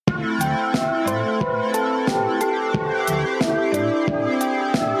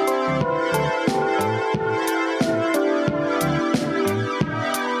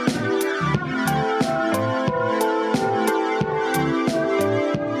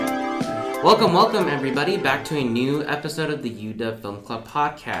Welcome everybody back to a new episode of the UW Film Club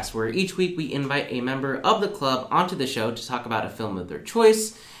podcast, where each week we invite a member of the club onto the show to talk about a film of their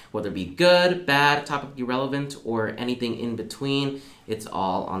choice, whether it be good, bad, topically relevant, or anything in between. It's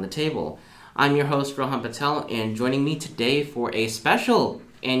all on the table. I'm your host, Rohan Patel, and joining me today for a special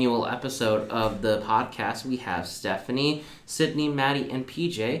annual episode of the podcast, we have Stephanie, Sydney, Maddie, and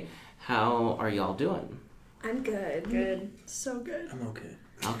PJ. How are y'all doing? I'm good. Good. So good. I'm okay.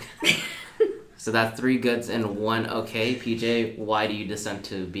 Okay. So that's 3 goods and 1 okay. PJ, why do you dissent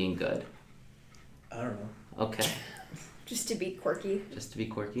to being good? I don't know. Okay. Just to be quirky. Just to be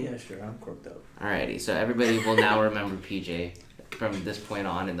quirky? Yeah, sure. I'm quirked up. Alrighty, so everybody will now remember PJ from this point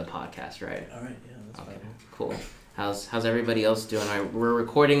on in the podcast, right? Alright, yeah, that's Okay, fine. cool. How's everybody else doing? We're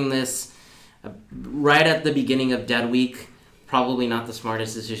recording this right at the beginning of Dead Week. Probably not the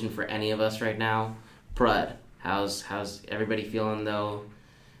smartest decision for any of us right now. Prud, how's everybody feeling though?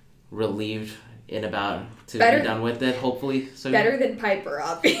 Relieved in about to be done with it, hopefully. So better than Piper,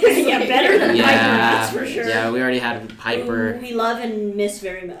 obviously. Yeah, better than Piper, that's for sure. Yeah, we already had Piper. Who we love and miss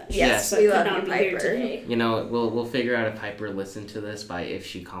very much. Yes, we love could not you, be here Piper. today. You know, we'll figure out if Piper listened to this by if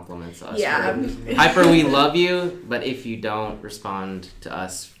she compliments us. Yeah. Right? Piper, we love you, but if you don't respond to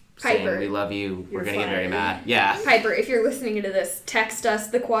us saying Piper, we love you, we're you're gonna get very fired. mad. Yeah. Piper, if you're listening to this, text us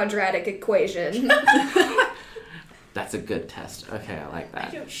the quadratic equation. That's a good test. Okay, I like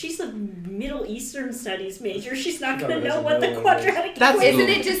that. She's a Middle Eastern Studies major. She's not No, going to there's know what the no quadratic That's equation Isn't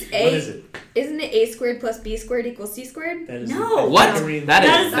it just What is it? Isn't it a squared plus b squared equals c squared? That is No. What? Pythagorean That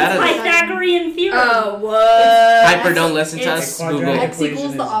is That's Pythagorean theorem. Oh, what? Piper, don't listen to It's- us. A Google. quadratic X equals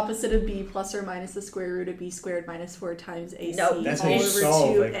equation the is- opposite of b plus or minus the square root of b squared minus 4 times ac Nope. That's all how you over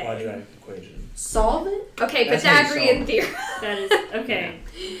solve a 2a. quadratic equation. Solve it? Okay, That's how you Pythagorean solve. theorem. That is, okay.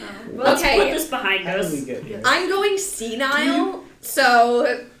 Well, let's Okay. put this behind How do us. we get here? I'm going senile,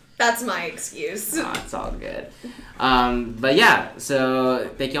 so that's my excuse. Oh, it's all good. But yeah, so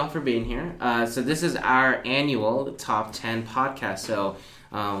thank y'all for being here. So this is our annual Top 10 podcast. So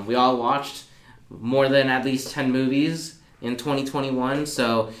we all watched more than at least 10 movies in 2021.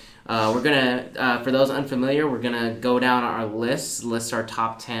 So we're gonna, for those unfamiliar, we're gonna go down our list our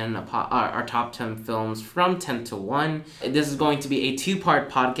top 10, our top 10 films from 10 to 1. This is going to be a 2-part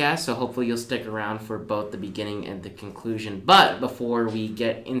podcast, so hopefully you'll stick around for both the beginning and the conclusion. But before we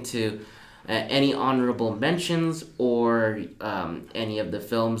get into any honorable mentions or any of the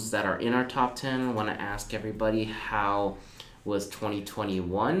films that are in our top 10, I want to ask everybody, how was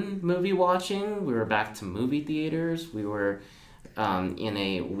 2021 movie watching? We were back to movie theaters. We were in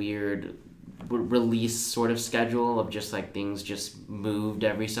a weird release sort of schedule of just like things just moved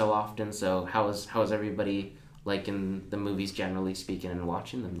every so often. So how was everybody liking the movies generally speaking and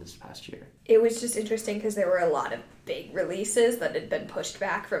watching them this past year? It was just interesting because there were a lot of big releases that had been pushed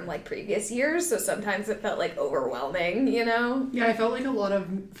back from like previous years, so sometimes it felt like overwhelming, you know? Yeah, I felt like a lot of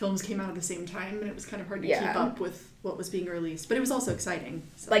films came out at the same time and it was kind of hard to Yeah. keep up with what was being released. But it was also exciting.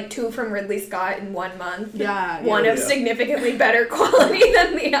 So. Like 2 from Ridley Scott in 1 month. Yeah. One of Yeah. significantly better quality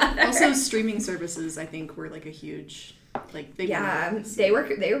than the other. Also, streaming services, I think, were like a huge, like, they went Yeah, out. they were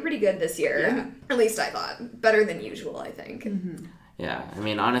pretty good this year. Yeah. At least I thought. Better than usual, I think. Mm-hmm. Yeah, I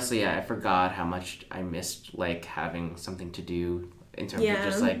mean, honestly, I forgot how much I missed, like, having something to do in terms of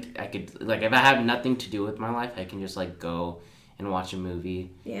just, like, I could, like, if I have nothing to do with my life, I can just, like, go and watch a movie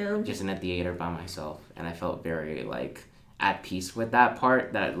Yeah. just in a theater by myself. And I felt very, like, at peace with that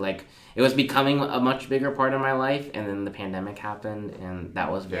part, that, like, it was becoming a much bigger part of my life, and then the pandemic happened, and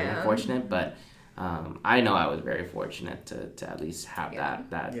that was very unfortunate, but I know I was very fortunate to at least have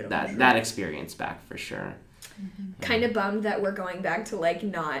that experience back for sure. Kind of bummed that we're going back to like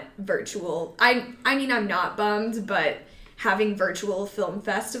not virtual. I mean I'm not bummed, but having virtual film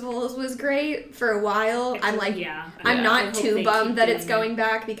festivals was great for a while. I'm like yeah. I'm Yeah. I not hope too they bummed keep that it's doing going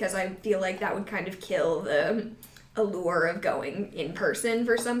back because I feel like that would kind of kill the allure of going in person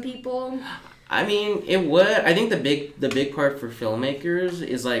for some people. I mean, it would. I think the big part for filmmakers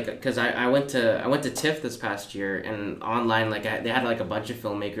is like, because I went to TIFF this past year, and online like they had like a bunch of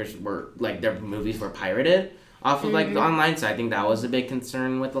filmmakers were like their movies were pirated off of like the online side. I think that was a big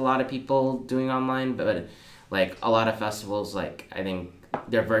concern with a lot of people doing online, but like a lot of festivals, like I think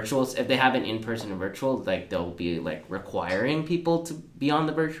they're virtuals. If they have an in-person and virtual, like they'll be like requiring people to be on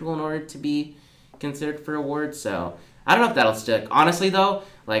the virtual in order to be considered for awards. So I don't know if that'll stick. Honestly, though,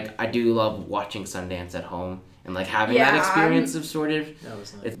 like I do love watching Sundance at home and like having that experience of sort of That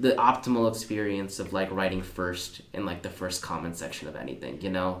was nice. it's the optimal experience of like writing first in like the first comment section of anything, you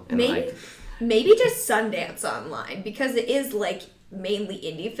know, and Maybe just Sundance online because it is like mainly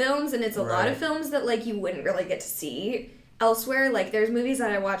indie films and it's a lot of Right. films that like you wouldn't really get to see elsewhere. Like, there's movies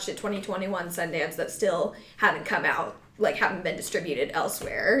that I watched at 2021 Sundance that still haven't come out, like, haven't been distributed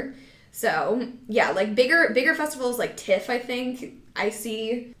elsewhere. So, yeah, like, bigger festivals like TIFF, I think, I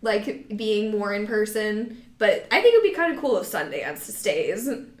see, like, being more in person. But I think it would be kind of cool if Sundance stays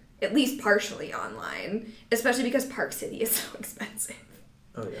at least partially online, especially because Park City is so expensive.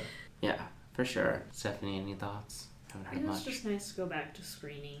 Oh yeah. Yeah, for sure. Stephanie, any thoughts? Haven't heard It's much. just nice to go back to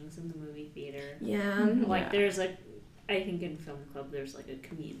screenings in the movie theater. Yeah. Like, Yeah. there's like, I think in film club there's like a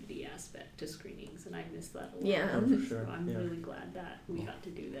community aspect to screenings, and I miss that a lot. Yeah. Oh, for sure. So I'm Yeah. really glad that we got to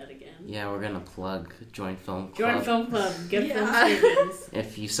do that again. Yeah, we're gonna plug Joint Film Club. Join film club, get Yeah. film screenings.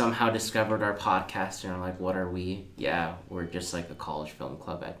 If you somehow discovered our podcast and are like, what are we? Yeah, we're just like a college film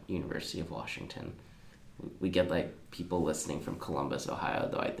club at University of Washington. We get like people listening from Columbus, Ohio,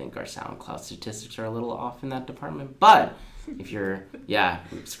 though I think our SoundCloud statistics are a little off in that department. But if you're, yeah,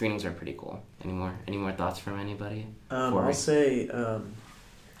 screenings are pretty cool. Any more thoughts from anybody? Corey? I'll say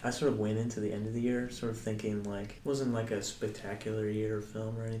I sort of went into the end of the year sort of thinking like it wasn't like a spectacular year of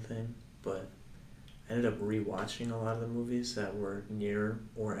film or anything, but I ended up rewatching a lot of the movies that were near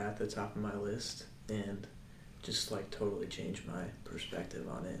or at the top of my list and just like totally changed my perspective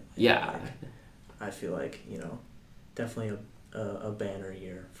on it. And, Yeah. like, I feel like, definitely a banner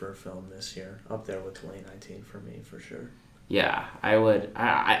year for film this year, up there with 2019 for me, for sure. Yeah, I would.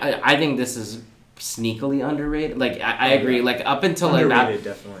 I think this is sneakily underrated. Like, I agree. Yeah. Like, up until like that, Underrated,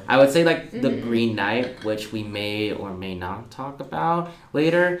 definitely. I would say like The Green Knight, which we may or may not talk about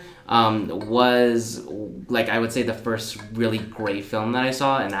later, was like I would say the first really great film that I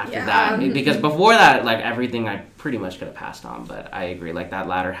saw, and after Yeah. that, because before that, like everything I pretty much could have passed on. But I agree, like that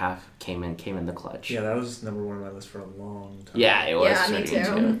latter half came in the clutch. Yeah, that was number one on my list for a long time. Yeah, it was. Yeah, me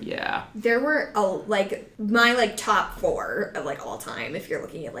certainly too. Yeah. There were my top 4 of like all time, if you're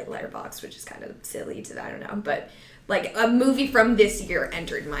looking at like Letterboxd, which is kind of silly to, I don't know, but like a movie from this year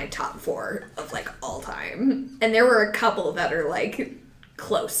entered my top 4 of like all time, and there were a couple that are like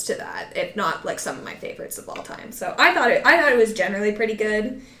close to that, if not like some of my favorites of all time. So I thought it was generally pretty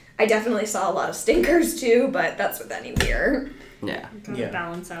good. I definitely saw a lot of stinkers too, but that's with any year. Yeah. Gotta Yeah.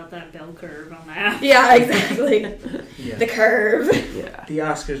 balance out that bell curve on that. Yeah, exactly. Yeah. The curve. Yeah. The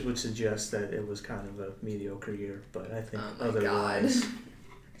Oscars would suggest that it was kind of a mediocre year, but I think Oh my otherwise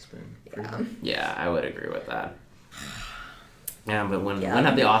it's been pretty Yeah. good. Yeah, I would agree with that. Yeah, but when Yeah.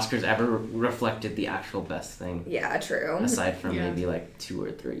 have the Oscars ever reflected the actual best thing? Yeah, true. Aside from Yeah. maybe like 2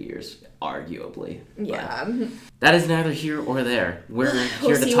 or 3 years, arguably. Yeah. But that is neither here or there. We're We'll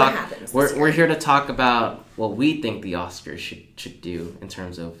here to see what talk. happens We're this we're year. here to talk about what we think the Oscars should do in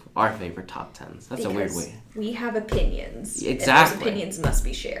terms of our favorite top tens. That's a weird Because way. we have opinions. And Exactly. those opinions must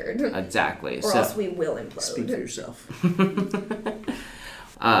be shared. Exactly. Or So. else we will implode. Speak for yourself.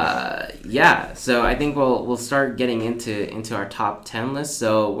 Yeah, so I think we'll start getting into our top 10 list.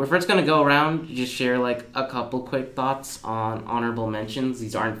 So we're first gonna go around, just share like a couple quick thoughts on honorable mentions.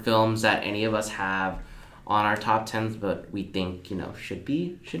 These aren't films that any of us have on our top 10s, but we think should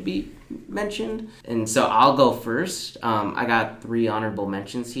be mentioned. And so I'll go first. I got 3 honorable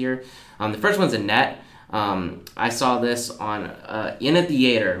mentions here. The first one's Annette. I saw this on in a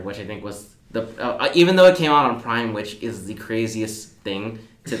theater, which I think was even though it came out on Prime, which is the craziest thing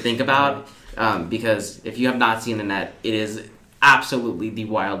to think about, because if you have not seen Annette, it is absolutely the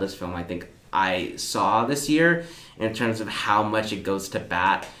wildest film I think I saw this year in terms of how much it goes to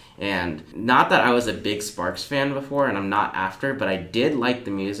bat. And not that I was a big Sparks fan before, and I'm not after, but I did like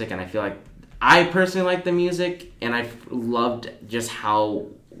the music, and I feel like I personally like the music, and I loved just how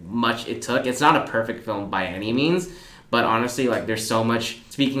much it took. It's not a perfect film by any means, but honestly, like, there's so much,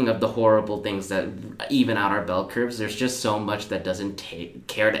 speaking of the horrible things that even out our bell curves, there's just so much that doesn't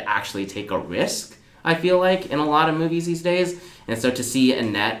care to actually take a risk, I feel like, in a lot of movies these days. And so to see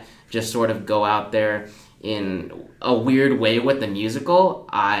Annette just sort of go out there in a weird way with the musical,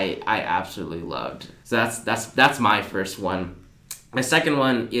 I absolutely loved. So that's my first one. My second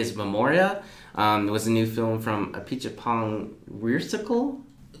one is Memoria. It was a new film from Apichatpong Weerasethakul.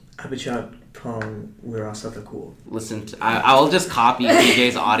 Apichatpong Weerasethakul. Listen, I'll just copy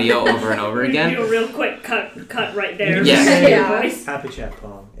PJ's audio over and over again. Do a real quick cut right there. Yeah. Say your Yeah. voice.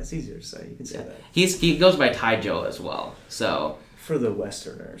 Apichatpong. It's easier to say. You can say Yeah. that. He goes by Tai Joe as well. So For the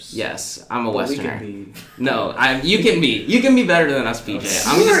Westerners. yes, I'm a But Westerner. we can be. No, you can be better than us, PJ.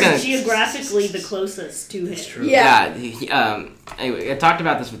 I'm You just are gonna. geographically the closest to him. It's true. Yeah. Anyway, I talked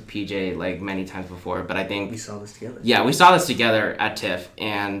about this with PJ like many times before, but I think We saw this together. yeah, we saw this together at TIFF,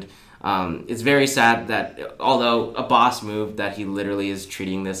 and it's very sad that although a boss move, that he literally is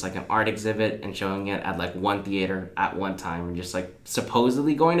treating this like an art exhibit and showing it at like one theater at one time, and just like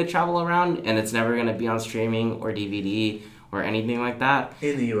supposedly going to travel around, and it's never going to be on streaming or DVD or anything like that.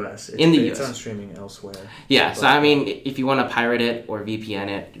 In the U.S. It's on streaming elsewhere. Yeah, so I mean, if you want to pirate it or VPN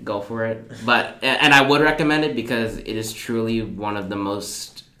it, go for it. But and I would recommend it because it is truly one of the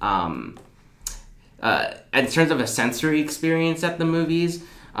most, in terms of a sensory experience at the movies.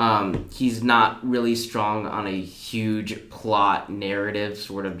 He's not really strong on a huge plot narrative,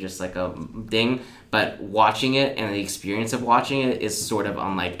 sort of just like a thing. But watching it and the experience of watching it is sort of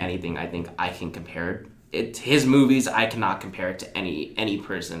unlike anything I think I can compare it. His movies, I cannot compare it to any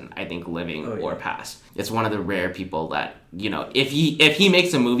person I think living or past. It's one of the rare people that, you know, if he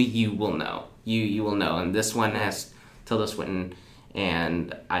makes a movie, you will know. You will know. And this one has Tilda Swinton,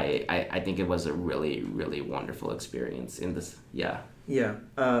 and I think it was a really, really wonderful experience in this. Yeah. Yeah.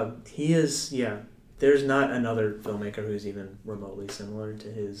 He is. Yeah. There's not another filmmaker who's even remotely similar to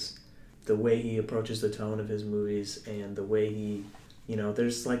his. The way he approaches the tone of his movies and the way he, you know,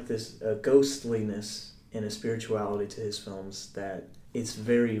 there's like this ghostliness and a spirituality to his films that it's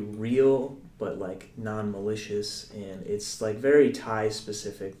very real but like non-malicious, and it's like very Thai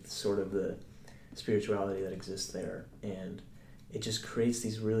specific, sort of the spirituality that exists there, and it just creates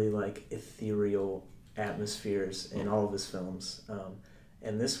these really like ethereal atmospheres in all of his films.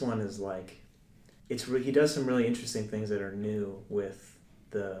 And this one is like, he does some really interesting things that are new with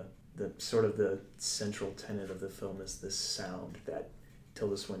the sort of the central tenet of the film is this sound that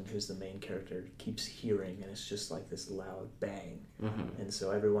Tilda Swinton, who's the main character, keeps hearing, and it's just like this loud bang. Mm-hmm. And so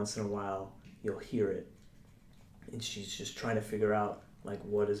every once in a while you'll hear it, and she's just trying to figure out like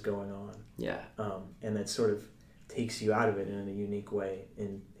what is going on. Yeah. And that sort of takes you out of it in a unique way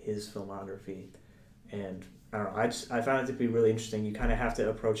in his filmography. And I don't know, I found it to be really interesting. You kind of have to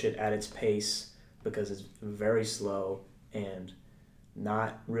approach it at its pace because it's very slow and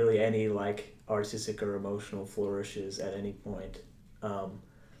not really any like artistic or emotional flourishes at any point.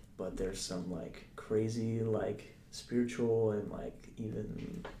 But there's some like crazy like spiritual and like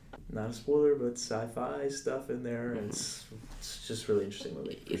even not a spoiler but sci-fi stuff in there, and it's just really interesting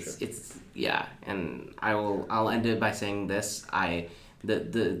movie. It's yeah, and I'll end it by saying this. The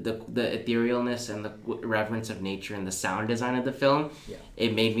etherealness and the reverence of nature and the sound design of the film,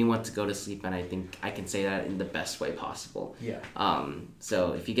 it made me want to go to sleep, and I think I can say that in the best way possible. Yeah.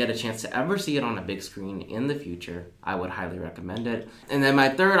 So if you get a chance to ever see it on a big screen in the future, I would highly recommend it. And then my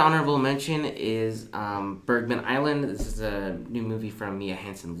third honorable mention is Bergman Island. This is a new movie from Mia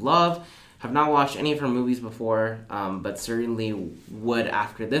Hansen-Løve. Have not watched any of her movies before, but certainly would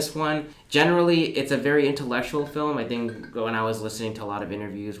after this one. Generally, it's a very intellectual film. I think when I was listening to a lot of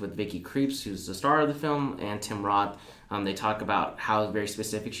interviews with Vicky Krieps, who's the star of the film, and Tim Roth, they talk about how very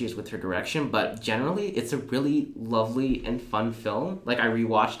specific she is with her direction. But generally, it's a really lovely and fun film. Like, I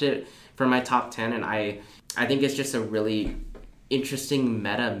rewatched it for my top 10, and I think it's just a really interesting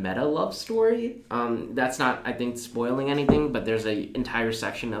meta love story. That's not, I think, spoiling anything, but there's an entire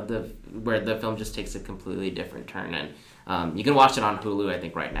section of where the film just takes a completely different turn, and you can watch it on Hulu, I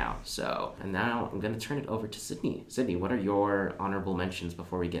think, right now. So, and now I'm going to turn it over to Sydney. Sydney, what are your honorable mentions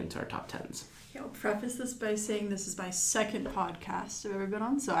before we get into our top 10s? I'll preface this by saying this is my second podcast I've ever been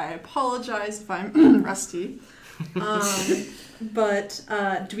on, so I apologize if I'm rusty. But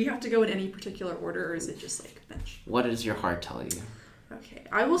do we have to go in any particular order, or is it just like bench? What does your heart tell you? Okay,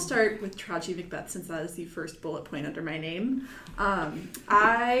 I will start with Tragedy Macbeth since that is the first bullet point under my name.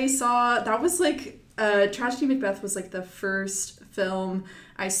 I saw, that was like, Tragedy Macbeth was like the first film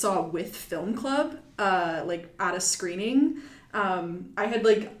I saw with Film Club, like at a screening.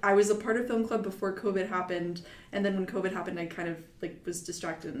 I was a part of Film Club before COVID happened, and then when COVID happened, I kind of like was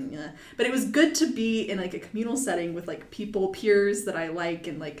distracted, and but it was good to be in like a communal setting with like peers that I like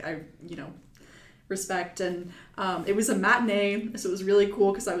and like I respect, and it was a matinee, so it was really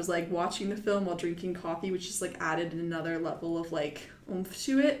cool because I was like watching the film while drinking coffee, which just like added another level of like oomph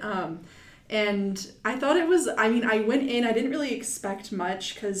to it. And I thought it was, I mean, I went in, I didn't really expect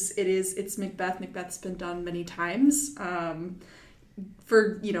much because it's Macbeth. Macbeth's been done many times,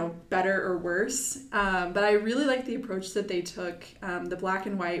 for, better or worse. But I really liked the approach that they took. The black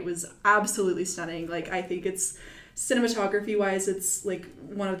and white was absolutely stunning. Like, I think it's, cinematography-wise, it's like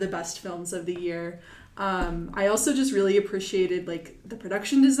one of the best films of the year. I also just really appreciated like the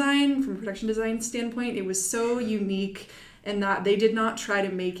production design. From a production design standpoint, it was so unique in that they did not try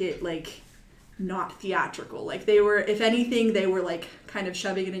to make it like not theatrical. Like they were, if anything, they were like kind of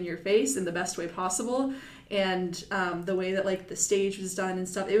shoving it in your face in the best way possible. And the way that like the stage was done and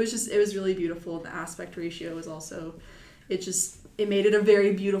stuff, it was really beautiful. And the aspect ratio was also, it made it a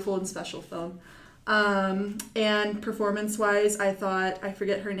very beautiful and special film. And performance-wise, I thought, I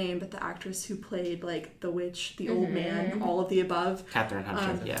forget her name, but the actress who played, like, the witch, the old man, all of the above. Catherine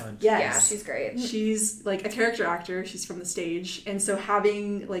Hunter, yeah. Yes. Yeah, she's great. She's, like, a character actor. She's from the stage. And so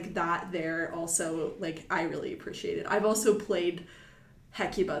having, like, that there also, like, I really appreciated. I've also played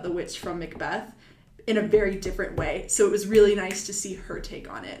Hecuba, the witch from Macbeth, in a very different way. So it was really nice to see her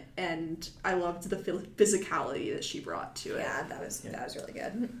take on it. And I loved the physicality that she brought to it. Yeah, that was really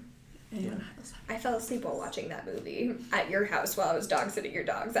good. Yeah. I fell asleep while watching that movie at your house while I was dog sitting your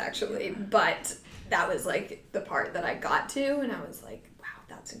dogs, actually. But that was like the part that I got to, and I was like, wow,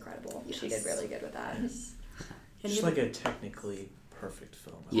 that's incredible. She did really good with that. Yes. Just like a technically perfect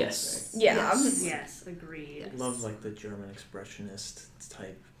film. I would Yes. say. Yeah. Yes, agreed. Love like the German expressionist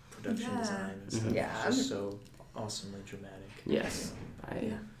type production Yeah. design and stuff. Yeah. It's just so awesomely dramatic. Yes.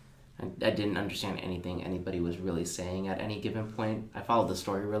 I didn't understand anything anybody was really saying at any given point. I followed the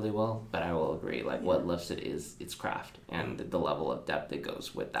story really well, but I will agree, like, what lifts it is its craft and the level of depth that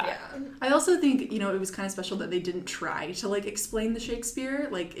goes with that. Yeah. I also think, it was kind of special that they didn't try to, like, explain the Shakespeare.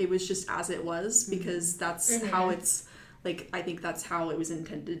 Like, it was just as it was, because that's how it's, like, I think that's how it was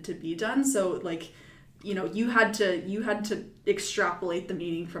intended to be done. So, like, you had to extrapolate the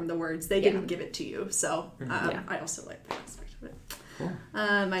meaning from the words. They didn't give it to you. So, I also like that aspect of it. Cool.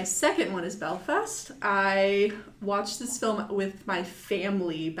 My second one is Belfast. I watched this film with my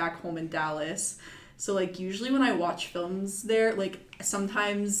family back home in Dallas. So, like, usually when I watch films there, like,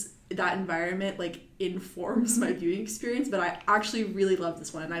 sometimes that environment, like, informs my viewing experience, but I actually really love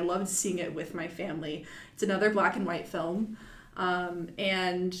this one, and I loved seeing it with my family. It's another black and white film,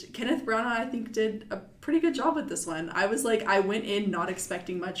 and Kenneth Branagh, I think, did a pretty good job with this one. I went in not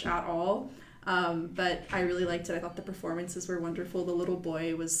expecting much at all, but I really liked it. I thought the performances were wonderful. The little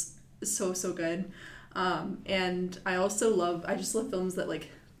boy was so good, and I just love films that, like,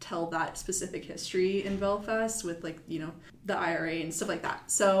 tell that specific history in Belfast with, like, the IRA and stuff like that.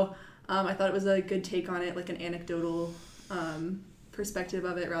 So I thought it was a good take on it, like an anecdotal perspective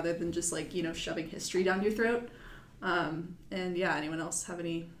of it, rather than just, like, shoving history down your throat. And yeah, anyone else have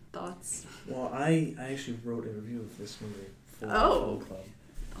any thoughts? Well, I actually wrote a review of this movie for the Oh. Film Club.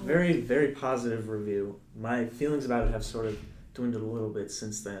 Very, very positive review. My feelings about it have sort of dwindled a little bit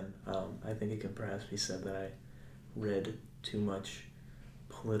since then. I think it can perhaps be said that I read too much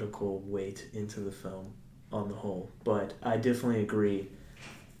political weight into the film on the whole. But I definitely agree.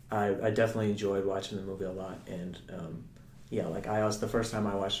 I definitely enjoyed watching the movie a lot. And the first time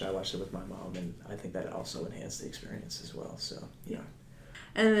I watched it with my mom. And I think that also enhanced the experience as well. So, yeah.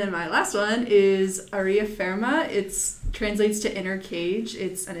 And then my last one is Aria Ferma. It translates to Inner Cage.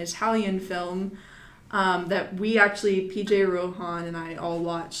 It's an Italian film that we actually, PJ Rohan and I, all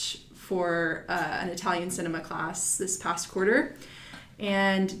watch for an Italian cinema class this past quarter.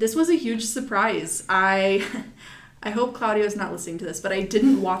 And this was a huge surprise. I hope Claudio's not listening to this, but I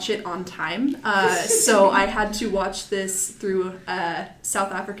didn't watch it on time. So I had to watch this through a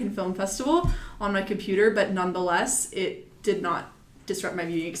South African Film Festival on my computer, but nonetheless, it did not disrupt my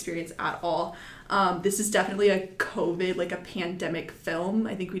viewing experience at all. This is definitely a COVID, like a pandemic film.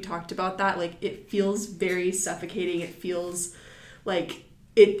 I think we talked about that. Like, it feels very suffocating. It feels like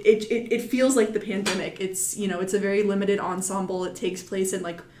it feels like the pandemic. It's, it's a very limited ensemble. It takes place in,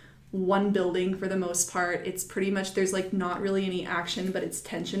 like, one building for the most part. It's pretty much, there's, like, not really any action, but it's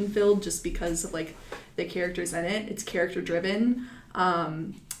tension filled just because of, like, the characters in it. It's character driven.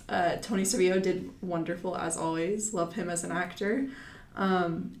 Tony Servillo did wonderful as always. Love him as an actor.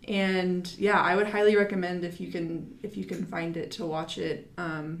 And yeah, I would highly recommend if you can find it, to watch it.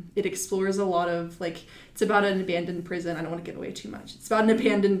 It explores a lot of, like, it's about an abandoned prison. I don't want to give away too much. It's about an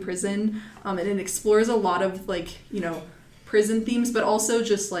abandoned prison, and it explores a lot of, like, prison themes, but also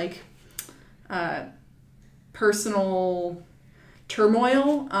just, like, personal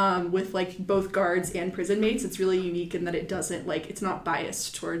turmoil with, like, both guards and prison mates. It's really unique in that it doesn't, like, it's not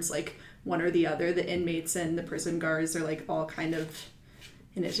biased towards, like, one or the other. The inmates and the prison guards are, like, all kind of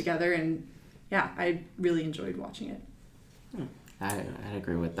in it together, and yeah, I really enjoyed watching it. I'd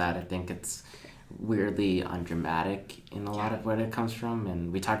agree with that. I think it's weirdly undramatic in a lot of where it comes from,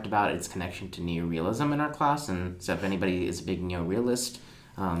 and we talked about its connection to neorealism in our class, and so if anybody is a big neorealist,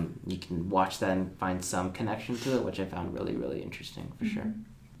 you can watch that and find some connection to it, which I found really, really interesting for sure.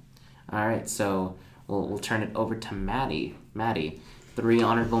 All right, so we'll turn it over to Maddie. Maddie, 3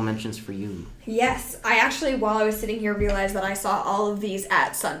 honorable mentions for you. Yes, I actually, while I was sitting here, realized that I saw all of these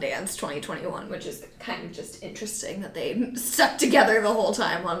at Sundance 2021, which is kind of just interesting that they stuck together the whole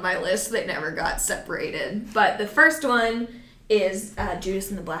time on my list. They never got separated. But the first one is Judas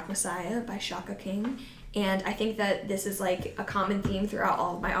and the Black Messiah by Shaka King. And I think that this is like a common theme throughout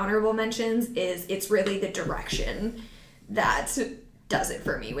all of my honorable mentions, is it's really the direction that does it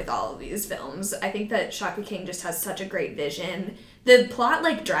for me with all of these films. I think that Shaka King just has such a great vision. The plot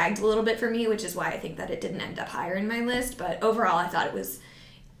like dragged a little bit for me, which is why I think that it didn't end up higher in my list, but overall I thought it was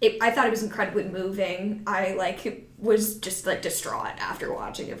incredibly moving. I like was just like distraught after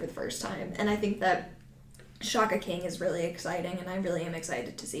watching it for the first time. And I think that Shaka King is really exciting, and I really am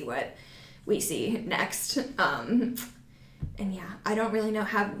excited to see what we see next. And yeah, I don't really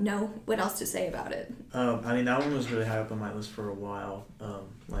know what else to say about it. I mean, that one was really high up on my list for a while.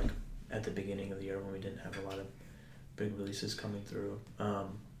 Like at the beginning of the year when we didn't have a lot of big releases coming through.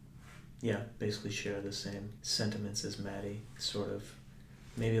 Yeah, basically share the same sentiments as Maddie, sort of.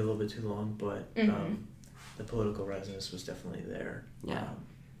 Maybe a little bit too long, but the political resonance was definitely there. Yeah.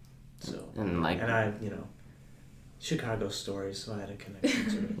 And I, Chicago story, so I had a connection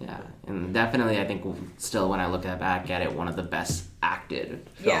to it. Yeah, and definitely I think still when I look back at it, one of the best acted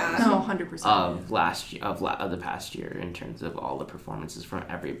films 100%. of the past year in terms of all the performances from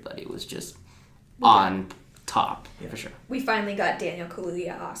everybody was just on top, for sure. We finally got Daniel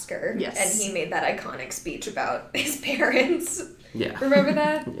Kaluuya Oscar. Yes. And he made that iconic speech about his parents. Yeah. Remember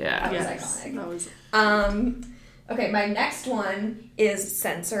that? Yeah. That was iconic. That was... Okay, my next one is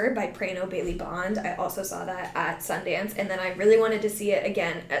Censor by Prano Bailey Bond. I also saw that at Sundance, and then I really wanted to see it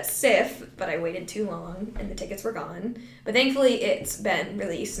again at SIFF, but I waited too long, and the tickets were gone. But thankfully, it's been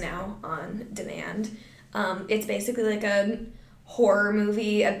released now on demand. It's basically like a horror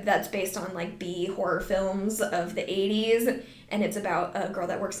movie that's based on like B horror films of the 80s, and it's about a girl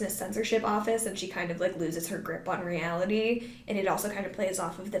that works in a censorship office, and she kind of like loses her grip on reality, and it also kind of plays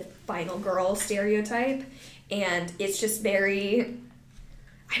off of the final girl stereotype. And it's just very,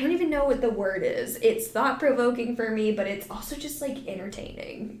 I don't even know what the word is. It's thought-provoking for me, but it's also just, like,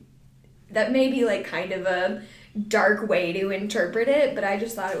 entertaining. That may be, like, kind of a dark way to interpret it, but I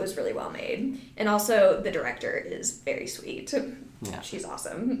just thought it was really well made. And also, the director is very sweet. Yeah. She's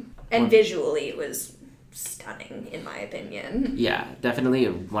awesome. And visually, it was stunning, in my opinion. Yeah, definitely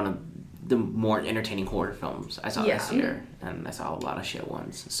one of the more entertaining horror films I saw this year, and I saw a lot of shit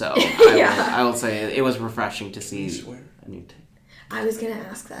ones. So I will say it was refreshing to see a new. I was gonna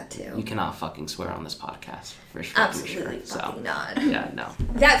ask that too. You cannot fucking swear on this podcast, for sure. Absolutely fucking not. Yeah, no.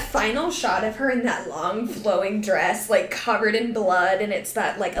 That final shot of her in that long flowing dress, like covered in blood, and it's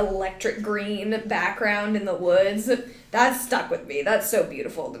that like electric green background in the woods. That stuck with me. That's so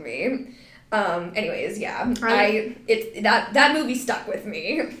beautiful to me. Anyways, yeah, that movie stuck with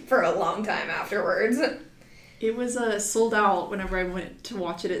me for a long time afterwards. It was sold out whenever I went to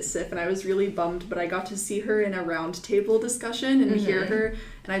watch it at SIFF, and I was really bummed, but I got to see her in a round table discussion and hear her,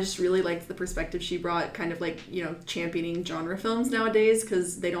 and I just really liked the perspective she brought, kind of like, championing genre films nowadays,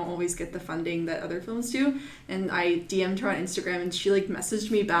 because they don't always get the funding that other films do. And I DM'd her on Instagram, and she, like, messaged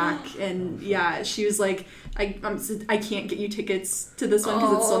me back, and yeah, she was like, I can't get you tickets to this one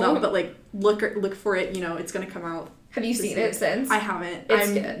because it's sold out, but, like, look for it, it's gonna come out. Have you seen it since? I haven't.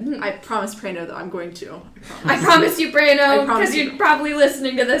 It's good. I promised Prano that I'm going to. I promise you, Prano, because you're probably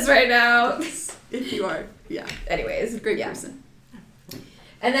listening to this right now. If you are, yeah. Anyways, great person.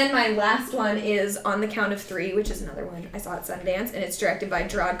 And then my last one is On the Count of Three, which is another one I saw at Sundance, and it's directed by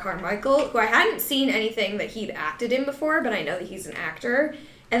Gerard Carmichael, who I hadn't seen anything that he'd acted in before, but I know that he's an actor.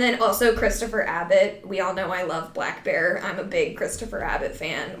 And then also Christopher Abbott. We all know I love Black Bear. I'm a big Christopher Abbott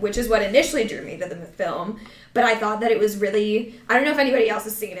fan, which is what initially drew me to the film. But I thought that it was really... I don't know if anybody else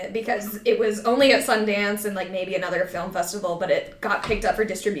has seen it, because it was only at Sundance and like maybe another film festival, but it got picked up for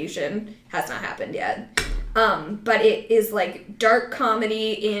distribution. Has not happened yet. But it is like dark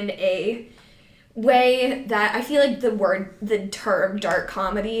comedy in a way that I feel like the term dark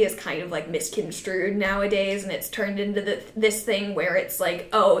comedy is kind of like misconstrued nowadays, and it's turned into this thing where it's like,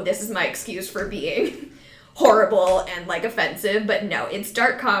 oh, this is my excuse for being horrible and like offensive. But no, it's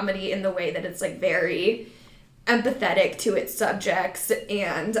dark comedy in the way that it's like very empathetic to its subjects,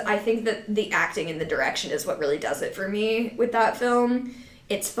 and I think that the acting and the direction is what really does it for me with that film.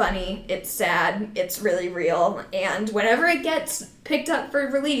 It's funny, it's sad, it's really real, and whenever it gets picked up for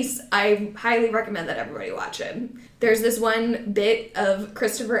release, I highly recommend that everybody watch it. There's this one bit of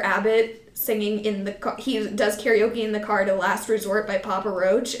Christopher Abbott singing in the car. He does karaoke in the car to Last Resort by Papa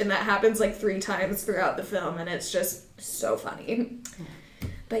Roach, and that happens like 3 times throughout the film, and it's just so funny.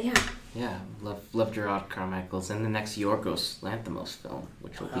 But yeah. Yeah, love Gerard Carmichael's in the next Yorgos Lanthimos film,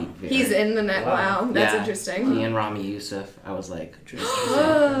 which will be very... He's in the net. Wow, that's interesting. He and Rami Youssef. I was like...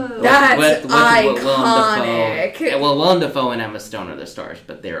 That's iconic. Willem Dafoe and Emma Stone are the stars,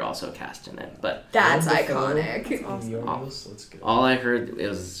 but they're also cast in it. But that's iconic. Yorgos, let's go. All I heard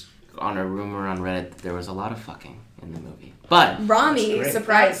is on a rumor on Reddit that there was a lot of fucking in the movie. But Rami That's great.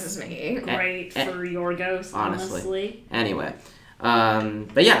 surprises me. Great for Yorgos, honestly. anyway,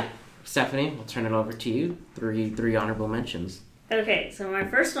 but yeah, Stephanie, we'll turn it over to you. Three honorable mentions. Okay, so my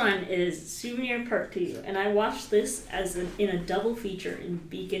first one is Souvenir Part 2, and I watched this in a double feature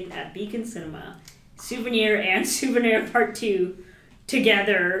at Beacon Cinema. Souvenir and Souvenir Part 2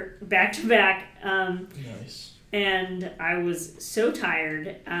 together, back to back. Nice. And I was so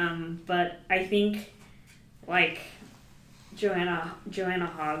tired, but I think, like, Joanna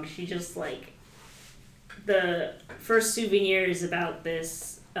Hogg, she just, like, the first Souvenir is about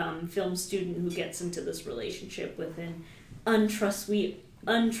this film student who gets into this relationship with an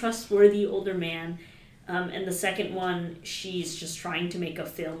untrustworthy older man, and the second one, she's just trying to make a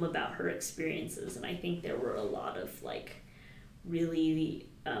film about her experiences, and I think there were a lot of, like, really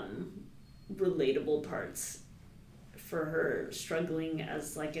relatable parts for her struggling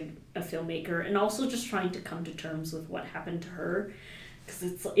as, like, a filmmaker, and also just trying to come to terms with what happened to her,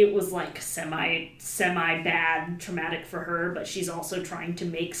 because it was like semi bad, traumatic for her, but she's also trying to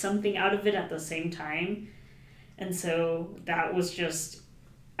make something out of it at the same time. And so that was just,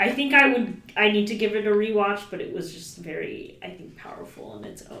 I think I need to give it a rewatch, but it was just very, I think, powerful in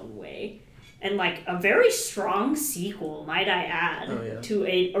its own way. And, like, a very strong sequel, might I add, to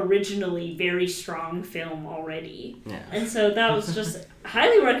a originally very strong film already. Yeah. And so that was just,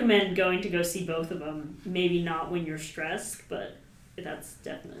 highly recommend going to go see both of them. Maybe not when you're stressed, but that's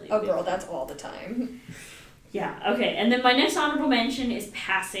definitely Oh, girl, that's all the time. Yeah, okay. And then my next honorable mention is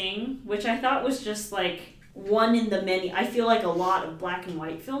Passing, which I thought was just, like, one in the many. I feel like a lot of black and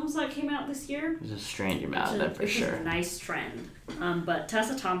white films that came out this year. There's a stranger out there for sure. It's a nice trend. But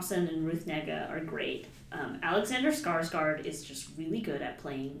Tessa Thompson and Ruth Negga are great. Alexander Skarsgård is just really good at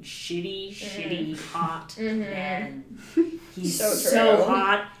playing shitty, hot men. He's so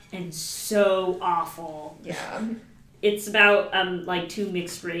hot and so awful. Yeah. It's about like two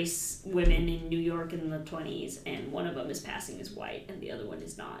mixed race women in New York in the 1920s, and one of them is passing as white and the other one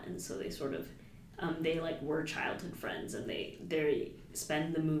is not, and so they sort of they like were childhood friends, and they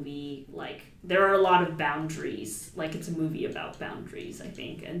spend the movie, like, there are a lot of boundaries, like it's a movie about boundaries, I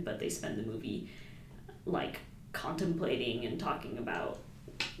think, but they spend the movie like contemplating and talking about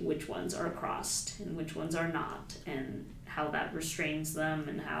which ones are crossed and which ones are not, and how that restrains them,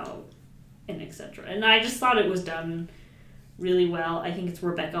 and etc. And I just thought it was done really well. I think it's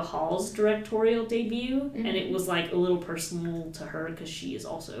Rebecca Hall's directorial debut, and it was, like, a little personal to her because she is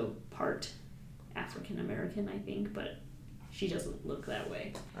also part African American, I think, but she doesn't look that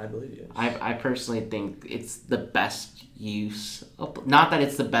way. I believe you. I personally think it's the best use of, not that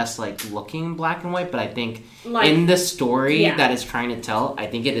it's the best, like, looking black and white, but I think, like, in the story that it's trying to tell, I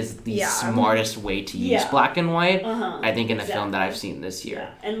think it is the smartest way to use black and white, I think, in a film that I've seen this year.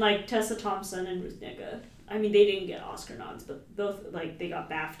 Yeah. And, like, Tessa Thompson and Ruth Negga, I mean, they didn't get Oscar nods, but both, like, they got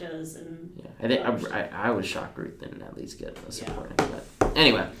BAFTAs, and I think I was shocked Ruth didn't at least get a supporting, but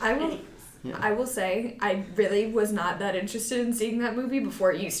anyway. I will say, I really was not that interested in seeing that movie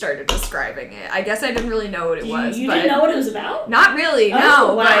before you started describing it. I guess I didn't really know what it was. You didn't know what it was about? Not really,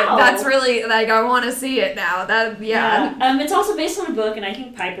 no. Wow. But that's really, like, I want to see it now. It's also based on a book, and I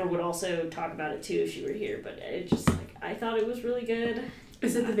think Piper would also talk about it too if she were here, but it just, like, I thought it was really good.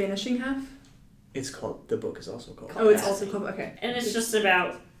 Is it The Vanishing Half? It's called, the book is also called. Oh, it's also called, okay. And it's just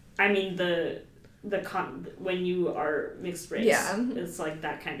about, I mean, when you are mixed race, it's like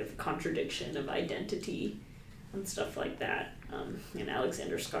that kind of contradiction of identity and stuff like that. And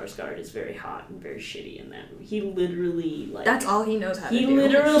Alexander Skarsgård is very hot and very shitty in that. He literally, like, that's all he knows how to do. He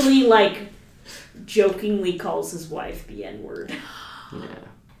literally, like, jokingly calls his wife the N-word. Yeah.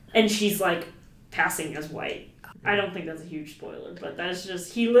 And she's, like, passing as white. I don't think that's a huge spoiler, but that's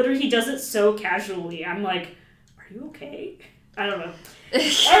just, he does it so casually. I'm like, are you okay? I don't know.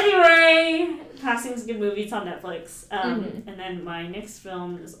 Anyway, Passing's a good movie. It's on Netflix. And then my next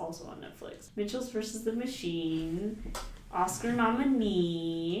film is also on Netflix. Mitchell's vs. the Machine. Oscar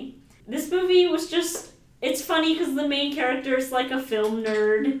nominee. This movie was just, it's funny because the main character is like a film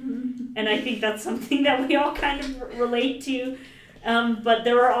nerd. And I think that's something that we all kind of relate to. But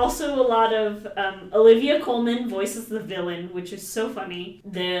there are also a lot of Olivia Colman voices the villain, which is so funny.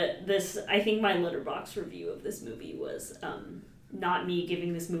 I think my Letterboxd review of this movie was not me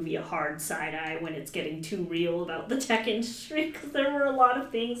giving this movie a hard side eye when it's getting too real about the tech industry, because there were a lot of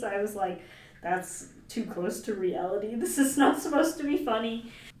things I was like, that's too close to reality. This is not supposed to be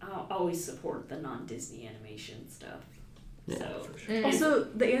funny. I'll always support the non-Disney animation stuff. Yeah, so for sure. Also,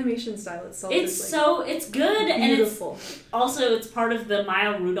 the animation style itself it's is, like, it's good, beautiful. And it's part of the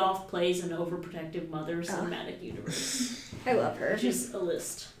Maya Rudolph Plays an Overprotective Mother cinematic universe. I love her. which is a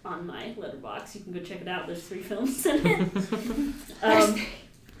list on my letterbox. You can go check it out. There's 3 films in it.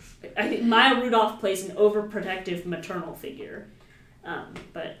 I think Maya Rudolph plays an overprotective maternal figure,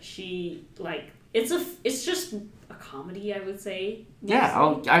 but she it's just a comedy, I would say.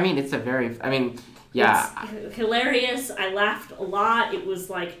 Yeah, it's a very, yeah. It's hilarious. I laughed a lot. It was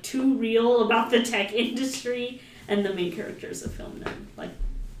like too real about the tech industry, and the main characters of film. Then, like,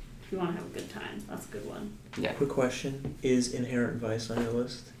 if you want to have a good time, that's a good one. Yeah. Quick question: is Inherent Vice on your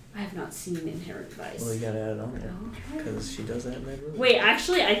list? I have not seen Inherent Vice. Well, you gotta add it on there Okay. because she does that in that movie. Wait,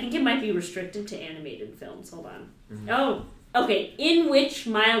 actually, I think it might be restricted to animated films. Hold on. Mhm. Oh, okay. In which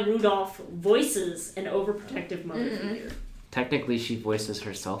Maya Rudolph voices an overprotective mother figure. Technically, she voices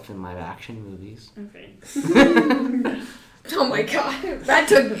herself in live action movies. Okay. Oh my god, that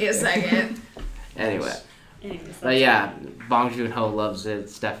took me a second. Anyway. Anyways, But yeah, Bong Joon-ho loves it.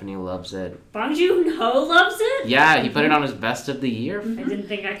 Stephanie loves it. Bong Joon-ho loves it? Yeah, he put it on his best of the year. I didn't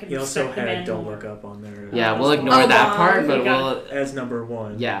think I could He also respect the man had Don't more. Look Up on there. Yeah, we'll ignore that part, but you got we'll... As number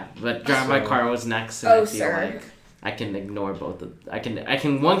 1. Yeah, but Drive My So- Car was next, and Oh, I feel sir. like I can ignore both of... I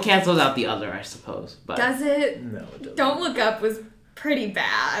can one cancels out the other, I suppose. But Does it? No, it doesn't. Don't Look Up was pretty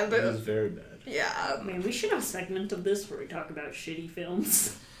bad. It was very bad. Yeah. I mean, we should have a segment of this where we talk about shitty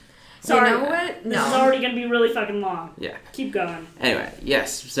films. You Sorry. know what? This is No. already going to be really fucking long. Yeah. Keep going. Anyway,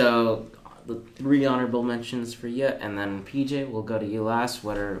 yes, so the 3 honorable mentions for you, and then PJ, we'll go to you last.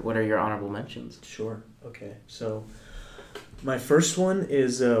 What are your honorable mentions? Sure. Okay. So, my first one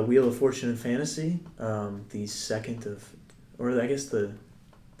is Wheel of Fortune and Fantasy. The second of, or I guess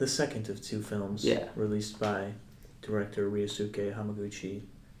the second of 2 films released by director Ryosuke Hamaguchi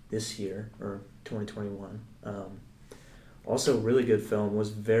this year, or 2021. Also, really good film. Was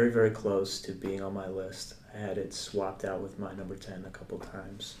very, very close to being on my list. I had it swapped out with my number 10 a couple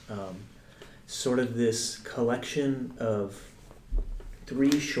times. Sort of this collection of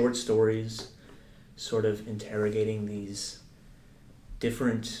 3 short stories sort of interrogating these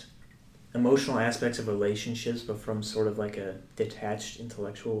different emotional aspects of relationships, but from sort of like a detached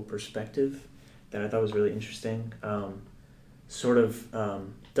intellectual perspective that I thought was really interesting.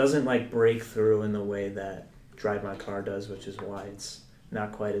 Doesn't like break through in the way that Drive My Car does, which is why it's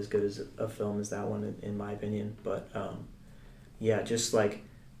not quite as good as a film as that one in my opinion. But just like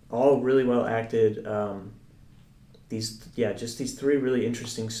all really well acted. These 3 really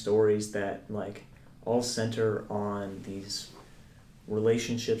interesting stories that like all center on these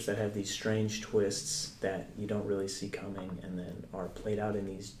relationships that have these strange twists that you don't really see coming, and then are played out in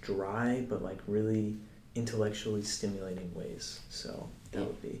these dry but like really intellectually stimulating ways. So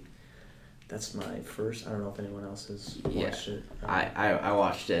that's my first. I don't know if anyone else has watched it. I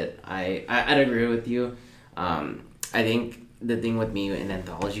watched it. I'd agree with you. I think the thing with me in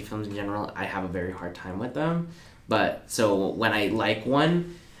anthology films in general, I have a very hard time with them. But so when I like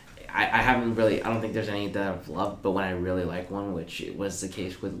one, I haven't really, I don't think there's any that I've loved, but when I really like one, which was the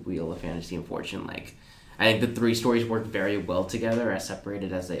case with Wheel of Fantasy and Fortune, like, I think the 3 stories work very well together, as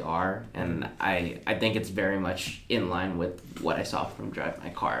separated as they are, and I think it's very much in line with what I saw from Drive My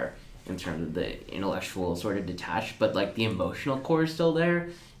Car in terms of the intellectual sort of detached, but like the emotional core is still there,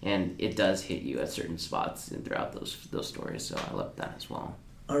 and it does hit you at certain spots and throughout those stories, so I love that as well.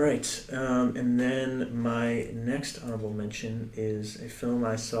 All right, and then my next honorable mention is a film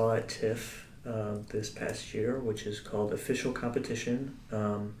I saw at TIFF this past year, which is called Official Competition.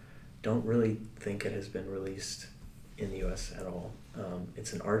 Don't really think it has been released in the U.S. at all.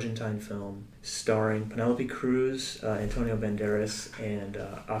 It's an Argentine film starring Penelope Cruz, Antonio Banderas, and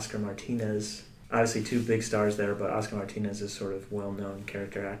Oscar Martinez. Obviously 2 big stars there, but Oscar Martinez is sort of well-known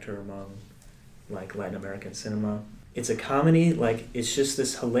character actor among like Latin American cinema. It's a comedy, like it's just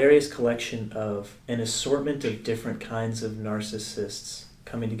this hilarious collection of an assortment of different kinds of narcissists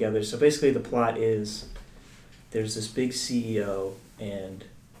coming together. So basically the plot is there's this big CEO, and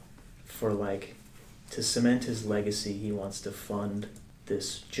for like to cement his legacy, he wants to fund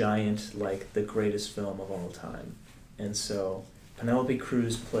this giant, like the greatest film of all time. And so Penelope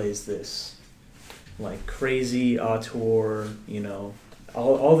Cruz plays this like crazy auteur,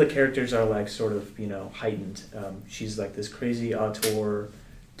 all the characters are like sort of, heightened. She's like this crazy auteur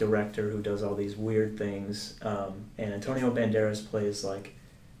director who does all these weird things. And Antonio Banderas plays like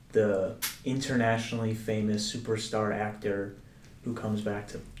the internationally famous superstar actor who comes back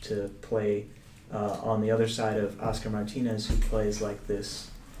to play on the other side of Oscar Martinez, who plays like this,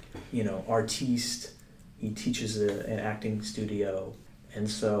 artiste. He teaches an acting studio. And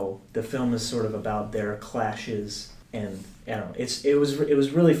so the film is sort of about their clashes. And I don't know, it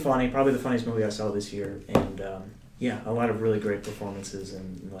was really funny, probably the funniest movie I saw this year, and a lot of really great performances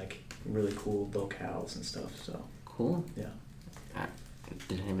and like really cool locales and stuff. So Cool. Yeah.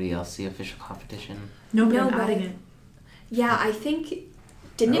 Did anybody else see Official Competition? No, but No, I'm but- adding it. Yeah, I think I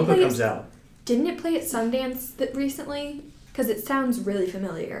didn't it hope it play? comes out. Didn't it play at Sundance recently? Because it sounds really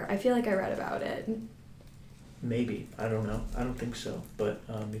familiar. I feel like I read about it. Maybe. I don't know. I don't think so, but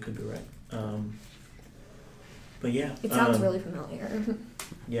you could be right. But yeah. It sounds really familiar.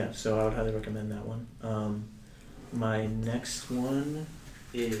 Yeah, so I would highly recommend that one. My next one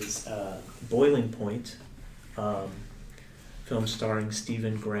is Boiling Point, film starring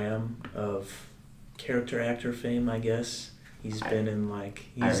Stephen Graham of character actor fame, I guess. He's been in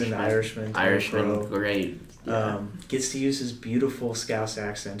he's in Irishman. Irishman, great. Yeah. Gets to use his beautiful Scouse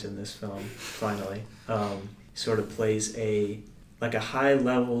accent in this film, finally. Sort of plays a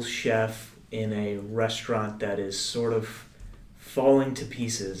high-level chef in a restaurant that is sort of falling to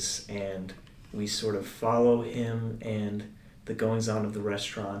pieces, and we sort of follow him and the goings-on of the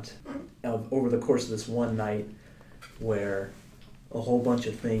restaurant over the course of this one night where a whole bunch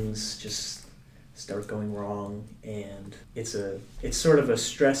of things just start going wrong, and it's sort of a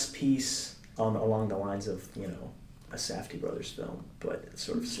stress piece along the lines of, a Safdie brothers film, but it's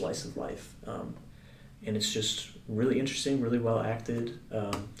sort of slice of life. And it's just really interesting, really well acted,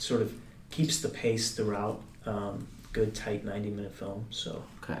 sort of keeps the pace throughout. Good, tight 90-minute film, so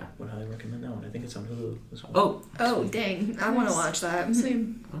Okay. I would highly recommend that one. I think it's on Hulu as well. Oh, dang. I want to watch that.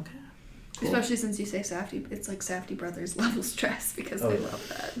 Same. Okay. Cool. Especially since you say Safdie, it's like Safdie brothers level stress because they yeah. love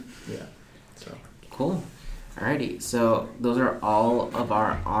that. Yeah, so Cool. Alrighty, so those are all of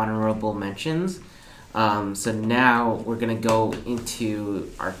our honorable mentions. So now we're gonna go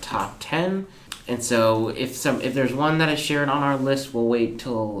into our top 10. And so if there's one that is shared on our list, we'll wait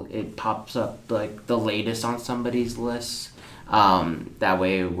till it pops up the latest on somebody's list. That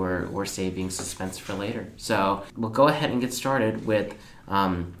way we're saving suspense for later. So we'll go ahead and get started with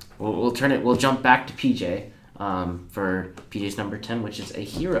we'll jump back to PJ for PJ's number 10, which is A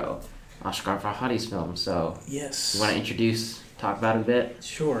Hero, Asghar Farhadi's film. So yes. you want to talk about it a bit?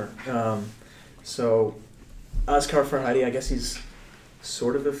 Sure. So Asghar Farhadi, I guess he's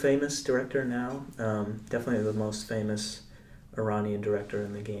sort of a famous director now. Definitely the most famous Iranian director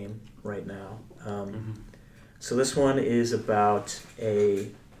in the game right now. So this one is about a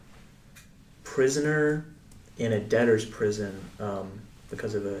prisoner in a debtor's prison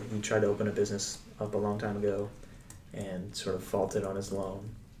because he tried to open a business up a long time ago and sort of faulted on his loan.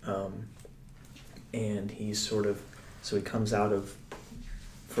 And so he comes out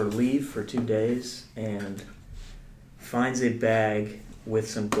for leave for 2 days and finds a bag with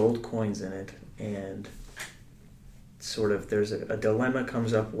some gold coins in it, and sort of there's a dilemma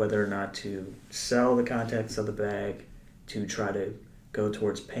comes up whether or not to sell the contents of the bag to try to go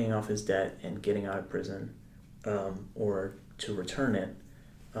towards paying off his debt and getting out of prison, or to return it.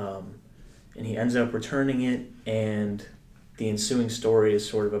 And he ends up returning it, and the ensuing story is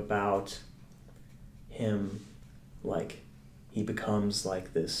sort of about him, he becomes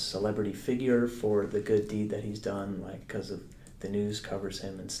this celebrity figure for the good deed that he's done, because of the news covers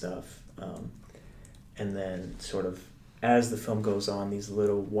him and stuff. And then sort of as the film goes on, these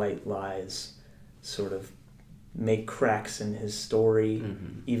little white lies sort of make cracks in his story,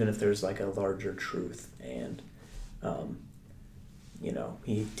 even if there's a larger truth. And,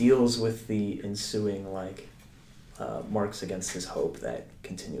 he deals with the ensuing marks against his hope that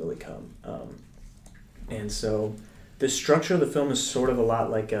continually come. And so the structure of the film is sort of a lot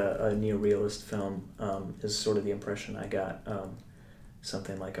like a neorealist film, is sort of the impression I got.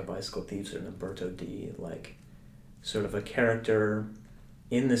 Something like A Bicycle Thieves or an Umberto D, sort of a character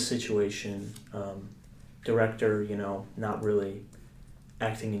in this situation, director, not really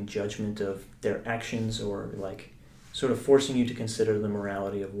acting in judgment of their actions or sort of forcing you to consider the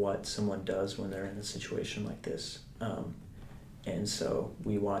morality of what someone does when they're in a situation like this. And so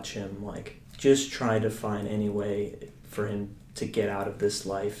we watch him just try to find any way for him to get out of this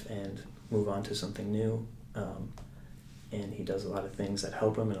life and move on to something new. And he does a lot of things that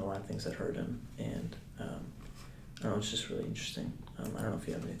help him and a lot of things that hurt him. And I don't know, it's just really interesting. I don't know if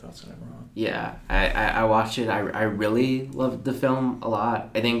you have any thoughts on it, Ron. Yeah, I watched it. I really loved the film a lot.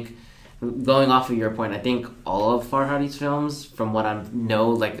 I think, going off of your point, I think all of Farhadi's films, from what I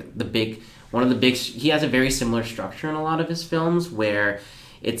know, he has a very similar structure in a lot of his films where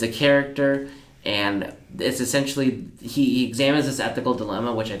it's a character and it's essentially, he examines this ethical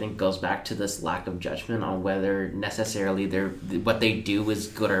dilemma, which I think goes back to this lack of judgment on whether necessarily what they do is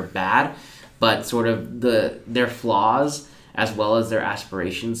good or bad, but sort of their flaws as well as their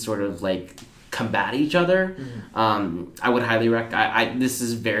aspirations sort of combat each other. I would highly recommend. This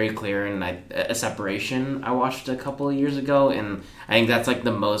is very clear in A Separation I watched a couple of years ago, and I think that's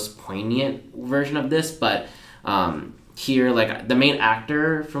the most poignant version of this. But Here, like the main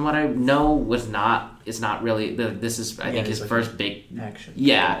actor, from what I know, is not really. This is I think his like first big action.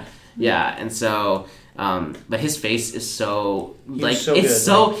 Yeah, and so. But his face is so like so it's good,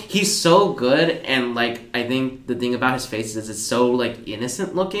 so like, he's so good, and like I think the thing about his face is it's so like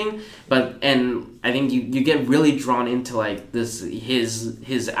innocent looking, and I think you get really drawn into like this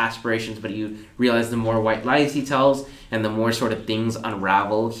his aspirations, but you realize the more white lies he tells and the more sort of things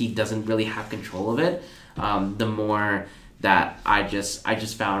unravel, he doesn't really have control of it. The more that I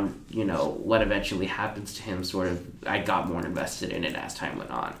just found, you know, what eventually happens to him sort of I got more invested in it as time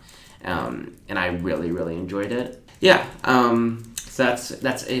went on. And I really, really enjoyed it. Yeah. So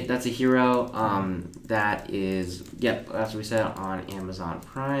that's a hero. That is, as we said, on Amazon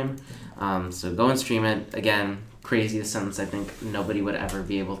Prime. So go and stream it. Again, craziest sentence I think nobody would ever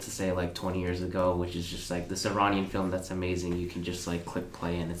be able to say like 20 years ago, which is just like this Iranian film that's amazing. You can just like click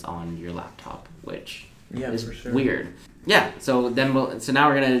play and it's on your laptop, which is for sure. weird. Yeah. So now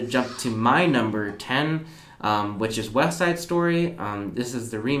we're gonna jump to my number 10. Which is West Side Story. This is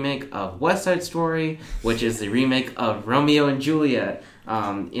the remake of West Side Story, which is the remake of Romeo and Juliet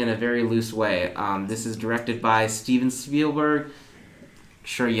in a very loose way. This is directed by Steven Spielberg.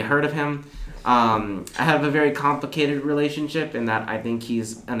 Sure you heard of him. I have a very complicated relationship in that I think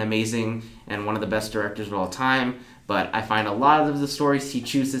he's an amazing and one of the best directors of all time, but I find a lot of the stories he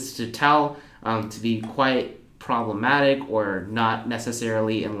chooses to tell to be quite problematic or not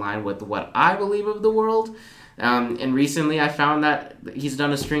necessarily in line with what I believe of the world. And recently I found that he's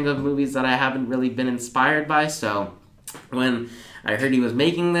done a string of movies that I haven't really been inspired by. So when I heard he was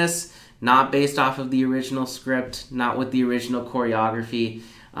making this, not based off of the original script, not with the original choreography,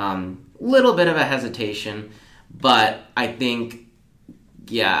 little bit of a hesitation, but I think,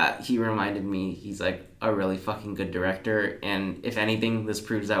 yeah, he reminded me he's like a really fucking good director. And if anything, this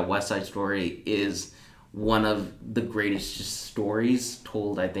proves that West Side Story is one of the greatest just stories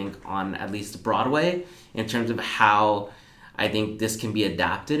told, I think, on at least Broadway in terms of how I think this can be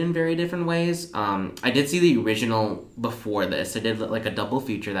adapted in very different ways. I did see the original before this. I did like a double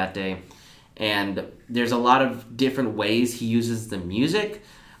feature that day, and there's a lot of different ways he uses the music.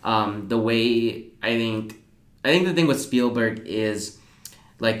 The way I think the thing with Spielberg is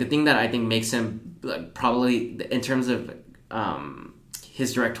like the thing that I think makes him like, probably in terms of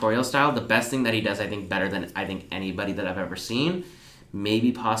his directorial style, the best thing that he does, I think, better than I think anybody that I've ever seen,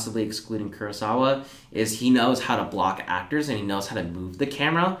 maybe possibly excluding Kurosawa, is he knows how to block actors and he knows how to move the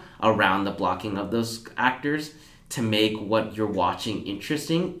camera around the blocking of those actors to make what you're watching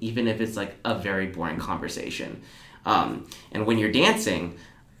interesting, even if it's like a very boring conversation. And when you're dancing,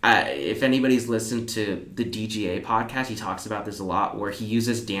 if anybody's listened to the DGA podcast, he talks about this a lot, where he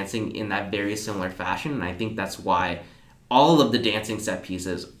uses dancing in that very similar fashion, and I think that's why all of the dancing set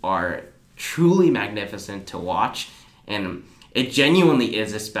pieces are truly magnificent to watch, and it genuinely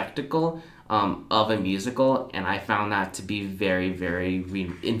is a spectacle of a musical, and I found that to be very, very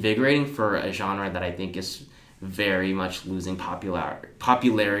invigorating for a genre that I think is very much losing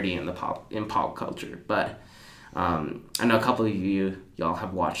popularity in pop culture. But I know a couple of y'all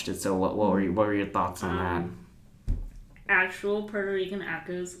have watched it, so what were your thoughts on that? Actual Puerto Rican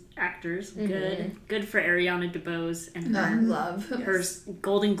actors, good for Ariana DeBose and her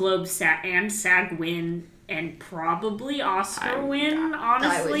Golden Globe and SAG win and probably Oscar win.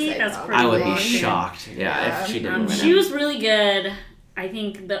 Honestly, I would be shocked. If she didn't win. She was really good. I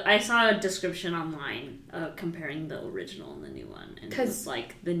think I saw a description online comparing the original and the new one, and it was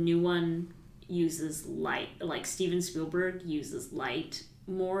like the new one uses light, like Steven Spielberg uses light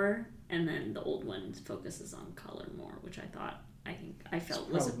more, and then the old one focuses on color more, which I felt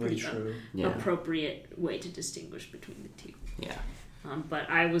was a pretty appropriate way to distinguish between the two. Yeah. But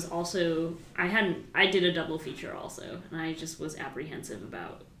I was also I did a double feature also, and I just was apprehensive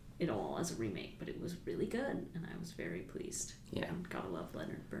about it all as a remake, but it was really good, and I was very pleased. Yeah. And gotta love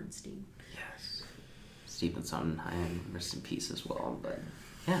Leonard Bernstein. Yes. Stephen Sondheim, rest in peace as well, but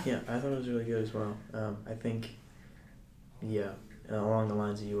yeah, I thought it was really good as well. I think, along the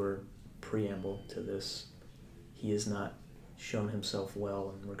lines of your preamble to this, he has not shown himself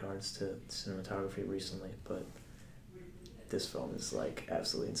well in regards to cinematography recently, but this film is like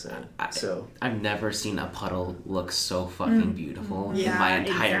absolutely insane. I've never seen a puddle look so fucking beautiful in my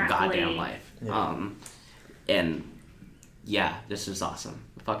entire goddamn life. Yeah. And yeah, this is awesome.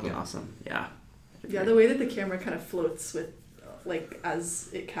 Fucking awesome. Yeah. Yeah, the way that the camera kind of floats with like as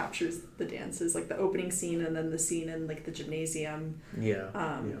it captures the dances, like the opening scene and then the scene in like the gymnasium.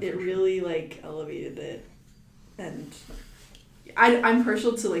 It really like elevated it, and I'm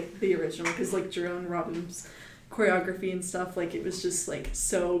partial to like the original because like Jerome Robbins choreography and stuff, like it was just like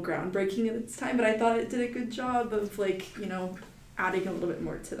so groundbreaking at its time, but I thought it did a good job of like, adding a little bit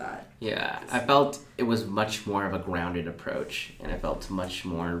more to that. Yeah, I felt it was much more of a grounded approach, and it felt much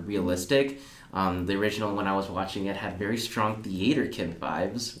more realistic. The original, when I was watching it, had very strong Theater Kid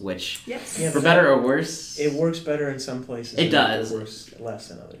vibes, which, Yes. Yeah, for better or worse, It works better in some places. It and does. It works less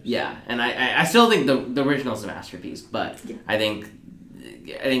in others. yeah. And I still think the original is a masterpiece, but Yeah. I think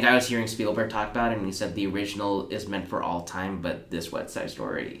I was hearing Spielberg talk about it, and he said the original is meant for all time, but this West Side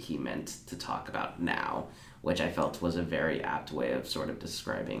Story he meant to talk about now, which I felt was a very apt way of sort of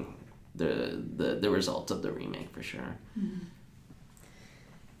describing the results of the remake for sure.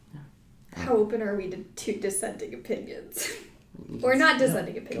 How open are we to dissenting opinions? Or not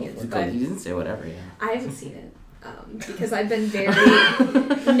dissenting opinions, but You didn't say whatever, yeah. I haven't seen it. Because I've been very...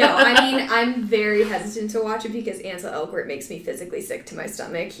 No, I mean, I'm very hesitant to watch it because Ansel Elgort makes me physically sick to my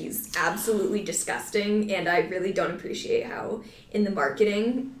stomach. He's absolutely disgusting, and I really don't appreciate how, in the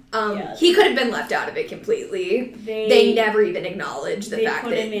marketing, Yeah. he could have been left out of it completely. They never even acknowledge the they fact put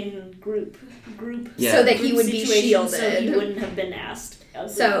that... him in group Yeah. So that he group would be situations, so shielded. he wouldn't have been asked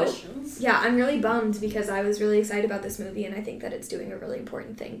ugly So, questions. Yeah, I'm really bummed because I was really excited about this movie, and I think that it's doing a really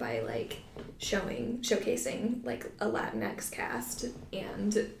important thing by like showcasing like a Latinx cast,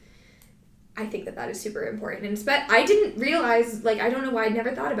 and I think that is super important. And I didn't realize, like, I don't know why I'd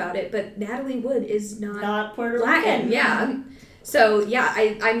never thought about it, but Natalie Wood is Not Puerto Latin. Rican. Yeah. So yeah,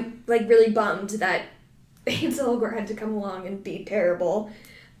 I'm like really bummed that Ansel Elgort had to come along and be terrible.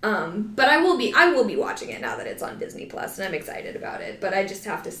 But I will be watching it now that it's on Disney Plus, and I'm excited about it. But I just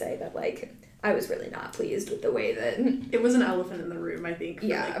have to say that like I was really not pleased with the way that It was an elephant in the room, I think, for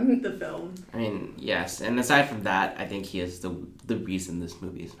Yeah. like, the film. I mean, yes, and aside from that, I think he is the reason this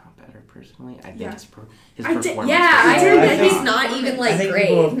movie is not better. Personally, I think Yeah. his I did- performance. I Yeah, heard I that think- he's not even I like think great.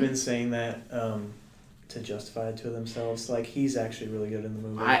 people have been saying that to justify it to themselves. Like, he's actually really good in the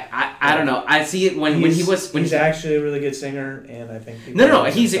movie. I don't know. I see it when he's actually a really good singer, and I think people No,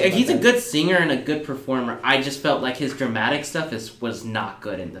 have he's said a that. good singer and a good performer. I just felt like his dramatic stuff was not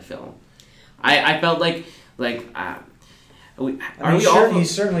good in the film. I felt like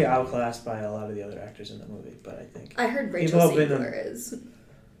He's certainly outclassed by a lot of the other actors in the movie, but I think I heard People Rachel have been- Zegler is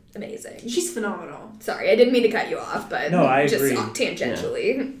amazing. She's phenomenal. Sorry, I didn't mean to cut you off, but No, I just agree.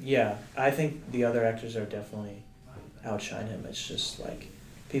 tangentially. yeah, I think the other actors are definitely outshine him. It's just like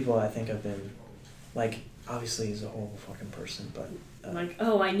people I think have been like obviously he's a horrible fucking person, but Like,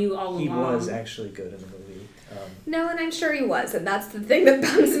 oh, I knew all he along. was actually good in the movie. No, and I'm sure he was, and that's the thing that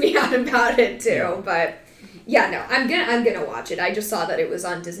bums me out about it too. Yeah. But yeah, no, I'm gonna watch it. I just saw that it was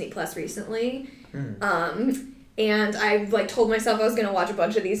on Disney Plus recently, and I like told myself I was gonna watch a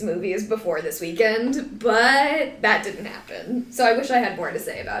bunch of these movies before this weekend, but that didn't happen. So I wish I had more to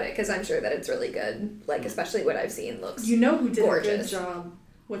say about it because I'm sure that it's really good. Like especially what I've seen looks. You know who did a Gorgeous. good job?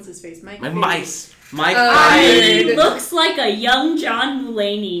 What's his face? Mike Mike He Good. looks like a young John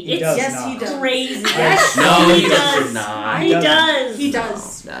Mulaney. He It's does yes, not. he does. crazy. Yes. No, he does does not. He He does. He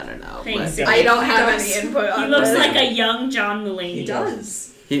does. No. Thanks. But I don't have does. any input on He looks this. like a young John Mulaney. He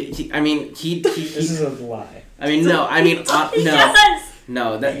does. he This is a lie. I mean, no. I mean, He no. does.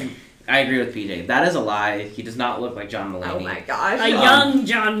 No, that I agree with PJ. That is a lie. He does not look like John Mulaney. Oh my gosh. A young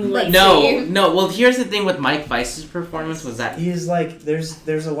John Mulaney. No. Well, here's the thing with Mike Weiss's performance was that He is like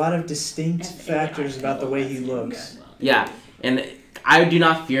there's a lot of distinct factors about the way he looks. yeah, and I do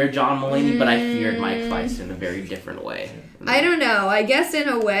not fear John Mulaney, but I feared Mike Weiss in a very different way. I don't know. I guess in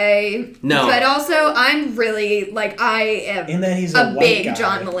a way. No. But also, I'm really, like, I am In that he's a white big guy.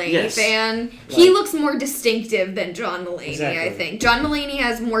 John Mulaney Yes. fan. He Like- looks more distinctive than John Mulaney, I Exactly. think. John Mulaney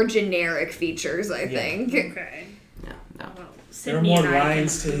has more generic features, I Yeah. think. Okay. No. Well, There are Sydney more and I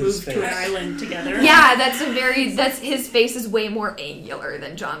lines to his moved to an face. island together. Yeah, that's his face is way more angular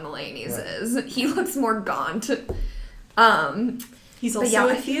than John Mulaney's Right. is. He looks more gaunt. He's But also yeah,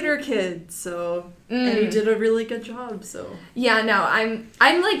 a I theater kid, so and he did a really good job. So Yeah, no,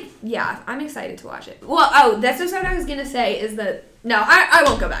 I'm like, yeah, I'm excited to watch it. Well, that's just what I was gonna say is that no, I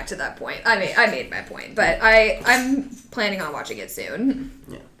won't go back to that point. I made my point, but I'm planning on watching it soon.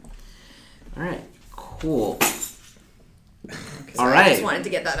 All right. Cool. So All I right. just wanted to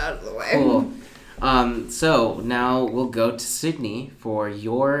get that out of the way. Cool. So now we'll go to Sydney for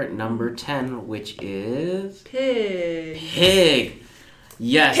your number 10, which is Pig. Pig.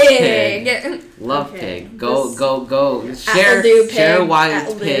 Yes, Pig. Love Okay, Pig. Go, this- go, go. At'll Share do, Pig. share why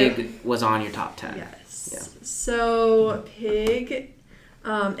At'll do. Pig was on your top 10. Yes. Yeah. So Pig,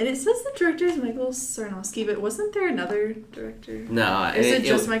 and it says the director is Michael Sarnowski, but wasn't there another director? No, Is it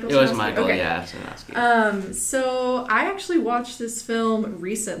just Michael It was Sarnowski? Michael, Okay. yeah, Sarnowski. So I actually watched this film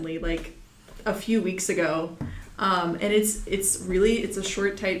recently, like a few weeks ago. And it's a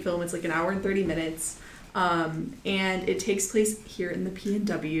short, tight film. It's like an hour and 30 minutes. And it takes place here in the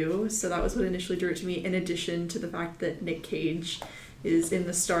PNW. So that was what initially drew it to me, in addition to the fact that Nick Cage is in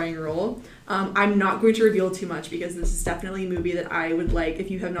the starring role. I'm not going to reveal too much because this is definitely a movie that I would like,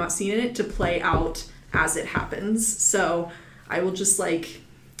 if you have not seen it, to play out as it happens. So I will just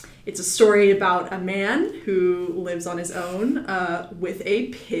it's a story about a man who lives on his own with a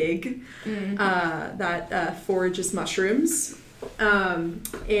pig that forages mushrooms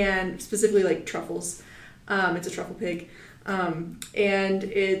and specifically truffles. It's a truffle pig.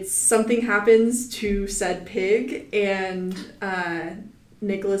 And something happens to said pig, and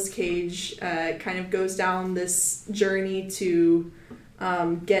Nicolas Cage kind of goes down this journey to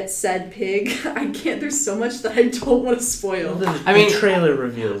get said pig. There's so much that I don't want to spoil. The trailer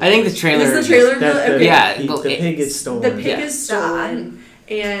reveals. I think the trailer. Is the trailer reveal? Okay. The pig is stolen. The pig is stolen,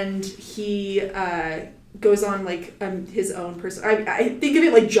 and he goes on his own person. I think of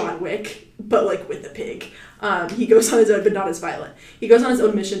it like John Wick, but with the pig. He goes on his own, but not as violent. He goes on his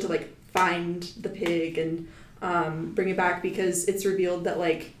own mission to find the pig and bring it back, because it's revealed that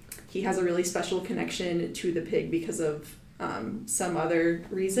he has a really special connection to the pig because of some other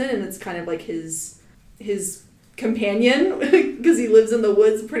reason, and it's kind of his companion because he lives in the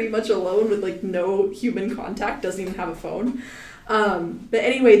woods pretty much alone with no human contact, doesn't even have a phone. But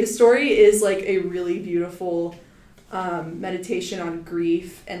anyway, the story is a really beautiful meditation on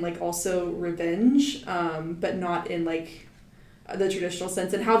grief and also revenge, but not in the traditional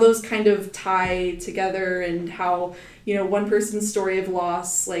sense, and how those kind of tie together, and how one person's story of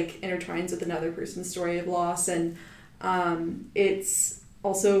loss intertwines with another person's story of loss. And it's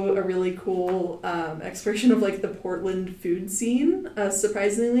also a really cool exploration of the Portland food scene.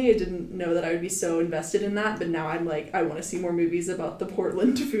 Surprisingly, I didn't know that I would be so invested in that, but now I'm I want to see more movies about the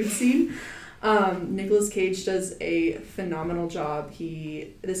Portland food scene. Nicolas Cage does a phenomenal job.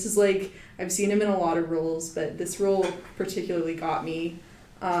 This is I've seen him in a lot of roles, but this role particularly got me,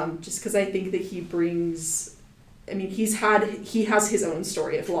 just because I think that he brings, he has his own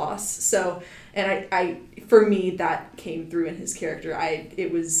story of loss. So, and I for me, that came through in his character.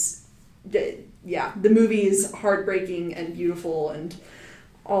 The movie is heartbreaking and beautiful and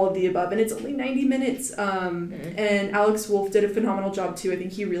all of the above, and it's only 90 minutes. And Alex Wolff did a phenomenal job too. I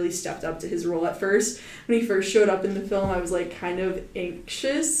think he really stepped up to his role at first. When he first showed up in the film, I was kind of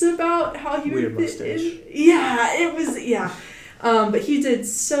anxious about how he would fit in. Yeah, it was, yeah. But he did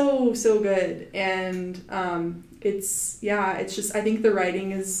so good, and it's just, I think the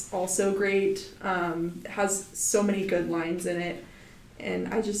writing is also great. It has so many good lines in it,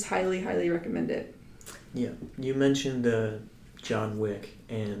 and I just highly recommend it. Yeah, you mentioned John Wick,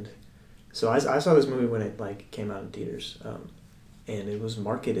 and so I saw this movie when it came out in theaters, and it was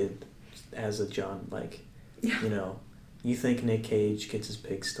marketed as a John, you think Nick Cage gets his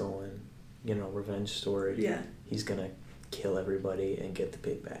pig stolen, revenge story. Yeah. He's gonna kill everybody and get the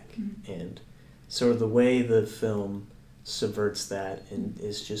pig back. Mm-hmm. And sort of the way the film subverts that and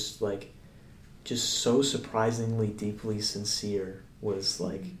is just so surprisingly deeply sincere was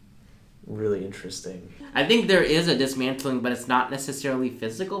really interesting. I think there is a dismantling, but it's not necessarily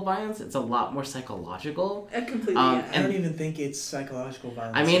physical violence. It's a lot more psychological. Completely. I don't even think it's psychological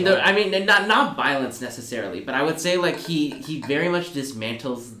violence. Not violence necessarily, but I would say he very much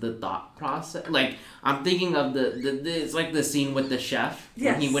dismantles the thought process. I'm thinking of it's the scene with the chef.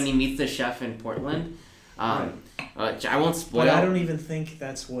 Yes. When he meets the chef in Portland. Right. I won't spoil. But I don't even think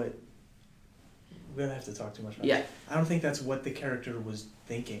that's what. We don't have to talk too much about it. I don't think that's what the character was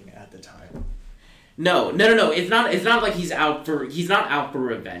thinking at the time. No. It's not like he's not out for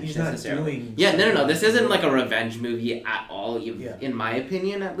revenge he's necessarily. Not doing No. This isn't a revenge movie at all, in my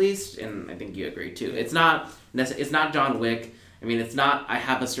opinion at least, and I think you agree too. It's not John Wick. It's not I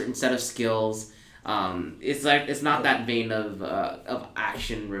have a certain set of skills. It's not that vein of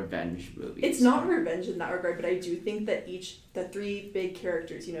action revenge movies. It's not revenge in that regard, but I do think that the three big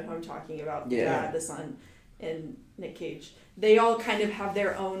characters, who I'm talking about, the dad, the son, and Nick Cage, they all kind of have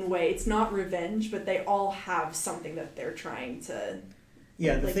their own way. It's not revenge, but they all have something that they're trying to.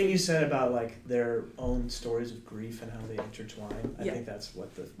 Yeah, the thing you said about their own stories of grief and how they intertwine, I think that's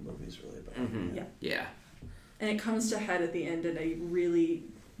what the movie's really about. Mm-hmm. Yeah. And it comes to head at the end in a really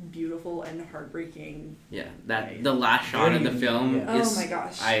beautiful and heartbreaking. Yeah, the last shot of the film. Yeah. Oh my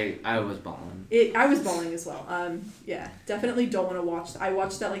gosh! I was bawling. I was bawling as well. Definitely don't want to watch. I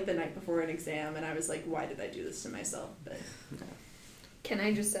watched that the night before an exam, and I was like, why did I do this to myself? But can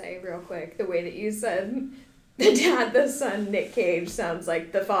I just say real quick, the way that you said the dad, the son, Nick Cage sounds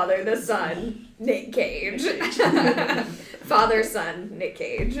like the father, the son, Nick Cage. Father, son, Nick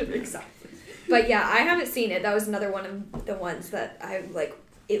Cage. Exactly. But yeah, I haven't seen it. That was another one of the ones that I like.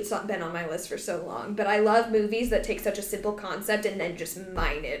 It's not been on my list for so long. But I love movies that take such a simple concept and then just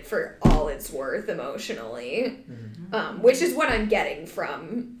mine it for all it's worth emotionally. Which is what I'm getting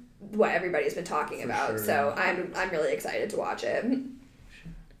from what everybody's been talking about. Sure. So I'm really excited to watch it.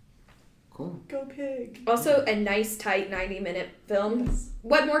 Cool. Go pig. Also, a nice, tight 90-minute film. Yes.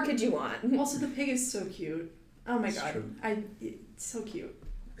 What more could you want? Also, the pig is so cute. Oh my It's god, true. it's so cute.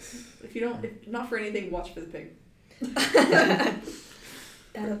 If not for anything, watch for the pig.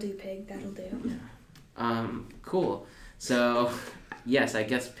 That'll do, pig. That'll do. Cool. So, yes, I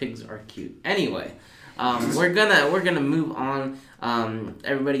guess pigs are cute. Anyway, we're gonna move on.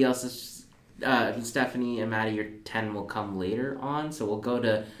 Everybody else's, Stephanie and Maddie, your 10 will come later on. So we'll go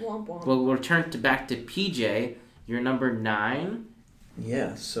to, Womp womp. we'll return back to PJ. Your number 9.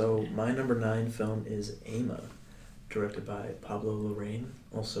 Yeah, so my number 9 film is Emma, directed by Pablo Larraín,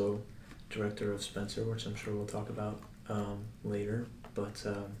 also director of Spencer, which I'm sure we'll talk about later. But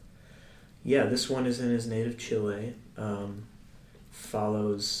yeah, this one is in his native Chile.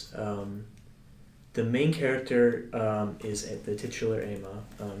 Follows the main character is the titular Emma.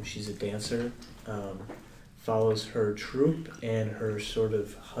 She's a dancer. Follows her troupe and her sort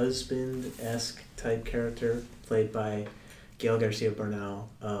of husband-esque type character played by Gael Garcia Bernal,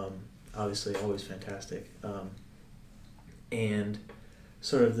 obviously always fantastic. And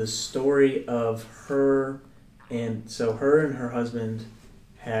sort of the story of her, and so her and her husband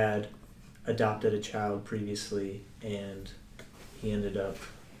had adopted a child previously, and he ended up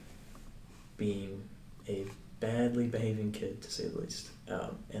being a badly behaving kid, to say the least.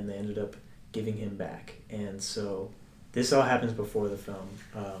 And they ended up giving him back. And so this all happens before the film.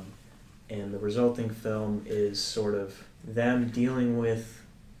 And the resulting film is sort of them dealing with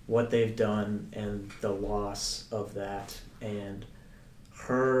what they've done and the loss of that, and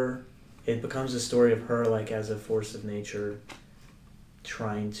her, it becomes a story of her like as a force of nature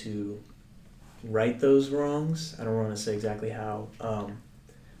trying to right those wrongs. I don't want to say exactly how,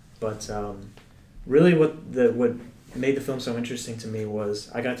 but really what made the film so interesting to me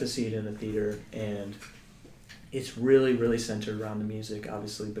was I got to see it in the theater, and it's really, really centered around the music,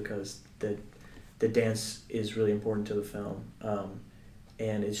 obviously, because the dance is really important to the film,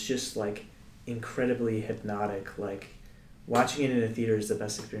 and it's just like incredibly hypnotic. Like watching it in a theater is the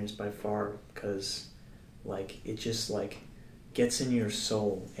best experience by far, because like it just like gets in your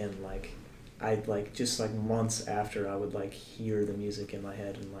soul, and like I'd like just like months after I would like hear the music in my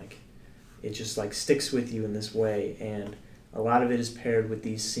head, and like it just like sticks with you in this way. And a lot of it is paired with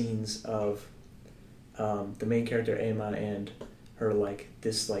these scenes of the main character Emma and her like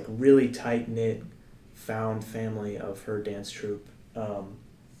this like really tight knit found family of her dance troupe,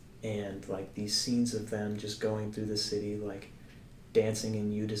 and like these scenes of them just going through the city like dancing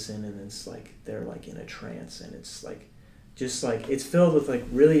in unison, and it's like they're like in a trance, and it's like just like it's filled with like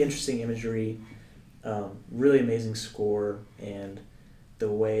really interesting imagery, really amazing score, and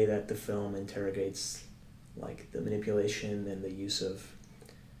the way that the film interrogates like the manipulation and the use of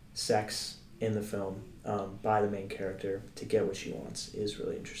sex in the film by the main character to get what she wants is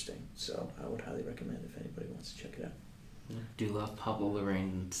really interesting. So I would highly recommend if anybody wants to check it out. I do love Pablo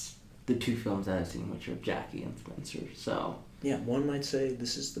Larraín's, the 2 films that I've seen, which are Jackie and Spencer. So Yeah, one might say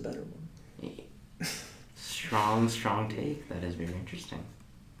this is the better one. strong take. That is very interesting.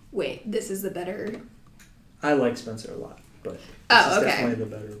 Wait, this is the better. I like Spencer a lot, but this Oh, is okay. definitely the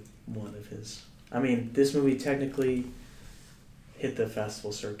better one of his. I mean, this movie technically hit the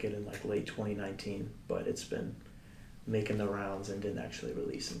festival circuit in like late 2019, but it's been making the rounds and didn't actually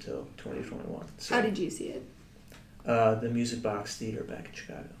release until 2021. So, How did you see it? the Music Box Theater back in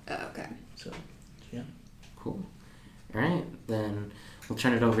Chicago. Oh, okay. So, yeah. Cool. All right, then we'll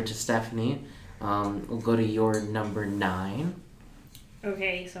turn it over to Stephanie. We'll go to your number 9.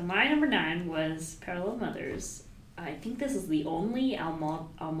 Okay, so my number 9 was Parallel Mothers. I think this is the only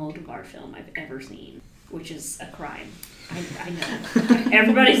Almodovar film I've ever seen, which is a crime. I know.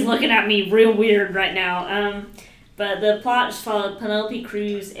 Everybody's looking at me real weird right now. But the plot just followed Penelope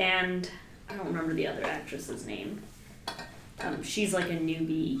Cruz and I don't remember the other actress's name. She's like a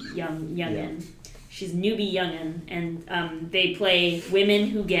newbie youngin'. Yeah. She's a newbie youngin', and they play women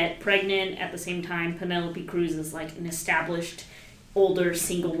who get pregnant at the same time. Penelope Cruz is like an established older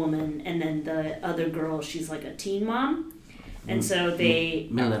single woman, and then the other girl, she's like a teen mom. And so they...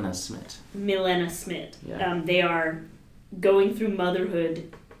 Milena Smith. Yeah. They are going through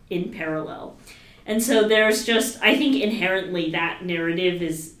motherhood in parallel. And so there's just, I think inherently that narrative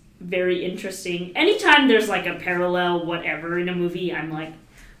is very interesting. Anytime there's like a parallel whatever in a movie, I'm like,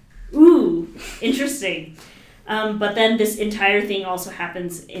 ooh, interesting. But then this entire thing also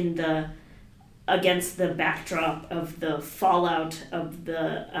happens in the against the backdrop of the fallout of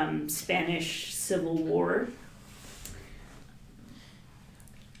the Spanish Civil War.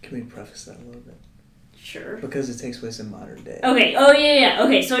 Can we preface that a little bit? Sure. Because it takes place in modern day. Okay. Oh yeah.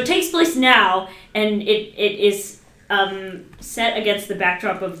 Okay. So it takes place now, and it is set against the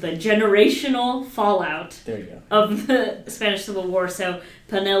backdrop of the generational fallout There you go. of the Spanish Civil War. So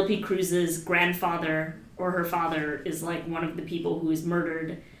Penelope Cruz's grandfather or her father is like one of the people who is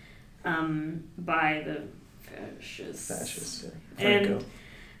murdered by the fascists. Yeah. And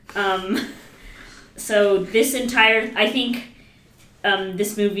Franco. so this entire, I think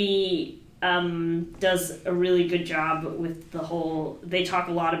this movie does a really good job with the whole, they talk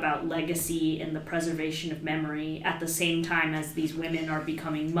a lot about legacy and the preservation of memory at the same time as these women are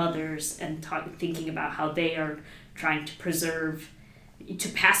becoming mothers and thinking about how they are trying to preserve, to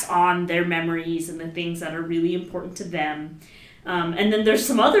pass on their memories and the things that are really important to them. And then there's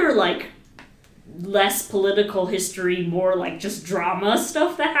some other like less political history, more like just drama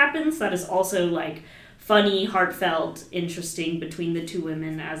stuff that happens that is also like funny, heartfelt, interesting between the two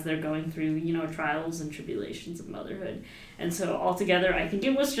women as they're going through, you know, trials and tribulations of motherhood. And so altogether, I think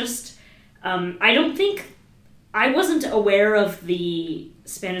it was just, I wasn't aware of the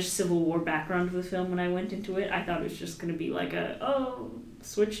Spanish Civil War background of the film when I went into it. I thought it was just going to be like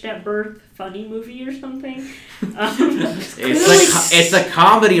switched at birth funny movie or something. It's a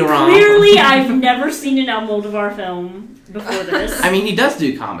comedy rom. Clearly, I've never seen an Almodovar film before this. I mean, he does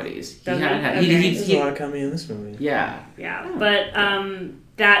do comedies. Does he? There's a lot of comedy in this movie. Yeah. Yeah, but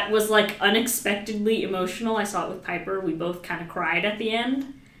that was like unexpectedly emotional. I saw it with Piper. We both kind of cried at the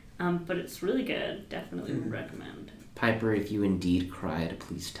end, but it's really good. Definitely would recommend. Piper, if you indeed cried,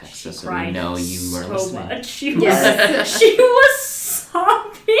 please text us so we Cried know you are so listening. much. She Yes. was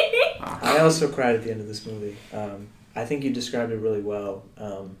sobbing. I also cried at the end of this movie. I think you described it really well.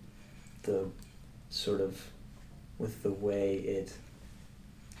 The sort of with the way it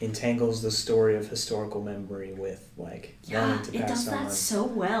entangles the story of historical memory with like wanting to It pass does on. that so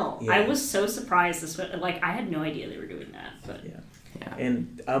well. Yeah. I was so surprised. Like I had no idea they were doing that. But Yeah.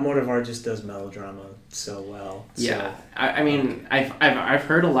 And Almodovar just does melodrama so well. Yeah, I mean, I've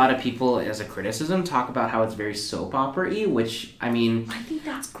heard a lot of people as a criticism talk about how it's very soap opera-y, which I mean, I think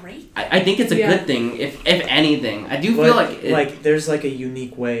that's great. I think it's a good thing. If anything, I do feel like there's like a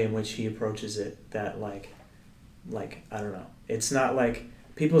unique way in which he approaches it that like I don't know. It's not like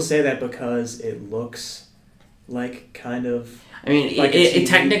people say that because it looks like kind of. I mean, like it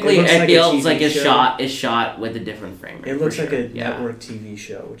technically looks like a feels TV like show. it's shot with a different frame rate. It looks for like sure. a network TV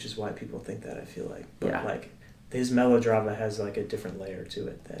show, which is why people think that, I feel like. But Yeah. like his melodrama has like a different layer to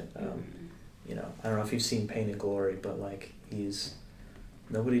it that you know, I don't know if you've seen Pain and Glory, but like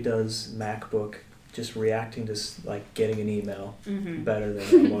nobody does MacBook just reacting to like getting an email better than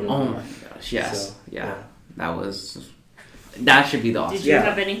Almodovar. Oh my gosh! Yes, So, yeah. That should be the Oscar. Did you Yeah.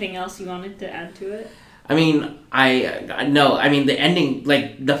 have anything else you wanted to add to it? I mean, I mean, the ending,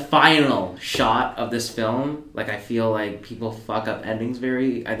 like, the final shot of this film, like, I feel like people fuck up endings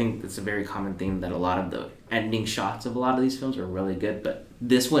I think it's a very common theme that a lot of the ending shots of a lot of these films are really good, but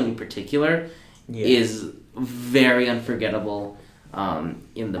this one in particular is very unforgettable, and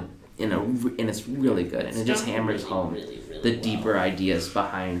it's really good, and it just hammers home the deeper ideas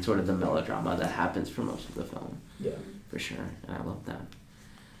behind sort of the melodrama that happens for most of the film. Yeah. For sure, and I love that.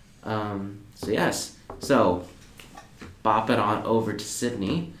 So bop it on over to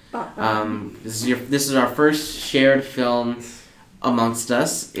Sydney. This is our first shared film amongst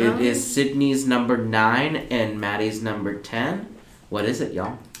us. It is Sydney's number 9 and Maddie's number 10. What is it,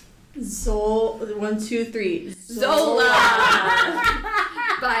 y'all? 1, 2, 3. Zola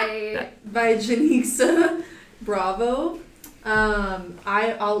by Janixa Bravo.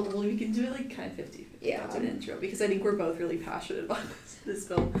 We can do it like kind of 50. Yeah. That's an intro because I think we're both really passionate about this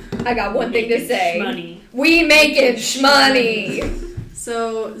film. I got one thing to say. Shmoney. We making shmoney.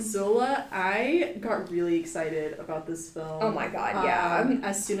 So Zola, I got really excited about this film. Oh my god, yeah.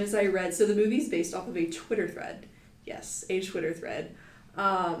 As soon as I read, so the movie's based off of a Twitter thread. Yes, a Twitter thread.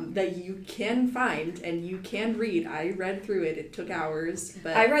 That you can find and you can read. I read through it. It took hours,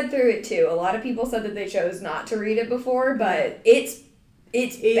 but I read through it too. A lot of people said that they chose not to read it before, but it's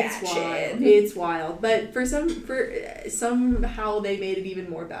batshit. wild. It's wild. But somehow they made it even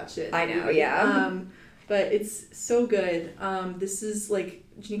more batshit. I know, yeah. But it's so good. This is like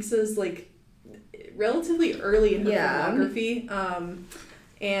Janixa's like relatively early in her filmography.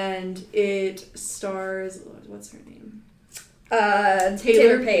 And it stars what's her name?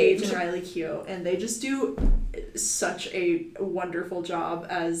 Taylor Page and Riley Keough, and they just do such a wonderful job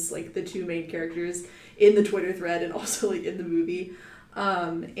as like the two main characters in the Twitter thread and also like in the movie.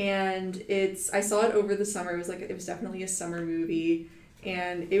 And I saw it over the summer. It was definitely a summer movie.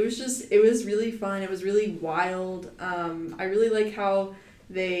 And it was really fun. It was really wild. I really like how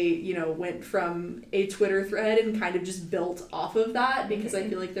they, went from a Twitter thread and kind of just built off of that, because I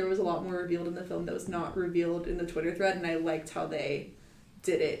feel like there was a lot more revealed in the film that was not revealed in the Twitter thread, and I liked how they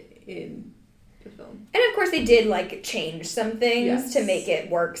did it in the film. And of course they did, change some things to make it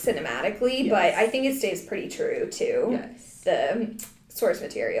work cinematically, but I think it stays pretty true to the source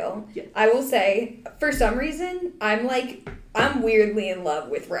material. Yes. I will say, for some reason, I'm weirdly in love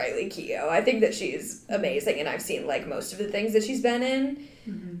with Riley Keough. I think that she's amazing, and I've seen most of the things that she's been in.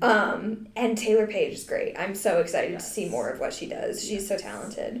 Mm-hmm. And Taylor Page is great. I'm so excited to see more of what she does. She's so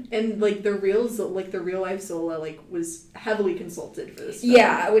talented. And the real life Zola was heavily consulted for this film.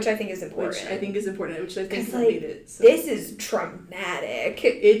 Yeah, which I think is important. Which I think made it. So. This is traumatic.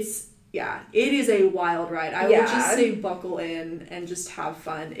 It is a wild ride. I would just say buckle in and just have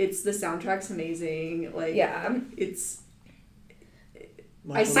fun. The soundtrack's amazing. It's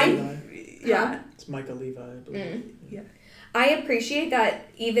Michael Levi. Yeah. It's Michael Levi, I believe. Yeah. I appreciate that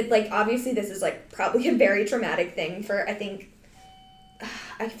even, obviously this is, probably a very traumatic thing for, I think,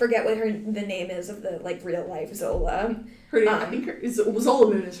 I forget what the name is of the, real life Zola. I think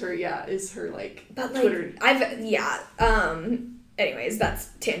Zola Moon is her but, Twitter. Anyways, that's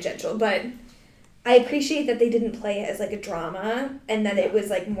tangential, but I appreciate that they didn't play it as a drama, and that it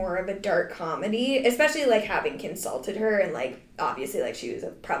was more of a dark comedy, especially having consulted her, and obviously she was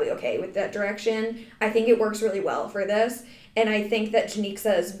probably okay with that direction. I think it works really well for this, and I think that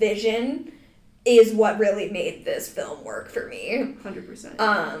Janicza's vision is what really made this film work for me.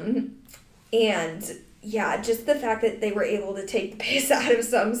 100%. And yeah, just the fact that they were able to take the piss out of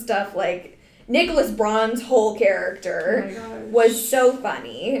some stuff, Nicholas Braun's whole character was so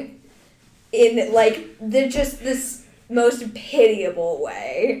funny in this most pitiable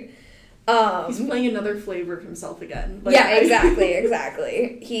way. He's playing another flavor of himself again.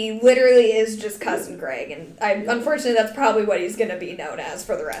 Exactly. He literally is just Cousin Greg, and unfortunately that's probably what he's going to be known as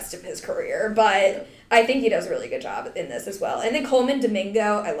for the rest of his career, but I think he does a really good job in this as well. And then Coleman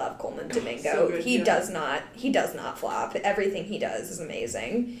Domingo, I love Coleman Domingo. So good, he does not flop. Everything he does is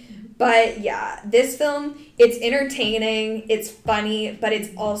amazing. But yeah, this film, it's entertaining, it's funny, but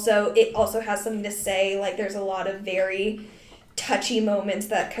it also has something to say. There's a lot of very touchy moments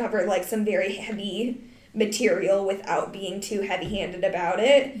that cover some very heavy material without being too heavy-handed about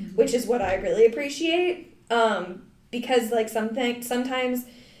it, which is what I really appreciate. Because sometimes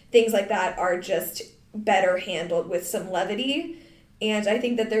things like that are just better handled with some levity, and I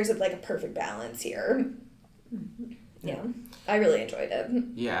think that there's a perfect balance here. Yeah. I really enjoyed it.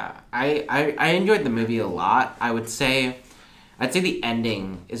 Yeah, I enjoyed the movie a lot. I'd say the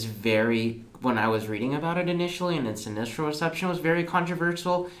ending is when I was reading about it initially, and its initial reception was very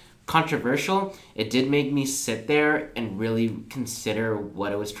controversial. It did make me sit there and really consider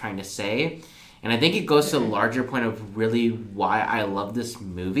what it was trying to say. And I think it goes to the larger point of really why I love this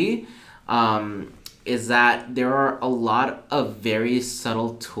movie, is that there are a lot of very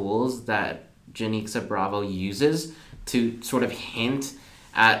subtle tools that Janicza Bravo uses to sort of hint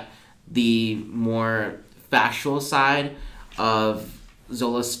at the more factual side of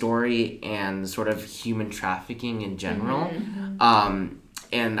Zola's story and sort of human trafficking in general. Mm-hmm.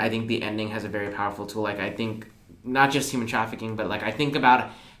 And I think the ending has a very powerful tool. I think not just human trafficking, but I think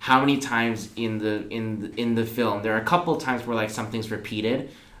about how many times in the film there are a couple times where something's repeated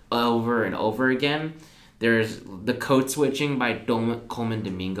over and over again. There's the code switching by Coleman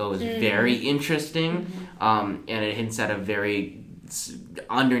Domingo is very interesting, and it hints at a very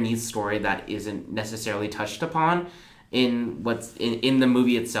underneath story that isn't necessarily touched upon in the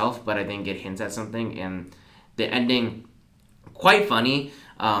movie itself, but I think it hints at something. And the ending, quite funny,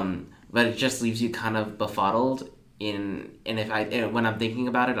 but it just leaves you kind of befuddled. When I'm thinking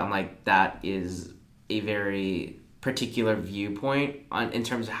about it, I'm that is a very particular viewpoint in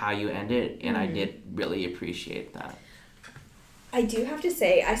terms of how you end it, and I did really appreciate that. I do have to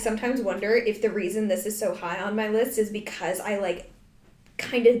say, I sometimes wonder if the reason this is so high on my list is because I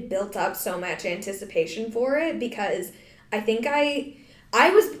kind of built up so much anticipation for it, because I think I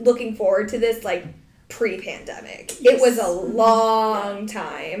was looking forward to this pre-pandemic. Yes. It was a long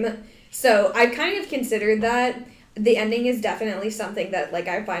time, so I've kind of considered that the ending is definitely something that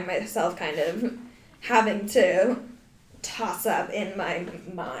I find myself kind of having to toss up in my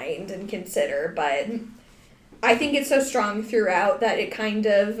mind and consider, but I think it's so strong throughout that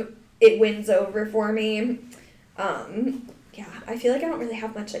it wins over for me. I feel I don't really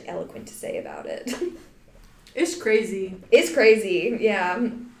have much eloquent to say about it. It's crazy. It's crazy, yeah.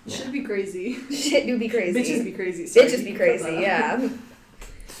 Should be crazy. Shit do be crazy. Bitches be crazy. Sorry, Bitches be crazy, yeah.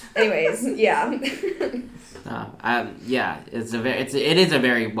 Anyways, yeah. It is a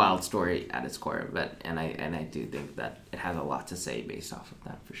very wild story at its core, and I do think that it has a lot to say based off of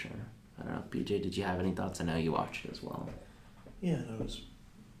that for sure. I don't know, BJ, did you have any thoughts? I know you watched it as well. Yeah, that was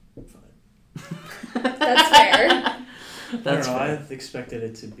fine. That's fair. That's I don't know, fair. I expected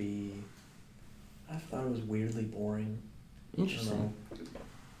it to be. I thought it was weirdly boring. Interesting.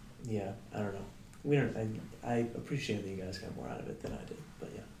 Yeah, I don't know. We don't. I appreciate that you guys got more out of it than I did, but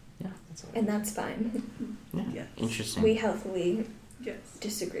yeah. Yeah. That's all. And that's fine. Yeah. Yes. Interesting. We healthily Yes.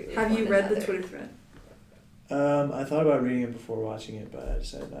 disagree with Have one you read the another. Twitter thread? I thought about reading it before watching it, but I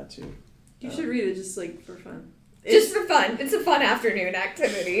decided not to. You should read it just like for fun. Just for fun. It's a fun afternoon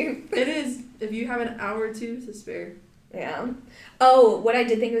activity. It is. If you have an hour or two to spare. Yeah. Oh, what I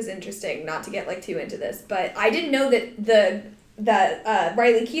did think was interesting, not to get like too into this, but I didn't know that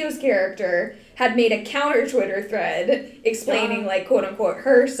Riley Keough's character had made a counter Twitter thread explaining like quote unquote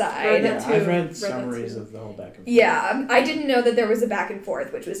her side. that too. I've Read read that summaries too. of the whole back and forth. Yeah, I didn't know that there was a back and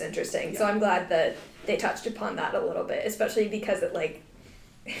forth, which was interesting. So Yeah. I'm glad that they touched upon that a little bit, especially because it like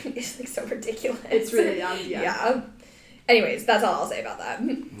it's like so ridiculous. It's really yeah. Yeah. Anyways, that's all I'll say about that.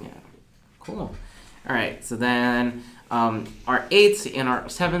 Yeah. Cool. All right. So then our 8s and our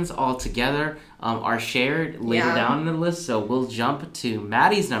 7s all together are shared later Yeah. down in the list. So we'll jump to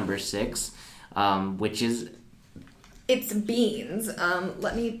Maddie's number 6, which is It's Beans.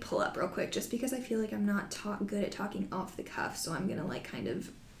 Let me pull up real quick, just because I feel like I'm not good at talking off the cuff, so I'm gonna like kind of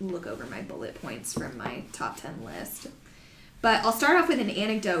look over my bullet points from my top 10 list. But I'll start off with an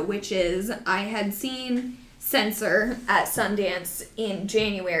anecdote, which is I had seen Censor at Sundance in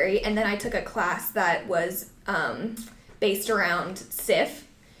January, and then I took a class that was based around SIFF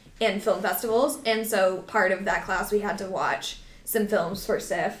and film festivals, and so part of that class we had to watch some films for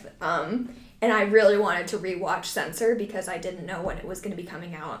SIFF, and I really wanted to rewatch Censor because I didn't know when it was going to be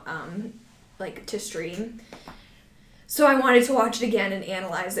coming out, like to stream. So I wanted to watch it again and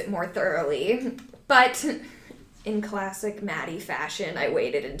analyze it more thoroughly, but in classic Maddie fashion, I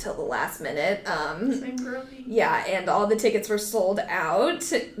waited until the last minute. Same girly. Yeah, and all the tickets were sold out,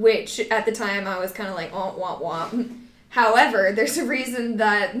 which at the time I was kind of like, oh, womp womp. However, there's a reason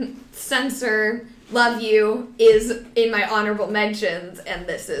that Censor Love You is in my honorable mentions, and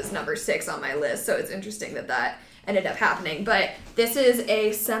this is number 6 on my list, so it's interesting that that ended up happening. But this is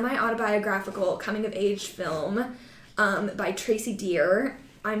a semi-autobiographical coming-of-age film by Tracy Deer.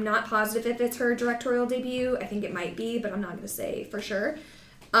 I'm not positive if it's her directorial debut. I think it might be, but I'm not going to say for sure.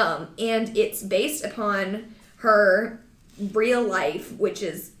 And it's based upon her real life, which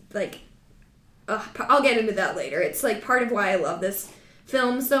is like, I'll get into that later. It's like part of why I love this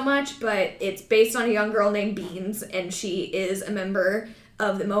film so much, but it's based on a young girl named Beans, and she is a member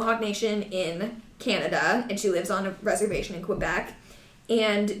of the Mohawk Nation in Canada, and she lives on a reservation in Quebec.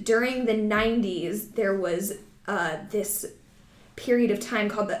 And during the 90s, there was this period of time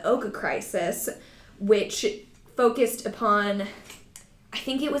called the Oka Crisis, which focused upon, I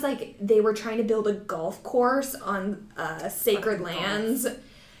think it was like they were trying to build a golf course on sacred lands.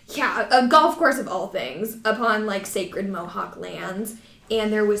 Yeah, a golf course of all things upon like sacred Mohawk lands.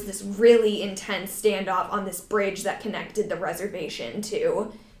 And there was this really intense standoff on this bridge that connected the reservation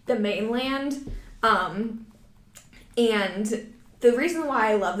to the mainland. And the reason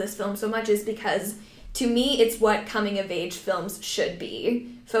why I love this film so much is because to me, it's what coming-of-age films should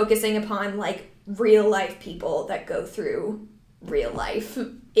be, focusing upon, like, real-life people that go through real-life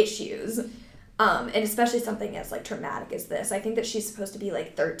issues, and especially something as, like, traumatic as this. I think that she's supposed to be,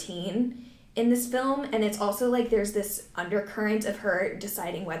 like, 13 in this film, and it's also, like, there's this undercurrent of her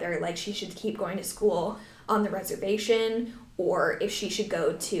deciding whether, like, she should keep going to school on the reservation or if she should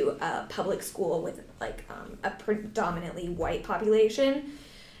go to a public school with, like, a predominantly white population,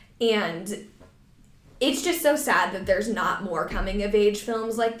 and it's just so sad that there's not more coming-of-age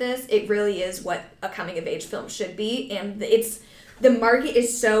films like this. It really is what a coming-of-age film should be, and the market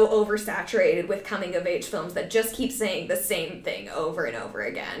is so oversaturated with coming-of-age films that just keep saying the same thing over and over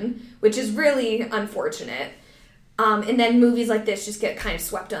again, which is really unfortunate. And then movies like this just get kind of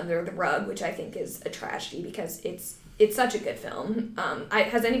swept under the rug, which I think is a tragedy because it's such a good film.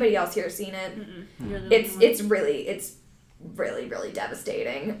 Has anybody else here seen it? It's really, really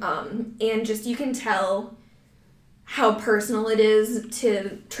devastating. And just you can tell how personal it is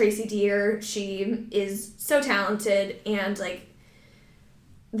to Tracy Deer. She is so talented, and like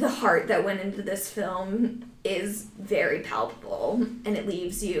the heart that went into this film is very palpable, and it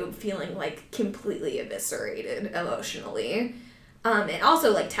leaves you feeling like completely eviscerated emotionally. And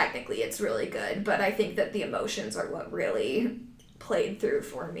also like technically it's really good, but I think that the emotions are what really played through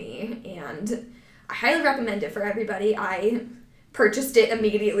for me, and I highly recommend it for everybody. I purchased it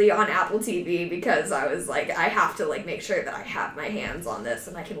immediately on Apple TV because I was like, I have to like make sure that I have my hands on this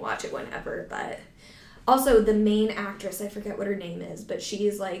and I can watch it whenever. But also the main actress, I forget what her name is, but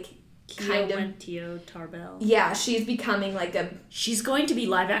she's like kind of Tio Tarbell. yeah, she's becoming like a She's going to be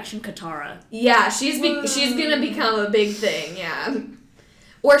live action Katara. yeah, she's gonna become a big thing, yeah.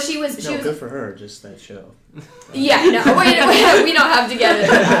 Or she was good for her, just that show. yeah, no, we don't have to get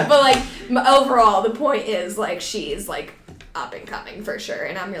into that. But like overall, the point is like she's like up and coming for sure,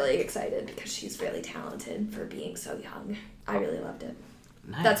 and I'm really excited because she's really talented for being so young. I really loved it.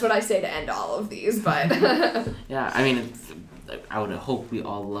 Nice. That's what I say to end all of these, but Yeah, I mean, I would hope we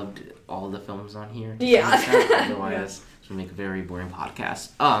all loved all the films on here. Yeah. Otherwise, it's gonna make a very boring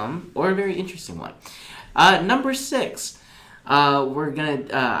podcast. Or a very interesting one. Number 6. We're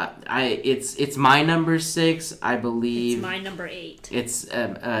gonna. It's my number 6, I believe. It's my number 8. It's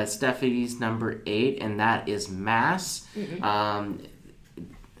Stephanie's number 8, and that is Mass. Mm-hmm.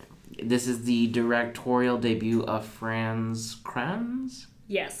 This is the directorial debut of Franz Kranz.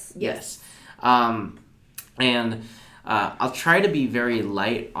 Yes. Yes. And I'll try to be very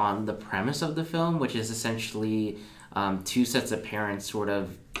light on the premise of the film, which is essentially two sets of parents sort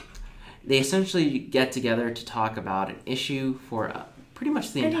of... They essentially get together to talk about an issue for pretty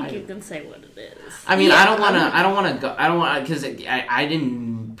much the entire... I think you can say what it is. I mean, Yeah. I don't want to, because I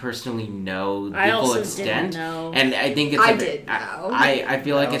didn't personally know the I full also extent. didn't know. And I think it's... I did know. I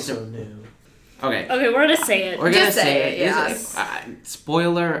feel like I it's also a... knew. Okay. Okay, we're gonna say it. We're gonna Just say it, It's,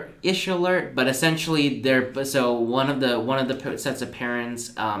 spoiler-ish alert, but essentially, one of the sets of parents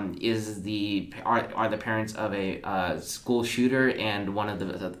is are the parents of a school shooter, and one of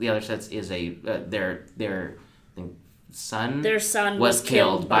the other sets is their I think, son. Their son was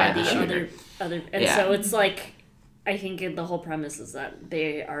killed by the the shooter. other, and Yeah. so it's like, I think the whole premise is that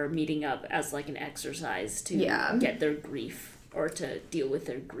they are meeting up as like an exercise to Yeah. get their grief or to deal with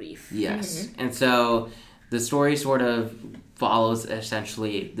their grief. Yes, and so the story sort of follows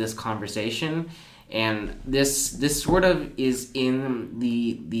essentially this conversation, and this sort of is in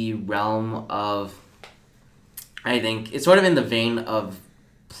the realm of, I think it's sort of in the vein of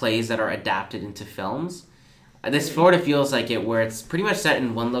plays that are adapted into films. This sort of feels like it, where it's pretty much set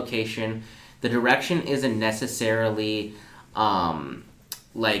in one location. The direction isn't necessarily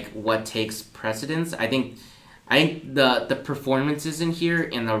like what takes precedence. I think the performances in here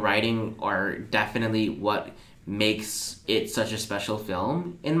and the writing are definitely what makes it such a special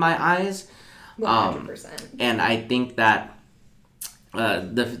film in my eyes. 100%. And I think that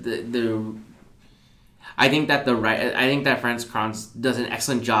I think that Franz Kranz does an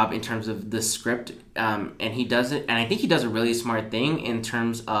excellent job in terms of the script, and I think he does a really smart thing in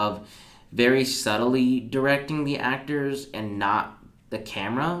terms of very subtly directing the actors and not the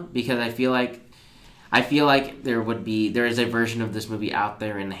camera, because I feel like there is a version of this movie out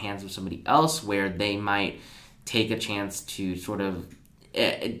there in the hands of somebody else where they might take a chance to sort of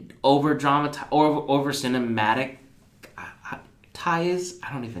over dramatize or over cinematic ties.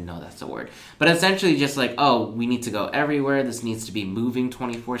 I don't even know that's the word, but essentially just like, oh, we need to go everywhere. This needs to be moving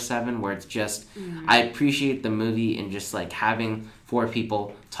 24/7. Where it's just, I appreciate the movie and just like having 4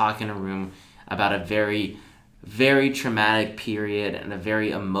 people talk in a room about a very, very traumatic period and a very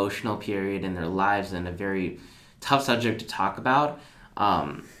emotional period in their lives, and a very tough subject to talk about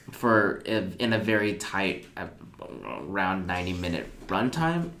in a very tight, around 90-minute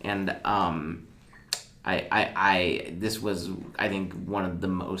runtime. And this was, I think, one of the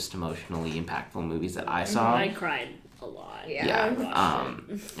most emotionally impactful movies that I saw. I cried a lot. Yeah.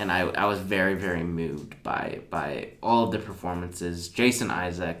 And I was very, very moved by all of the performances. Jason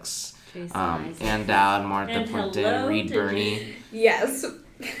Isaacs. Ann Dowd, Martha And Plimpton, hello Reed to Birney. Yes.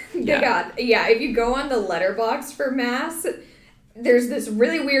 Yeah. God. Yeah, if you go on the Letterboxd for Mass, there's this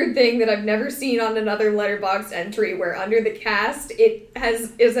really weird thing that I've never seen on another Letterboxd entry where under the cast it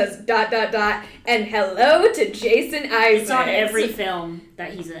says ... and hello to Jason Isaacs. It's on every film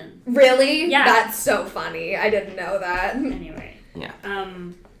that he's in. Really? Yeah. That's so funny. I didn't know that. Anyway. Yeah.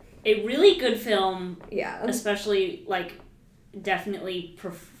 A really good film, Yeah. especially like definitely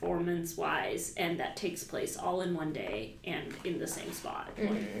performance wise, and that takes place all in one day and in the same spot.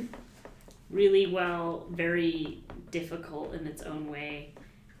 Like, really well, very difficult in its own way,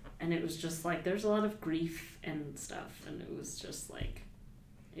 and it was just like there's a lot of grief and stuff, and it was just like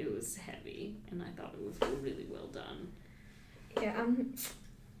it was heavy, and I thought it was really well done. Yeah.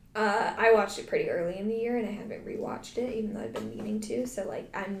 I watched it pretty early in the year, and I haven't rewatched it, even though I've been meaning to. So, like,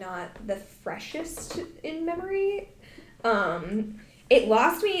 I'm not the freshest in memory. It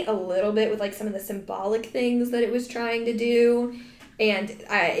lost me a little bit with, like, some of the symbolic things that it was trying to do. and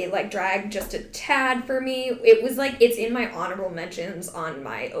it like dragged just a tad for me. It was like, it's in my honorable mentions on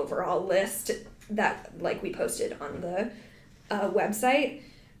my overall list that like we posted on the website,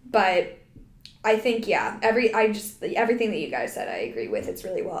 but I think, yeah, everything that you guys said I agree with. It's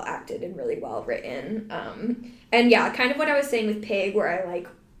really well acted and really well written. And yeah, kind of what I was saying with Pig, where I like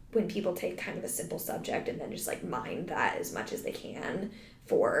when people take kind of a simple subject and then just like mine that as much as they can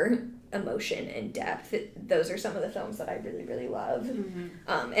for emotion and depth. Those are some of the films that I really, really love.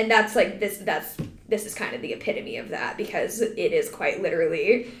 Mm-hmm. And that's like this is kind of the epitome of that, because it is quite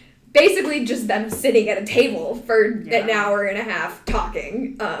literally basically just them sitting at a table for an hour and a half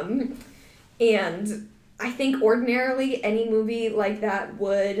talking. And I think ordinarily any movie like that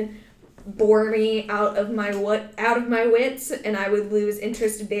would bore me out of my wits, and I would lose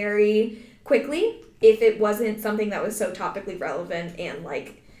interest very quickly if it wasn't something that was so topically relevant and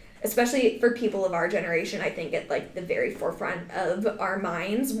like, especially for people of our generation, I think at like the very forefront of our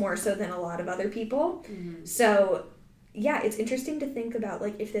minds more so than a lot of other people. Mm-hmm. So yeah, it's interesting to think about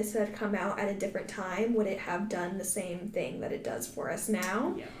like if this had come out at a different time, would it have done the same thing that it does for us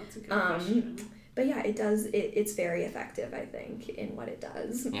now? Yeah, that's a good question. But yeah, it does. It's very effective, I think, in what it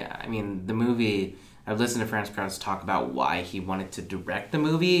does. Yeah, I mean, the movie, I've listened to France Krause talk about why he wanted to direct the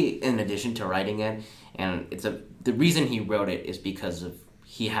movie in addition to writing it. And the reason he wrote it is because of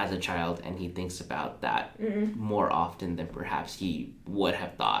he has a child and he thinks about that more often than perhaps he would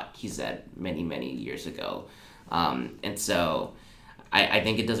have thought, he said many, many years ago. And so I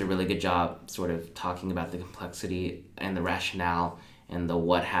think it does a really good job sort of talking about the complexity and the rationale and the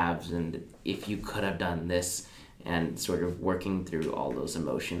what-haves and if you could have done this, and sort of working through all those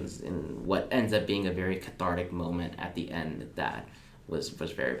emotions in what ends up being a very cathartic moment at the end that was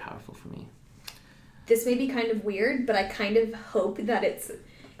very powerful for me. This may be kind of weird, but I kind of hope that it's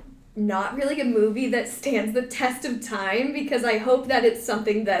not really a movie that stands the test of time, because I hope that it's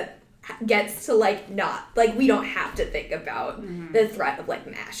something that gets to like not like we don't have to think about the threat of like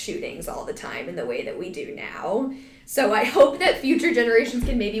mass shootings all the time in the way that we do now. So I hope that future generations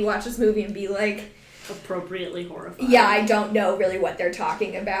can maybe watch this movie and be like appropriately horrified. Yeah, I don't know really what they're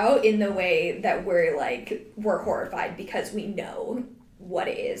talking about in the way that we're horrified because we know what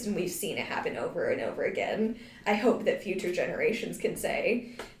it is and we've seen it happen over and over again. I hope that future generations can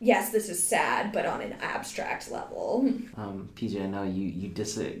say, yes, this is sad, but on an abstract level. PJ, I know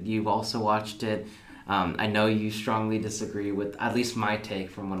you've also watched it. I know you strongly disagree with at least my take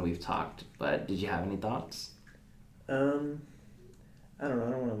from when we've talked, but did you have any thoughts? I don't know.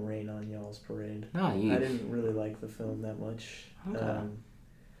 I don't want to rain on y'all's parade. No, I didn't really like the film that much. Okay.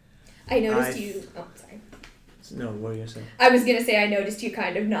 I noticed you... Oh, sorry. No, what were you going to say? I was going to say I noticed you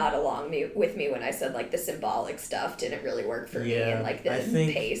kind of nod along with me when I said, like, the symbolic stuff didn't really work for me and, like, the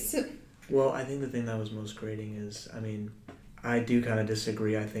pace. Well, I think the thing that was most grating is, I mean, I do kind of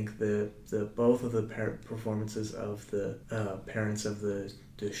disagree. I think the both of the performances of the parents of the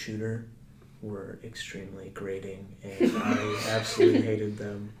shooter were extremely grating, and I absolutely hated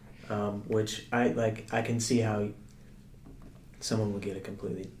them, which I can see how someone would get a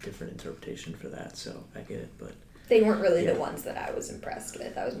completely different interpretation for that, so I get it, but... They weren't really the ones that I was impressed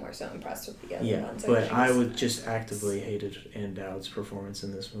with. I was more so impressed with the other ones. But I would just actively hated Ann Dowd's performance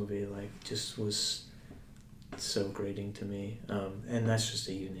in this movie, just was so grating to me, and that's just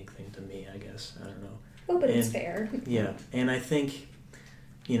a unique thing to me, I guess, I don't know. Oh, but it's fair. Yeah, and I think...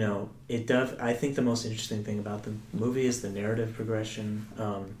 I think the most interesting thing about the movie is the narrative progression,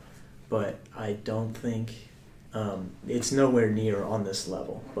 but I don't think it's nowhere near on this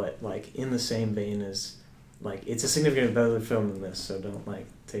level. But like in the same vein as it's a significantly better film than this, so don't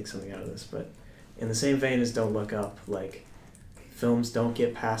take something out of this. But in the same vein as Don't Look Up, films don't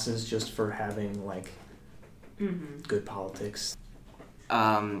get passes just for having good politics.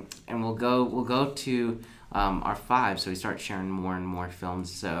 And we'll go to our 5, so we start sharing more and more films.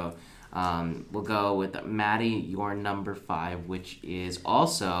 So we'll go with Maddie, your number 5, which is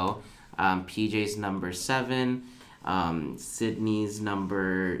also PJ's number 7, Sydney's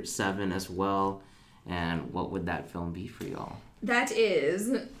number 7 as well. And what would that film be for y'all? That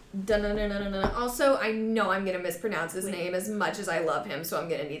is... Also, I know I'm going to mispronounce his name as much as I love him, so I'm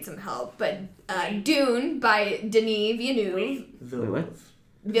going to need some help. But Dune by Denis Villeneuve.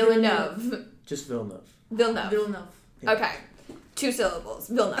 Villeneuve. Just Villeneuve. Villeneuve. Yeah. Okay. 2 syllables.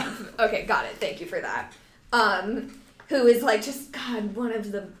 Villeneuve. Okay, got it. Thank you for that. Who is one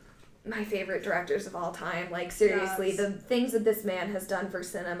of my favorite directors of all time. Seriously, the things that this man has done for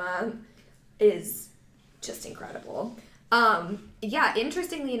cinema is just incredible.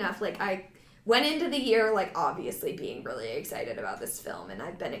 Interestingly enough, went into the year, like, obviously being really excited about this film, and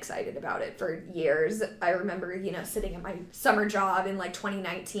I've been excited about it for years. I remember, you know, sitting at my summer job in, like,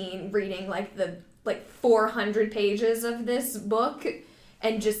 2019, reading, like, the, 400 pages of this book,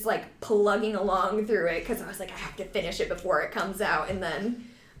 and just, like, plugging along through it, because I was like, I have to finish it before it comes out, and then...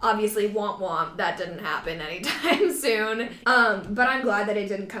 Obviously, womp womp, that didn't happen anytime soon. But I'm glad that it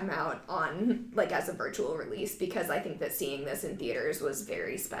didn't come out on, like, as a virtual release, because I think that seeing this in theaters was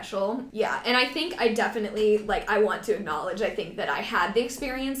very special. Yeah, and I think I definitely, like, I want to acknowledge, I think that I had the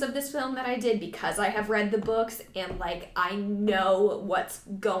experience of this film that I did because I have read the books, and, like, I know what's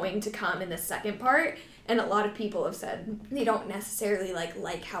going to come in the second part. And a lot of people have said they don't necessarily,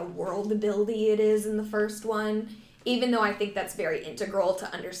 like how world-buildy it is in the first one. Even though I think that's very integral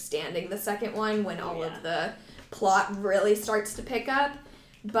to understanding the second one when all of the plot really starts to pick up.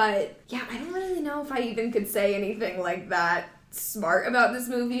 But, yeah, I don't really know if I even could say anything like that smart about this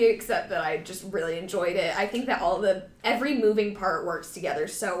movie, except that I just really enjoyed it. I think that every moving part works together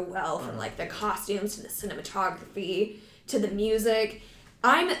so well, from, like, the costumes to the cinematography to the music.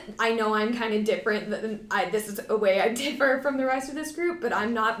 I know I'm kind of different. This is a way I differ from the rest of this group, but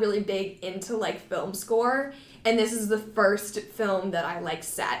I'm not really big into, like, film score. And this is the first film that I, like,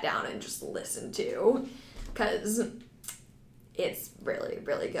 sat down and just listened to, because it's really,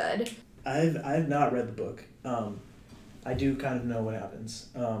 really good. I've not read the book. I do kind of know what happens.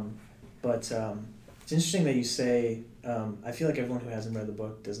 But it's interesting that you say, I feel like everyone who hasn't read the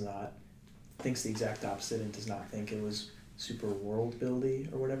book thinks the exact opposite and does not think it was super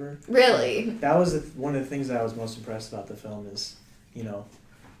world-buildy or whatever. Really? That was one of the things that I was most impressed about the film is, you know,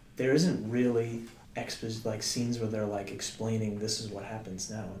 there isn't really... like scenes where they're like explaining this is what happens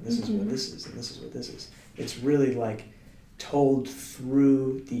now and this is what this is and this is what this is. It's really like told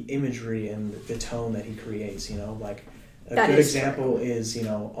through the imagery and the tone that he creates, you know, like a good example is, you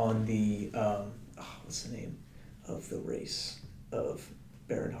know, on the what's the name of the race of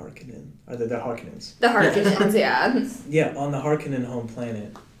Baron Harkonnen? Are they the Harkonnens? The Harkonnens, yeah. Yeah, on the Harkonnen home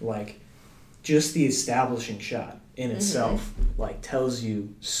planet, like just the establishing shot in itself like tells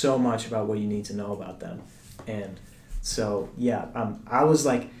you so much about what you need to know about them. And so I was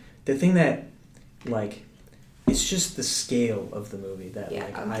like, the thing that like it's just the scale of the movie that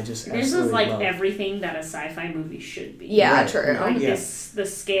like I just absolutely this is like love. Everything that a sci-fi movie should be. Yeah, true. Like the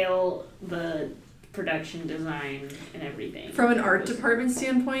scale, the production design, and everything. From an art department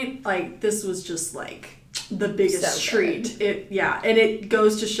standpoint, like this was just like the biggest treat. And it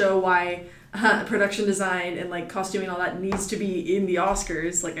goes to show why production design and like costuming and all that needs to be in the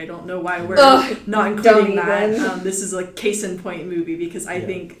Oscars. Like I don't know why we're not including that. This is like case in point movie because I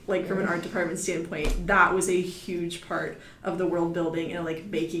think like from an art department standpoint that was a huge part of the world building and like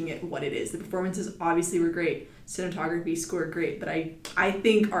making it what it is. The performances obviously were great, cinematography, score great, but I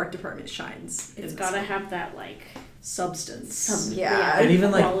think art department shines. It's gotta have that like substance. And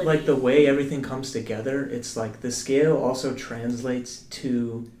even like the way everything comes together, it's like the scale also translates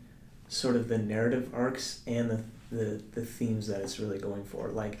to sort of the narrative arcs and the themes that it's really going for.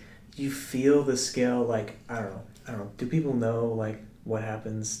 Like you feel the scale. Like I don't know. Do people know like what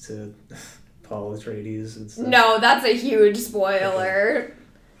happens to Paul Atreides and stuff? No, that's a huge spoiler. Okay.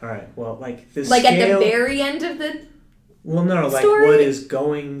 All right. Well, like the like scale, at the very end of the. Well, no, like story? what is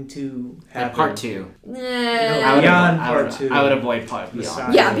going to happen? Like part 2. No, beyond part 2. I would avoid part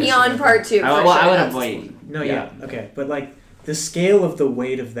beyond. Yeah, beyond part 2. I would avoid. No, okay, but like. The scale of the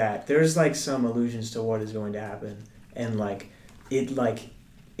weight of that, there's like some allusions to what is going to happen, and like it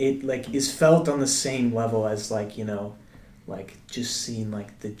is felt on the same level as like, you know, like just seeing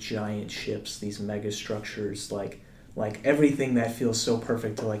like the giant ships, these mega structures, like everything that feels so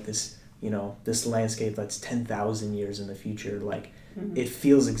perfect to like this, you know, this landscape that's 10,000 years in the future. Like it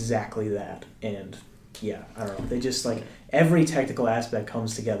feels exactly that, and yeah, I don't know. They just like every technical aspect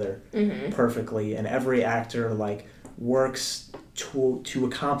comes together perfectly, and every actor like works to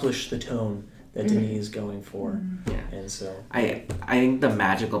accomplish the tone that Denis is going for. Yeah. And so I think the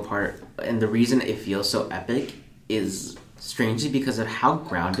magical part and the reason it feels so epic is strangely because of how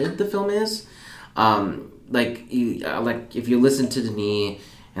grounded the film is. Like if you listen to Denis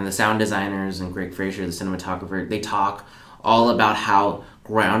and the sound designers and Greg Fraser, the cinematographer, they talk all about how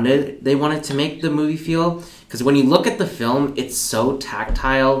grounded they wanted to make the movie feel. Because when you look at the film, it's so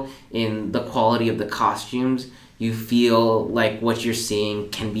tactile in the quality of the costumes. You feel like what you're seeing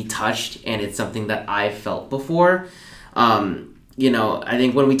can be touched, and it's something that I've felt before. You know, I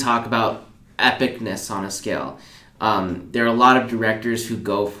think when we talk about epicness on a scale, there are a lot of directors who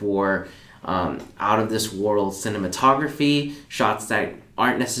go for out-of-this-world cinematography, shots that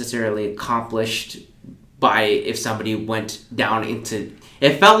aren't necessarily accomplished by if somebody went down into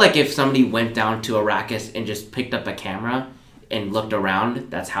it felt like if somebody went down to Arrakis and just picked up a camera and looked around,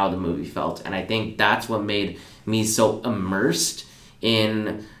 that's how the movie felt. And I think that's what made me so immersed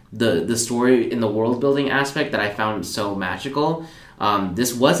in the story, in the world building aspect, that I found so magical.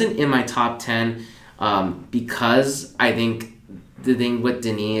 This wasn't in my top 10 because I think the thing with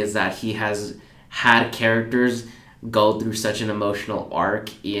Denis is that he has had characters go through such an emotional arc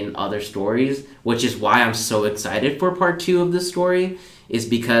in other stories, which is why I'm so excited for part 2 of the story, is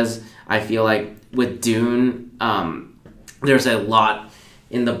because I feel like with Dune, there's a lot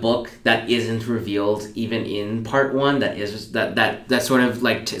in the book that isn't revealed even in part 1 that sort of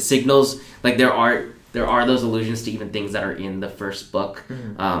like signals, like there are those allusions to even things that are in the first book.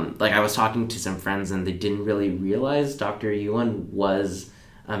 Like I was talking to some friends and they didn't really realize Dr. Yuan was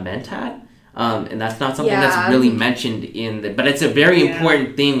a Mentat. And that's not something that's really mentioned in the... But it's a very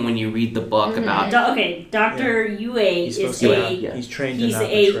important thing when you read the book about... Dr. Yue is he's trained he's to not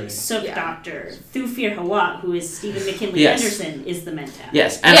a betray. Suk doctor. Thufir Hawat, who is Stephen McKinley Anderson, is the Mentat.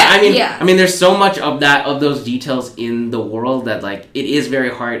 Yes, and I mean, there's so much of those details in the world that, like, it is very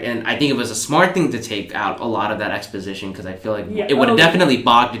hard, and I think it was a smart thing to take out a lot of that exposition, because I feel like it would have definitely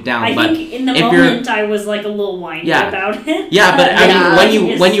bogged it down. I think in the moment I was, like, a little whiny about it. Yeah, but I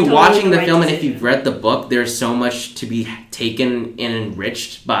mean, when you're watching the film, and if decision. you've read the book, there's so much to be taken and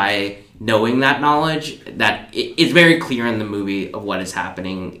enriched by knowing that knowledge that it's very clear in the movie of what is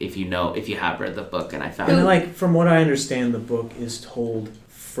happening if you have read the book. And I found like, from what I understand, the book is told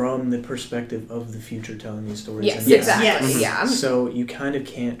from the perspective of the future telling these stories. Yes, and exactly. Yeah. So you kind of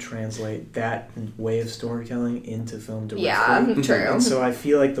can't translate that way of storytelling into film directly. Yeah, true. And so I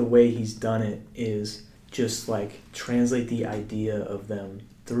feel like the way he's done it is just like translate the idea of them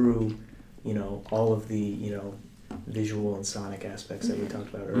through, you know, all of the, you know, visual and sonic aspects that we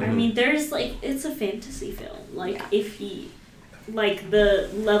talked about earlier. I mean, there's like, it's a fantasy film. Like, if he, like, the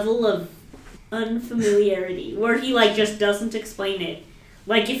level of unfamiliarity where he, like, just doesn't explain it.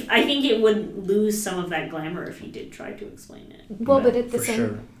 Like, I think it would lose some of that glamour if he did try to explain it. Well, but at the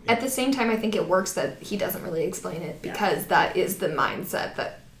For same time, I think it works that he doesn't really explain it, because that is the mindset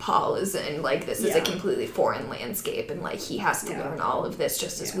that Paul is in. Like, this is a completely foreign landscape, and like he has to learn all of this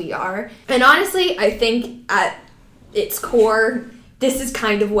just as we are. And honestly, I think at its core, this is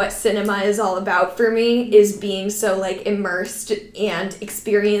kind of what cinema is all about for me, is being so like immersed and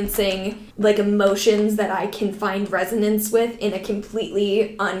experiencing like emotions that I can find resonance with in a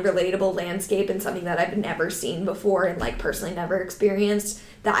completely unrelatable landscape, and something that I've never seen before and like personally never experienced.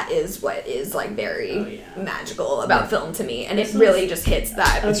 That is what is like very magical about film to me, and it really just hits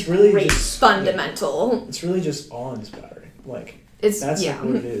that. It's really just fundamental. It's really just awe-inspiring. Like, that's like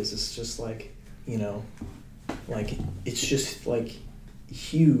what it is. It's just like, you know, like it's just like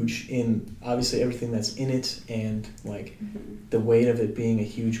huge in obviously everything that's in it, and like the weight of it being a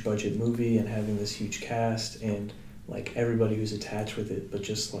huge budget movie and having this huge cast and like everybody who's attached with it, but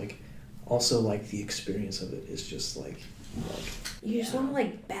just like also like the experience of it is just like you just want to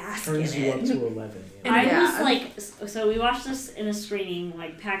like bask turns in you it. up to 11. You know? I was like, so we watched this in a screening,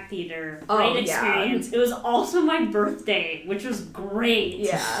 like packed theater, great experience. It was also my birthday, which was great.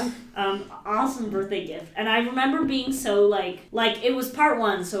 Yeah. Awesome birthday gift. And I remember being so like it was part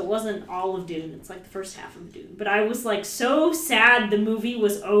 1, so it wasn't all of Dune. It's like the first half of Dune. But I was like so sad the movie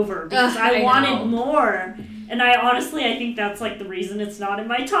was over because I wanted more. And I think that's like the reason it's not in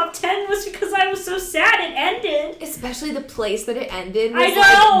my top 10 was because I was so sad it ended. Especially the place that it ended. Was I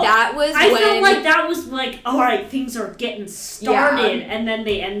know. Like, that was I when... felt like that was like, all right, things are getting started, and then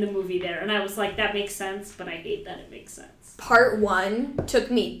they end the movie there. And I was like, that makes sense, but I hate that it makes sense. Part 1 took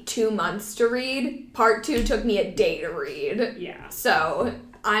me 2 months to read. Part 2 took me a day to read. Yeah. So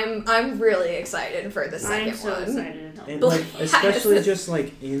I'm really excited for the second I'm so one. excited. And like, especially just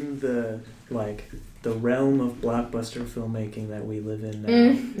like in the like the realm of blockbuster filmmaking that we live in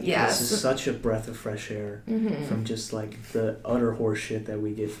now. Yes. This is such a breath of fresh air from just like the utter horseshit that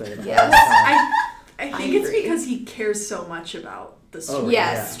we get fed. Yes. I think it's because he cares so much about the story. Oh,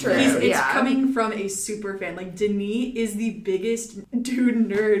 yes, true. It's coming from a super fan. Like, Denis is the biggest Dune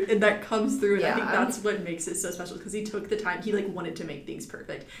nerd, and that comes through, and I think that's what makes it so special, because he took the time. He, like, wanted to make things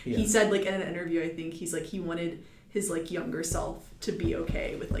perfect. Yeah. He said, like, in an interview, I think, he's like, he wanted his, like, younger self to be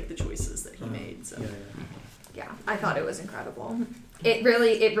okay with, like, the choices that he made, so... Yeah, I thought it was incredible. It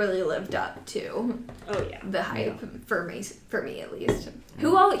really lived up to the hype for me at least.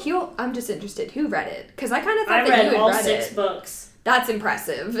 I'm just interested. Who read it? Because I kind of thought that you had read it. I read all 6 books. that's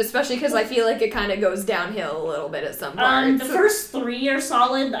impressive, especially because I feel like it kind of goes downhill a little bit at some parts. The first 3 are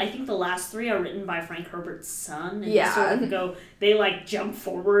solid. I think the last 3 are written by Frank Herbert's son. And Yeah. they like jump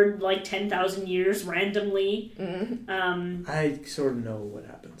forward like 10,000 years randomly. I sort of know what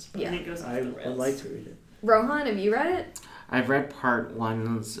happens. But And it goes off I the would rails. like to read it. Rohan, have you read it? I've read part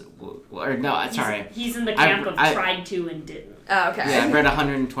 1's, or no, sorry. He's in the camp of I- tried to and didn't. Oh, okay. Yeah, I've read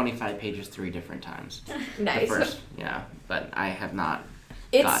 125 pages 3 different times. Nice. The first, yeah, but I have not.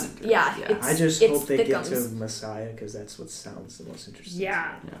 It's Got it. yeah. Yeah. It's, I just it's hope they get thickums. to Messiah because that's what sounds the most interesting.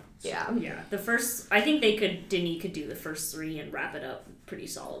 Yeah. Yeah. Yeah. The first, I think Denis could do the first 3 and wrap it up pretty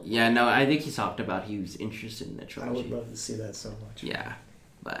solid. Yeah, no, I think he talked about he was interested in the I trilogy. would love to see that so much. Yeah,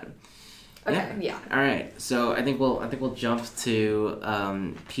 but Okay. Yeah. all right. So I think we'll jump to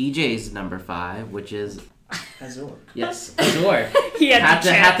PJ's number 5, which is Azor. yes, Azor. He had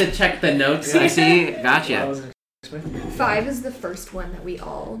Have to check the notes. I see. I Gotcha. wasn't expecting that. 5 is the first one that we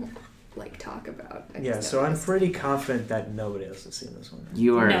all like talk about. I Yeah, just so I'm noticed. pretty confident that nobody else has seen this one.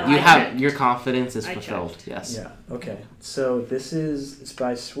 You are. No, you I have checked. your confidence is I fulfilled. checked. Yes. Yeah. Okay. So it's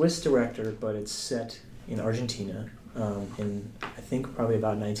by a Swiss director, but it's set in Argentina, in I think probably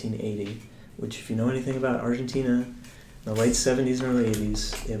about 1980. Which, if you know anything about Argentina, in the late 70s and early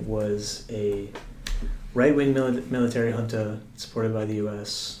 80s, it was a right-wing military junta supported by the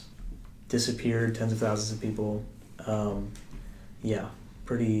U.S. Disappeared tens of thousands of people. Yeah,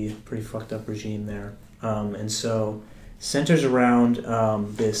 pretty fucked up regime there. And so centers around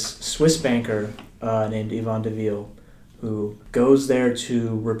this Swiss banker named Yvon de Ville, who goes there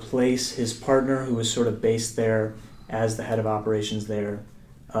to replace his partner, who was sort of based there as the head of operations there,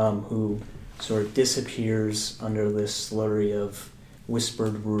 who sort of disappears under this slurry of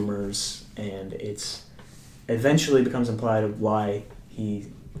whispered rumors, and it's eventually becomes implied of why he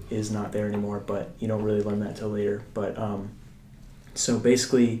is not there anymore, but you don't really learn that till later. But so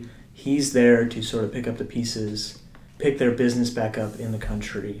basically he's there to sort of pick up the pieces, pick their business back up in the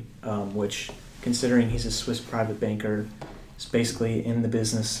country, which, considering he's a Swiss private banker, is basically in the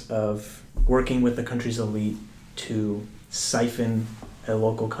business of working with the country's elite to siphon a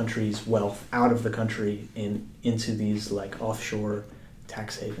local country's wealth out of the country and into these like offshore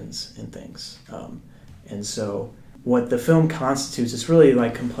tax havens and things. And so what the film constitutes, it's really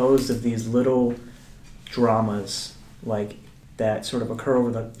like composed of these little dramas like that sort of occur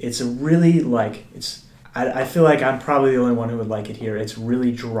over the, it's a really like, it's, I feel like I'm probably the only one who would like it here. It's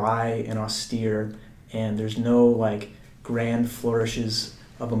really dry and austere, and there's no like grand flourishes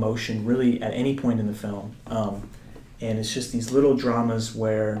of emotion really at any point in the film. And it's just these little dramas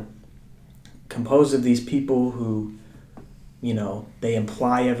where, composed of these people who, you know, they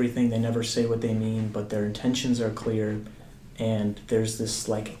imply everything, they never say what they mean, but their intentions are clear. And there's this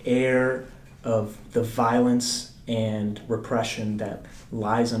like air of the violence and repression that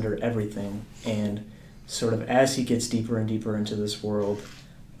lies under everything. And sort of as he gets deeper and deeper into this world,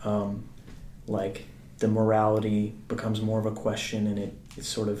 like the morality becomes more of a question, and it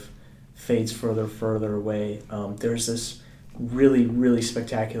sort of fades further away. There's this really, really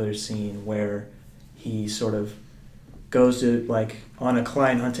spectacular scene where he sort of goes to, like, on a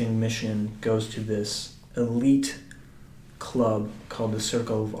client hunting mission, goes to this elite club called the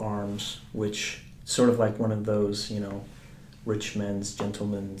Circle of Arms, which sort of like one of those, you know, rich men's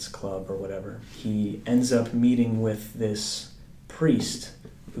gentlemen's club or whatever. He ends up meeting with this priest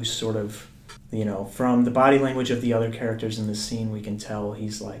who's sort of, you know, from the body language of the other characters in this scene, we can tell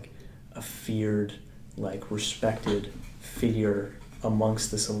he's like a feared, like respected figure amongst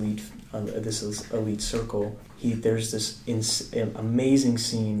this elite circle. There's this amazing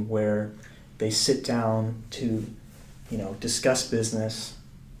scene where they sit down to, you know, discuss business,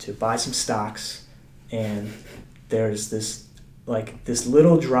 to buy some stocks, and there's this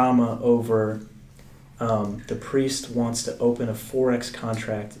little drama over the priest wants to open a Forex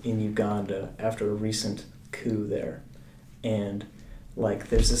contract in Uganda after a recent coup there. And like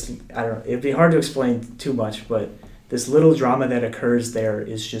there's this, I don't know, it'd be hard to explain too much, but this little drama that occurs there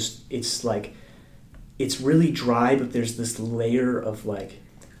is just, it's like, it's really dry, but there's this layer of like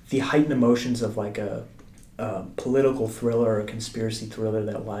the heightened emotions of like a political thriller or a conspiracy thriller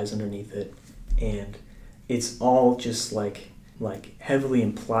that lies underneath it. And it's all just like heavily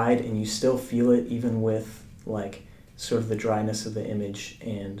implied, and you still feel it even with like sort of the dryness of the image,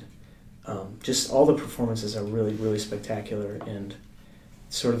 and just all the performances are really, really spectacular. And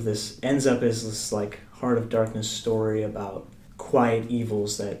sort of this ends up as this like Heart of Darkness story about quiet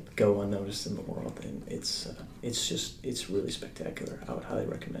evils that go unnoticed in the world, and it's really spectacular. I would highly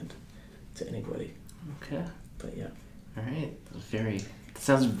recommend to anybody. Okay. But yeah. All right. That was very,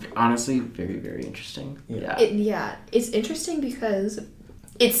 sounds honestly very, very interesting. Yeah. It's interesting because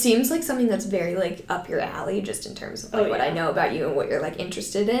it seems like something that's very like up your alley, just in terms of like what I know about you and what you're like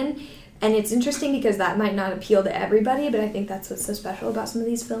interested in. And it's interesting because that might not appeal to everybody, but I think that's what's so special about some of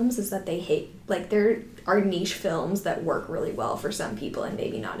these films is that there are niche films that work really well for some people and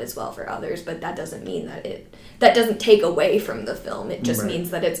maybe not as well for others, but that doesn't mean that doesn't take away from the film. It just means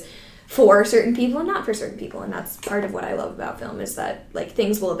that it's for certain people and not for certain people, and that's part of what I love about film is that like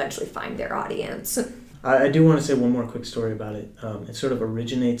things will eventually find their audience. I do want to say one more quick story about it. It sort of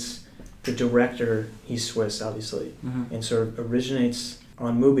originates, the director, he's Swiss, obviously, and sort of originates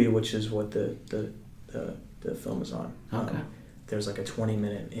on Mubi, which is what the film is on. Okay. There's like a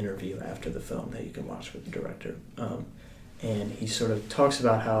 20-minute interview after the film that you can watch with the director. And he sort of talks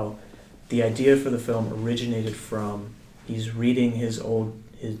about how the idea for the film originated from, he's reading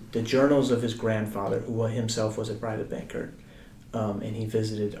the journals of his grandfather, who himself was a private banker. And he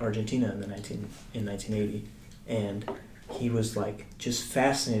visited Argentina in 1980. And he was like just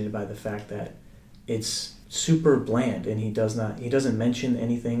fascinated by the fact that it's super bland, and he doesn't mention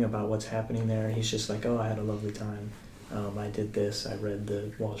anything about what's happening there. He's just like, oh, I had a lovely time. I did this. I read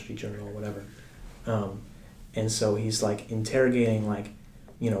the Wall Street Journal, whatever. And so he's like interrogating, like,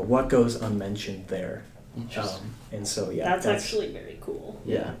 what goes unmentioned there. And so that's actually very cool.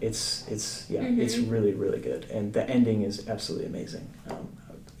 Yeah, it's really, really good, and the ending is absolutely amazing.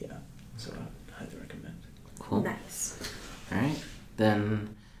 So I highly recommend. Cool. Nice. All right,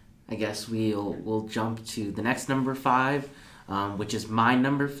 then I guess we'll jump to the next number 5, which is my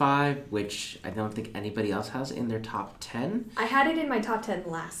number 5, which I don't think anybody else has in their top 10. I had it in my top 10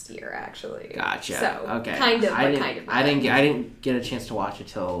 last year, actually. Gotcha. So, okay. kind of. I didn't get a chance to watch it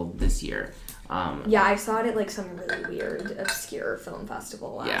till this year. I saw it at like some really weird, obscure film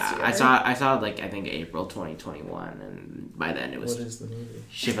festival last year. I saw it like I think April 2021, and by then it was. What is the movie?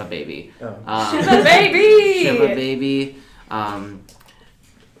 Shiva Baby. Oh. Shiva Baby. Shiva Baby.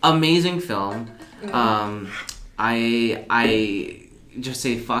 Amazing film. I just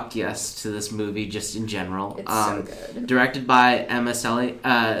say fuck yes to this movie just in general. It's so good. Directed by Emma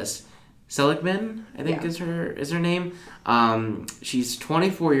Seligman, I think is her name. She's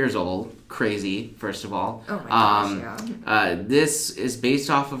 24 years old. Crazy, first of all. Oh my gosh, this is based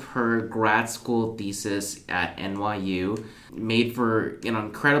off of her grad school thesis at NYU, made for an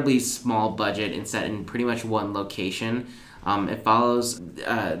incredibly small budget and set in pretty much one location. It follows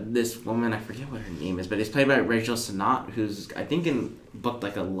this woman, I forget what her name is, but it's played by Rachel Sennott, who's I think booked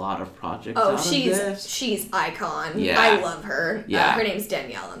like a lot of projects. Oh, she's icon. Yeah. I love her. Yeah. Her name's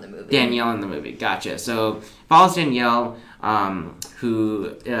Danielle in the movie. Danielle in the movie, gotcha. So follows Danielle,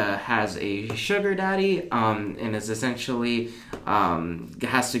 who has a sugar daddy, and is essentially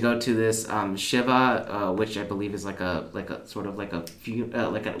has to go to this Shiva, which I believe is like a sort of like a Jewish,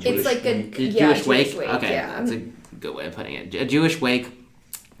 Jewish wake. Okay, that's a good way of putting it. A Jewish wake,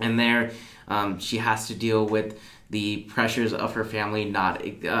 and there she has to deal with the pressures of her family,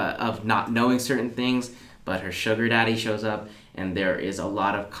 of not knowing certain things. But her sugar daddy shows up, and there is a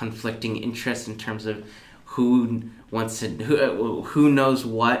lot of conflicting interests in terms of who knows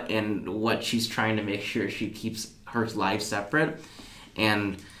what, and what she's trying to make sure she keeps her life separate.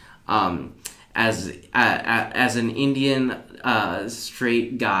 And as an Indian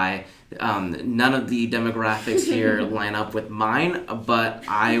straight guy, none of the demographics here line up with mine, but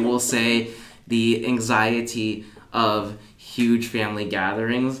I will say the anxiety of huge family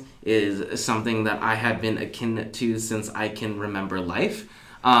gatherings is something that I have been akin to since I can remember life.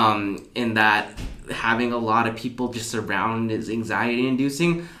 In that having a lot of people just around is anxiety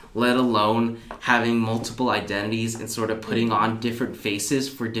inducing, let alone having multiple identities and sort of putting on different faces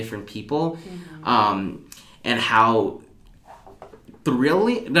for different people. And how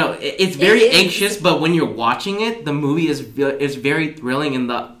thrilling, it's very anxious, but when you're watching it, the movie is very thrilling in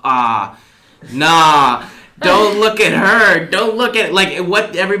the don't look at her, don't look at like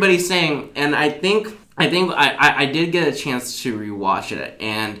what everybody's saying. And I think I did get a chance to rewatch it,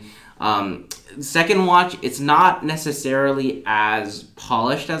 and second watch, it's not necessarily as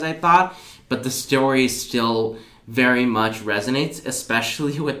polished as I thought, but the story still very much resonates,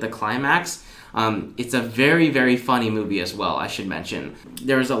 especially with the climax. It's a very, very funny movie as well, I should mention.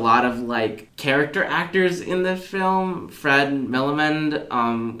 There's a lot of like character actors in this film. Fred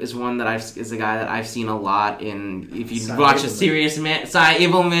Millimond is one that is a guy that I've seen a lot in. If you watch A Serious Man, Cy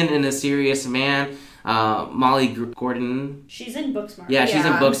Evilman in A Serious Man, Molly Gordon. She's in Booksmart. Yeah, she's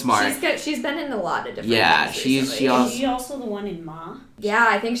in Booksmart. She's been in a lot of different things she recently. Is she also the one in Ma? Yeah,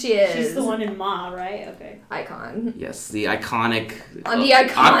 I think she is. She's the one in Ma, right? Okay. Icon. Yes, the iconic. On the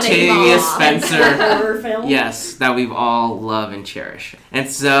iconic Octavia Ma. Spencer. Horror film. Yes, that we've all love and cherish. And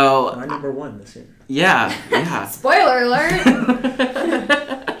so. My number 1 this year. Yeah. Spoiler alert.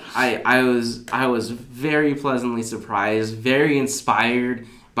 I was very pleasantly surprised, very inspired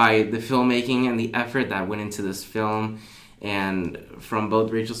by the filmmaking and the effort that went into this film, and from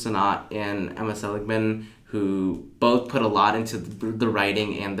both Rachel Sennott and Emma Seligman, who both put a lot into the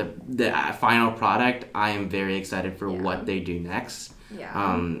writing and the final product. I am very excited for what they do next. Yeah.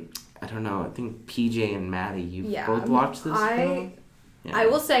 I don't know. I think PJ and Maddie, you Yeah. both watched this film? Yeah. I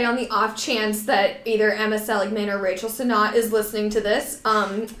will say, on the off chance that either Emma Seligman or Rachel Sennott is listening to this,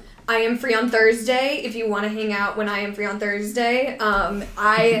 I am free on Thursday if you want to hang out when I am free on Thursday.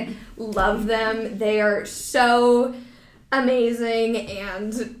 I love them. They are so amazing,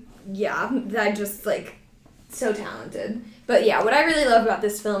 and yeah, I just so talented. But yeah, what I really love about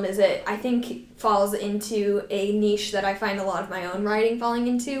this film is it, I think, falls into a niche that I find a lot of my own writing falling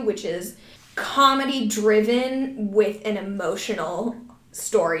into, which is comedy driven with an emotional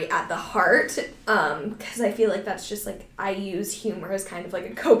story at the heart, because I feel like that's just I use humor as kind of a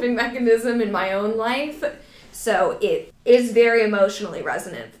coping mechanism in my own life, so it is very emotionally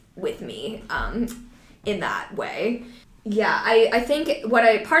resonant with me in that way. Yeah, I think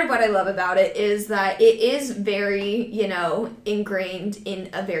part of what I love about it is that it is very, ingrained in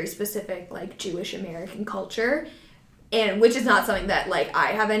a very specific Jewish American culture, and which is not something that I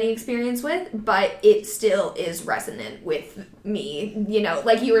have any experience with, but it still is resonant with me.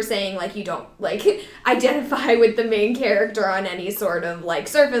 Like you were saying, you don't identify with the main character on any sort of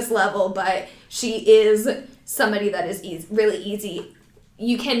surface level, but she is somebody that is really easy.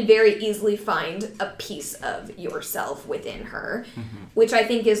 You can very easily find a piece of yourself within her, which I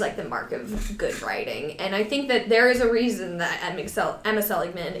think is the mark of good writing. And I think that there is a reason that Emma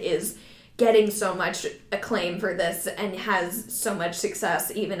Seligman is getting so much acclaim for this and has so much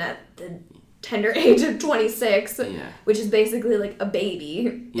success even at the tender age of 26, which is basically a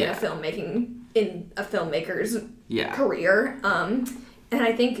baby in a filmmaker's career. And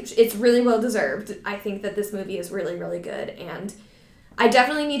I think it's really well deserved. I think that this movie is really, really good, and I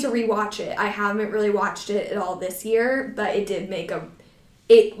definitely need to rewatch it. I haven't really watched it at all this year, but it did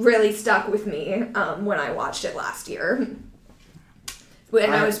it really stuck with me when I watched it last year.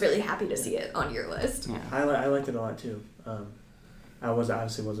 And I was really happy to see it on your list. Yeah. I liked it a lot too. I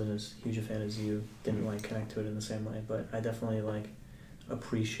obviously wasn't as huge a fan as you. Didn't connect to it in the same way, but I definitely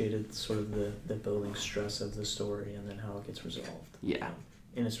appreciated sort of the building stress of the story and then how it gets resolved. Yeah.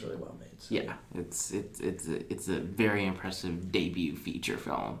 And it's really well made. So. Yeah, it's a very impressive debut feature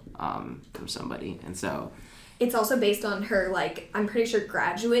film from somebody, and so it's also based on her I'm pretty sure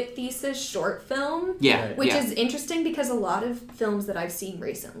graduate thesis short film. Yeah, which is interesting because a lot of films that I've seen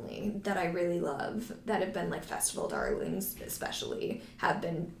recently that I really love that have been festival darlings, especially, have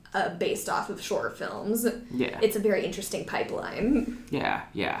been based off of short films. Yeah, it's a very interesting pipeline. Yeah.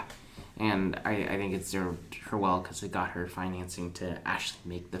 And I think it served her well because it got her financing to actually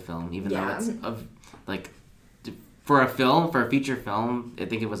make the film, even though it's for a feature film. I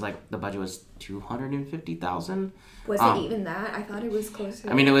think it was the budget was $250,000. Was it even that? I thought it was closer.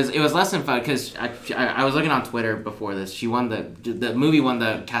 I mean, it was less than $5 because I was looking on Twitter before this. She won the movie won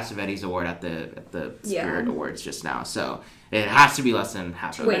the Cassavetes Award at the Spirit Awards just now, so it has to be less than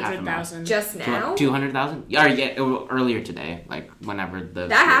half of it. 200,000 just now. 200,000? Yeah, earlier today, whenever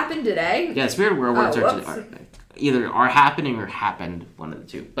that happened today. Yeah, Spirit Awards are happening or happened, one of the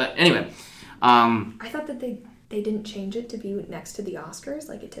two. But anyway, I thought that they didn't change it to be next to the Oscars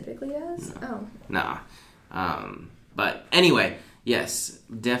like it typically does. No. But anyway, yes,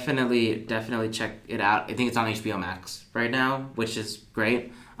 definitely check it out. I think it's on HBO Max right now, which is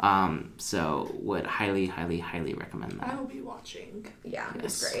great. So would highly recommend that. I will be watching. Yeah,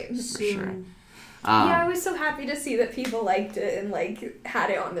 it's great. For sure. I was so happy to see that people liked it and had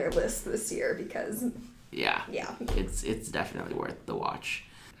it on their list this year because it's definitely worth the watch.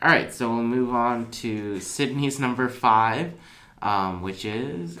 All right, so we'll move on to Sydney's number 5, which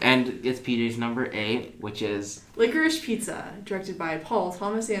is, and it's PJ's number 8, which is Licorice Pizza, directed by Paul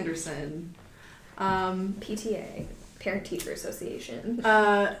Thomas Anderson. PTA, Parent Teacher Association.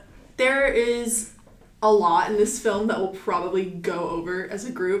 There is a lot in this film that we'll probably go over as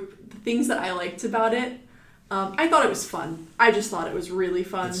a group. The things that I liked about it. I thought it was fun. I just thought it was really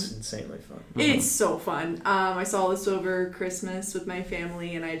fun. It's insanely fun. It's so fun. I saw this over Christmas with my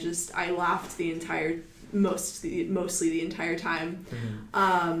family, and I laughed the entire mostly the entire time.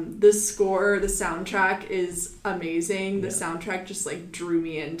 Mm-hmm. The score, the soundtrack is amazing. The Yeah. soundtrack just like drew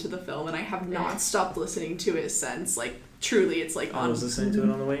me into the film, and I have not stopped listening to it since. Like truly, it's like I on. was listening to it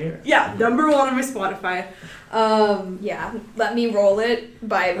on the way here. Yeah, number one on my Spotify. Yeah, Let Me Roll It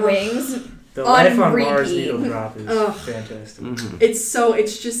by Wings. The On Life on Mars repeat. Needle Drop is Ugh. fantastic. Mhm. It's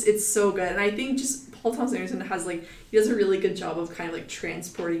so good, and I think just Paul Thomas Anderson has like he does a really good job of kind of like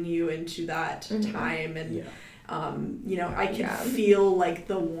transporting you into that time, and Yeah. you know, I can Yeah. feel like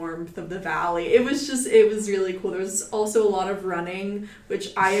the warmth of the valley. It was really cool. There was also a lot of running,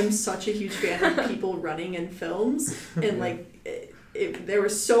 which I am such a huge fan of people running in films, and like. There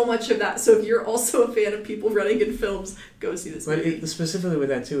was so much of that. So if you're also a fan of people running in films, go see this But movie. specifically with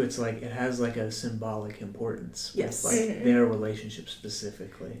that too, it's like it has like a symbolic importance. Yes. With like their relationship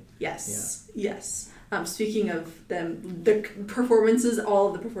specifically. Yes. Speaking of them, the performances, all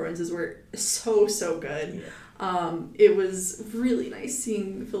of the performances were so good. Yeah. It was really nice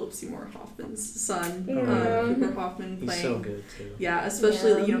seeing Philip Seymour Hoffman's son, Yeah. Cooper Hoffman, He's playing. so good too. Yeah,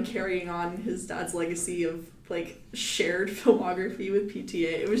 especially Yeah. you know carrying on his dad's legacy of like shared filmography with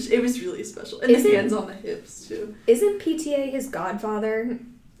PTA. It was really special, and Is the it- hands on the hips too. Isn't PTA his godfather?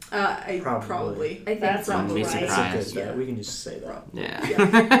 I Probably. probably. I think That's probably. Wouldn't be It's a surprised. good Yeah. We can just say that.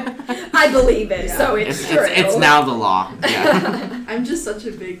 Yeah. I believe it, Yeah. so it's true. It's now the law. Yeah. I'm just such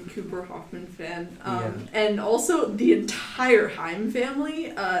a big Cooper Hoffman fan. Yeah. And also the entire Haim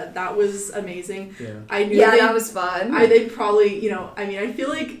family, that was amazing. Yeah. I knew Yeah, they, that was fun. they probably, you know, I mean, I feel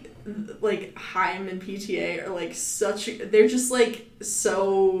like Haim and PTA are like they're just like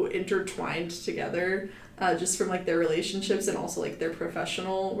so intertwined together. Just from like their relationships and also like their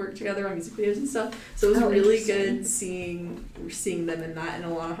professional work together on music videos and stuff. So it was Oh, really interesting. good seeing them in that, and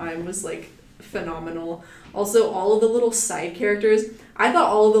Alana Haim was like phenomenal. Also, all of the little side characters. I thought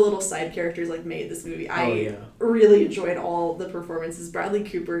all of the little side characters like made this movie. I yeah. really enjoyed all the performances. Bradley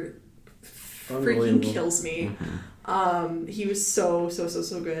Cooper freaking Unbelievable. kills me. He was so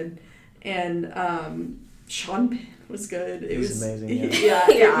good, and Sean Penn was good. It He's was amazing, yeah.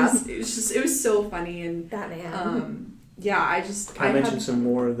 Yeah. It was so funny, and that man. yeah, I just Can I mention had, some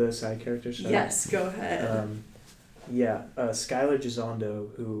more of the side characters? yes, go ahead. Skylar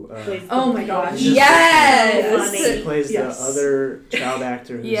Gisondo, who Plays Oh the my gosh. baby. Yes! So funny. he plays Yes. the other child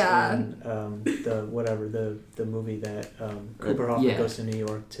actor who's Yeah. in the movie that Cooper Hoffman Yeah. goes to New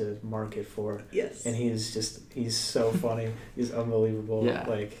York to market for, Yes. and he's so funny. He's unbelievable. Yeah.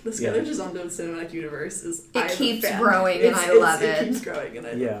 Like The Skylar Gisondo cinematic universe is It I'm a keeps fan. growing, and I love It it. keeps growing, and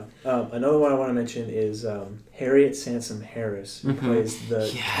I yeah. Another one I want to mention is Harriet Sansom Harris, who Mhm. plays the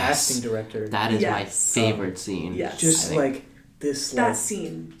Yes. casting director. That is my Yes. favorite scene. Yes. Just I think- like this that like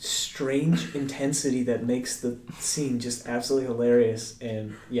scene. strange intensity that makes the scene just absolutely hilarious,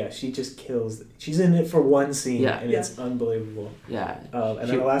 and yeah, she just kills. She's in it for one scene, Yeah. and Yeah. it's unbelievable. Yeah. And She-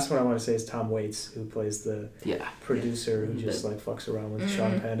 then the last one I want to say is Tom Waits, who plays the Yeah. producer who just like fucks around with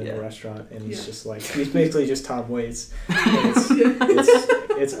Sean Penn in Yeah. the restaurant, and he's Yeah. just like he's basically just Tom Waits. And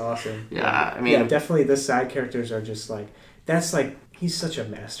it's awesome. Yeah, I mean- yeah, definitely the side characters are just like that's like he's such a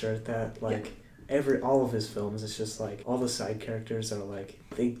master at that. Like all of his films, it's just like all the side characters are like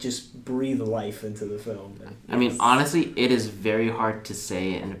they just breathe life into the film. And I mean, honestly, it is very hard to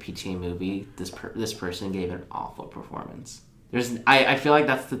say in a PTA movie this person gave an awful performance. I feel like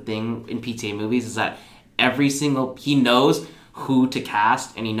that's the thing in PTA movies is that he knows who to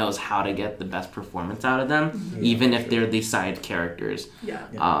cast and he knows how to get the best performance out of them, even if they're the side characters. Yeah.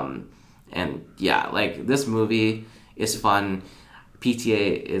 And yeah, like this movie is fun.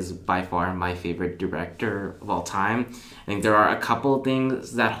 PTA is by far my favorite director of all time. I think there are a couple of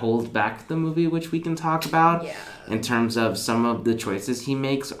things that hold back the movie which we can talk about Yeah. in terms of some of the choices he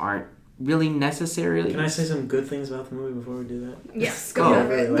makes aren't really necessarily. Can I say some good things about the movie before we do that? Yes, Go, go Yeah, for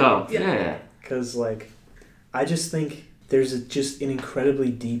really it. like go. Yeah. Yeah. Because like I just think there's just an incredibly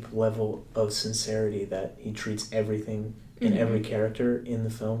deep level of sincerity that he treats everything and every character in the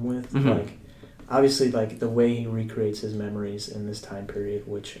film with. Mhm. Like obviously like the way he recreates his memories in this time period,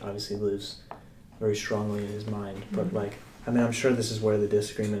 which obviously lives very strongly in his mind. But like I mean I'm sure this is where the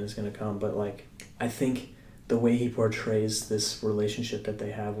disagreement is going to come, but like I think the way he portrays this relationship that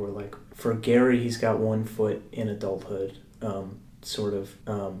they have, where like for Gary he's got one foot in adulthood,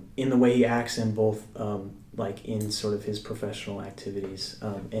 in the way he acts in both like in sort of his professional activities,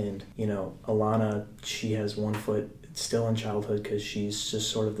 and you know Alana, she has one foot still in childhood because she's just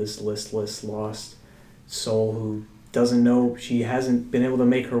sort of this listless, lost soul who doesn't know, she hasn't been able to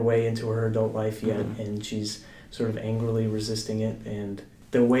make her way into her adult life yet, and she's sort of angrily resisting it. And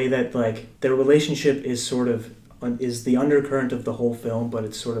the way that like their relationship is sort of is the undercurrent of the whole film, but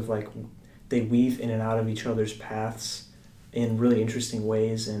it's sort of like they weave in and out of each other's paths in really interesting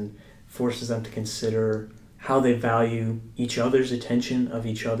ways and forces them to consider how they value each other's attention of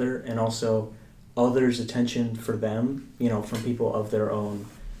each other and also others' attention for them, from people of their own,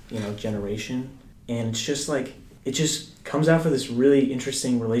 generation. And it's just like, it just comes out for this really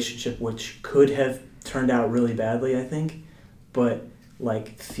interesting relationship, which could have turned out really badly, I think, but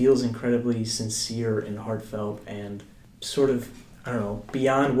like feels incredibly sincere and heartfelt and sort of, I don't know,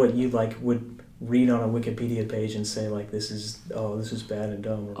 beyond what you like would read on a Wikipedia page and say like, this is bad and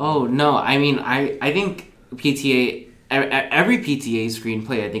dumb. Oh, no, I mean, I think PTA, every PTA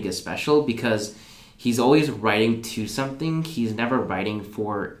screenplay I think is special because he's always writing to something. He's never writing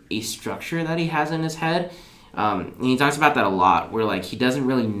for a structure that he has in his head. And he talks about that a lot, where like he doesn't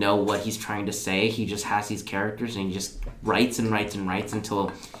really know what he's trying to say. He just has these characters and he just writes and writes and writes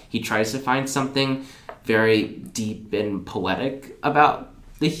until he tries to find something very deep and poetic about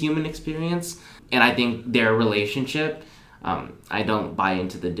the human experience. And I think their relationship, I don't buy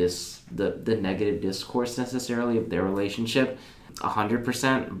into the negative discourse necessarily of their relationship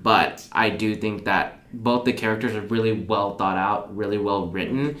 100%, but I do think that both the characters are really well thought out, really well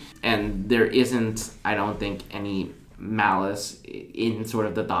written, and there isn't, I don't think, any malice in sort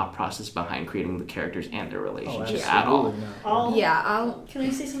of the thought process behind creating the characters and their relationship at all. Can I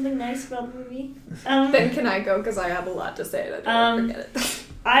say something nice about the movie? Then can I go, because I have a lot to say and I don't forget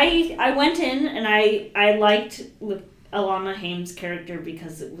it. I went in and I liked Alana Haim's character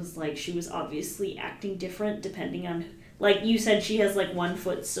because it was like she was obviously acting different depending on, like you said, she has like one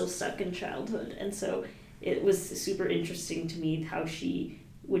foot still stuck in childhood, and so it was super interesting to me how she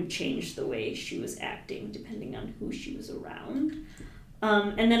would change the way she was acting depending on who she was around.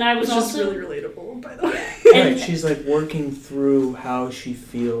 And then I was also just really relatable, by the way. Right, she's like working through how she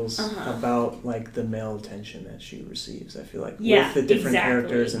feels about like the male attention that she receives. I feel like with the different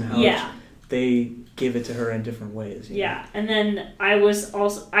characters and how they give it to her in different ways. Yeah, and then I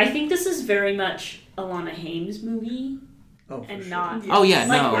think this is very much Alana Haim's movie. Oh, and sure. not. Oh yeah,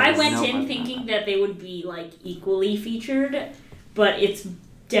 like, no. I went in thinking that they would be like equally featured, but it's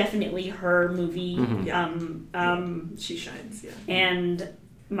definitely her movie. Mm-hmm. She shines, yeah. And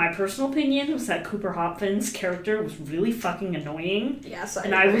my personal opinion was that Cooper Hoffman's character was really fucking annoying. Yes,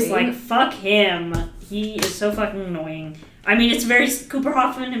 I was like, fuck him. He is so fucking annoying. I mean, it's very Cooper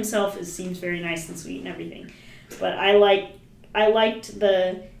Hoffman himself seems very nice and sweet and everything, but I liked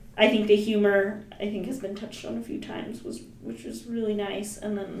I think the humor has been touched on a few times which was really nice,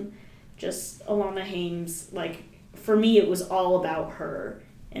 and then just Alana Haim's, like, for me it was all about her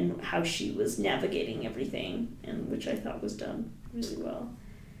and how she was navigating everything, and which I thought was done really well.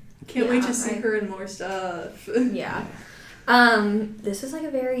 Can't wait to see her in more stuff. Yeah. This is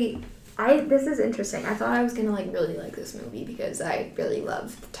like this is interesting. I thought I was gonna like really like this movie because I really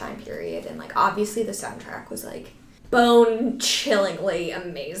love the time period, and like obviously the soundtrack was like bone-chillingly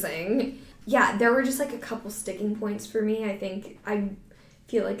amazing. Yeah, there were just like a couple sticking points for me. I think I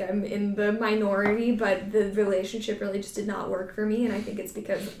feel like I'm in the minority, but the relationship really just did not work for me, and I think it's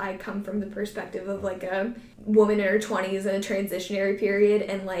because I come from the perspective of like a woman in her 20s in a transitionary period,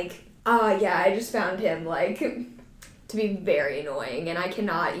 and like, I just found him like to be very annoying, and I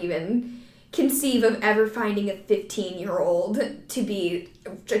cannot even conceive of ever finding a 15-year-old to be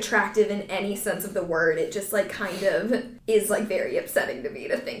attractive in any sense of the word. It just like kind of is like very upsetting to me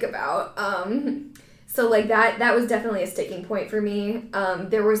to think about. So like that was definitely a sticking point for me.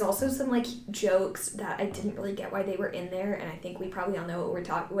 There was also some like jokes that I didn't really get why they were in there, and I think we probably all know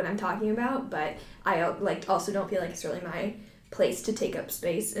what I'm talking about, but I like also don't feel like it's really my place to take up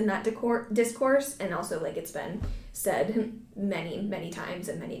space in that discourse, and also like it's been said many times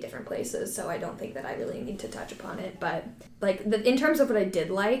in many different places, so I don't think that I really need to touch upon it. But like in terms of what I did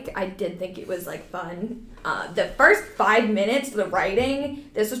like, I did think it was like fun. The first 5 minutes, the writing,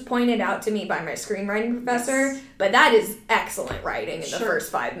 this was pointed out to me by my screenwriting professor, but that is excellent writing in the first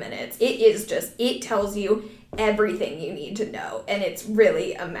 5 minutes. It tells you everything you need to know, and it's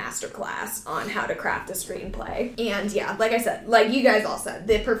really a masterclass on how to craft a screenplay. And yeah, like I said, like you guys all said,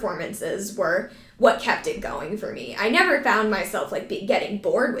 the performances were what kept it going for me. I never found myself like getting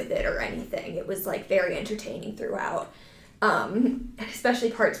bored with it or anything. It was like very entertaining throughout, and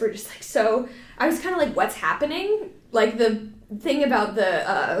especially parts were just like so. I was kind of like, what's happening? Like the thing about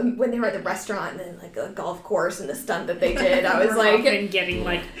the when they were at the restaurant and then like a golf course and the stunt that they did, I was like getting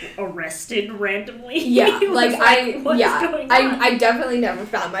like arrested randomly. Yeah, like going on? I definitely never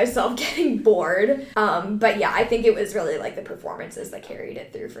found myself getting bored. But yeah, I think it was really like the performances that carried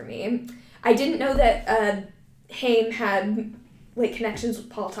it through for me. I didn't know that Haim had like connections with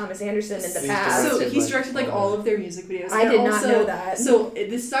Paul Thomas Anderson in the He's past. So directed, he's like, directed like all of their music videos. I And did not also- know that. So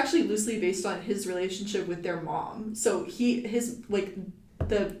this is actually loosely based on his relationship with their mom. So his like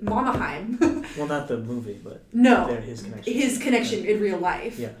the Mamaheim. Well, not the movie, but No, his connection. his connection in real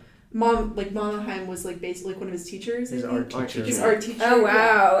life. Yeah. Mamaheim was like basically like one of his teachers. I His think. art teacher. His art teacher. Oh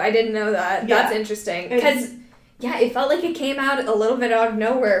wow, I didn't know that. Yeah. That's interesting. It's- Because yeah, it felt like it came out a little bit out of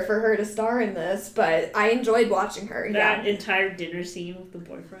nowhere for her to star in this, but I enjoyed watching her. That Yeah. entire dinner scene with the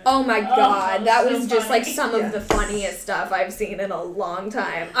boyfriend. Oh my god, that so was just like funny. some of the funniest stuff I've seen in a long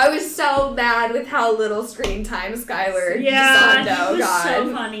time. I was so mad with how little screen time Skylar Yeah, Gisondo he was got.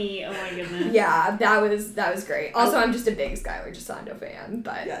 so funny. Oh my goodness. Yeah, that was great. Also, I'm just a big Skylar Gisondo fan,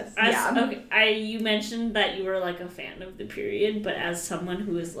 but Yes. You mentioned that you were like a fan of the period, but as someone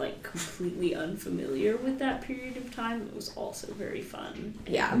who is like completely unfamiliar with that period of time, it was also very fun.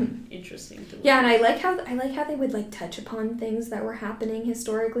 And Yeah. interesting to. yeah, and I like how they would like touch upon things that were happening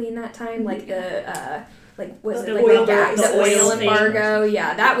historically in that time, like the The oil the oil thing. embargo.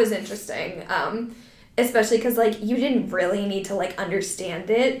 Yeah, that was interesting. Especially because like you didn't really need to like understand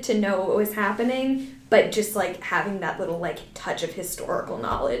it to know what was happening, but just like having that little like touch of historical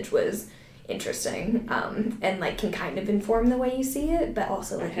knowledge was interesting, and like can kind of inform the way you see it, but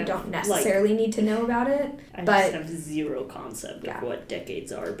also like you don't necessarily need to know about it. I but- just have zero concept Yeah. of what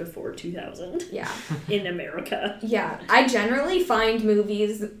decades are before 2000 Yeah. in America. Yeah, I generally find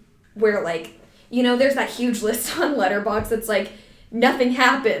movies where like, you know, there's that huge list on Letterboxd that's like nothing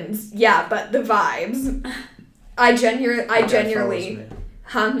happens. Yeah, but the vibes. I genuinely, That guy follows me.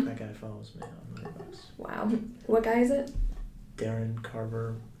 Huh? That guy follows me on Letterboxd. Wow. What guy is it? Darren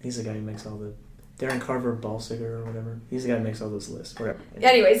Carver. He's the guy who makes all the Darren Carver Balsiger or whatever. He's the guy who makes all those lists. Whatever.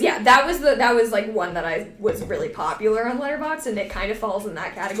 Anyways, yeah, that was like one that I was really popular on Letterboxd, and it kind of falls in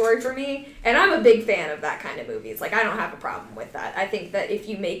that category for me. And I'm a big fan of that kind of movies. Like, I don't have a problem with that. I think that if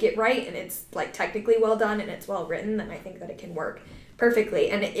you make it right and it's like technically well done and it's well written, then I think that it can work perfectly.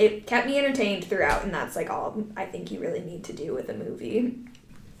 And it kept me entertained throughout, and that's like all I think you really need to do with a movie.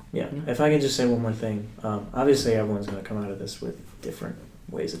 Yeah. If I can just say one more thing. Obviously, everyone's going to come out of this with different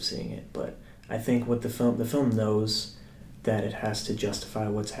ways of seeing it, but I think what the film knows that it has to justify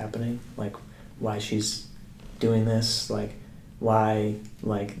what's happening, like why she's doing this, like why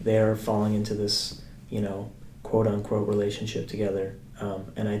like they're falling into this, you know, quote unquote relationship together,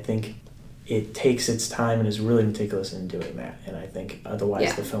 and I think it takes its time and is really meticulous in doing that, and I think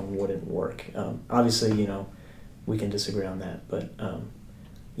otherwise the film wouldn't work. Obviously, you know, we can disagree on that, but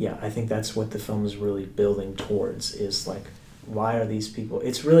yeah, I think that's what the film is really building towards, is like, why are these people,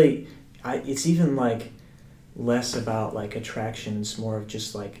 it's really, it's even like less about like attraction. It's more of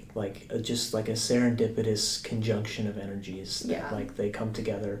just like a serendipitous conjunction of energies that Yeah. like they come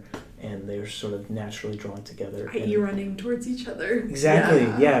together and they're sort of naturally drawn together. I.e. running towards each other. Exactly.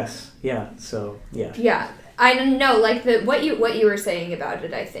 Yeah. Yes. Yeah. So yeah. Yeah, I don't know, like what you were saying about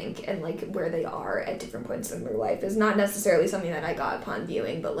it, I think, and like where they are at different points in their life is not necessarily something that I got upon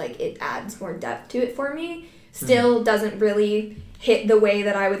viewing, but like it adds more depth to it for me. Still doesn't really hit the way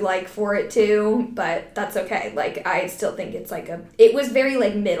that I would like for it to, but that's okay. Like, I still think it's like it was very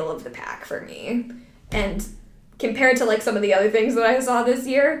like middle of the pack for me, and compared to like some of the other things that I saw this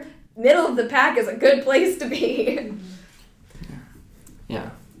year, middle of the pack is a good place to be. Yeah,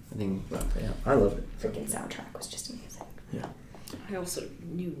 I think. Well, yeah. I love it. Freaking soundtrack was just amazing. I also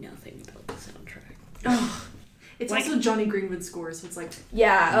knew nothing about the soundtrack. Oh, it's Like- also Johnny Greenwood score, so it's like,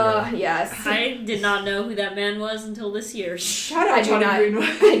 Yeah, yes. I did not know who that man was until this year. shout I out do Johnny not-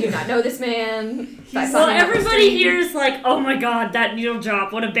 Greenwood. I do not know this man. If I saw Well, him on the everybody street- here is like, "Oh my god, that needle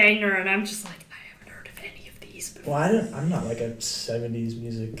drop! What a banger!" And I'm just like, I haven't heard of any of these before. Well, I'm not like a 70s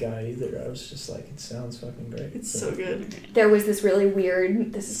music guy either. I was just like, it sounds fucking great. It's so good. There was this really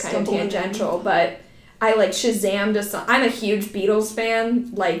weird, this is kind of Stumbled in. tangential, but I like Shazammed a song. I'm a huge Beatles fan,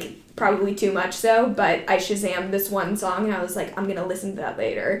 like probably too much so, but I Shazammed this one song and I was like, I'm gonna listen to that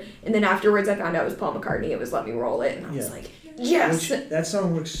later. And then afterwards I found out it was Paul McCartney. It was Let Me Roll It, and I was Yeah. like, yes! Which, that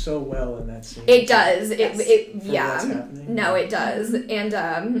song works so well in that scene. It does. Yes. It For yeah. what's happening. No, it does.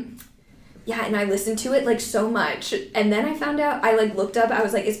 And yeah, and I listened to it like so much. And then I found out, I like looked up, I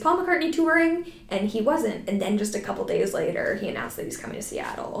was like, is Paul McCartney touring? And he wasn't. And then just a couple days later, he announced that he's coming to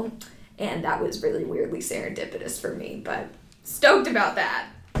Seattle. And that was really weirdly serendipitous for me, but stoked about that.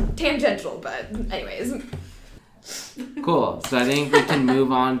 Tangential, but anyways. Cool. So I think we can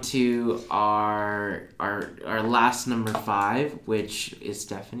move on to our last number 5, which is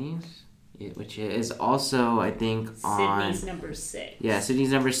Stephanie's, which is also, I think, on Sydney's number 6. yeah,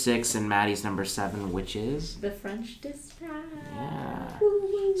 Sydney's number 6 and Maddie's number 7, which is The French Dispatch. yeah.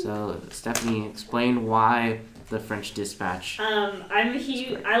 So Stephanie, explain why the French Dispatch. I'm a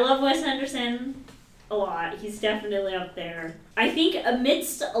huge. I love Wes Anderson a lot. He's definitely up there. I think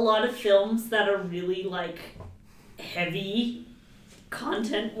amidst a lot of films that are really like heavy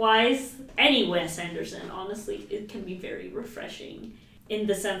content-wise, any Wes Anderson, honestly, it can be very refreshing in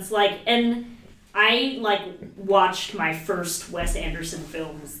the sense like, and I like watched my first Wes Anderson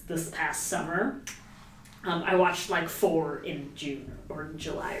films this past summer. I watched like 4 in June or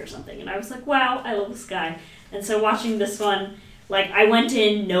July or something, and I was like, wow, I love this guy. And so watching this one, like, I went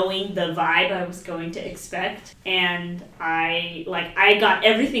in knowing the vibe I was going to expect, and I got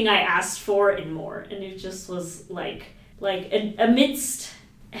everything I asked for and more, and it just was like amidst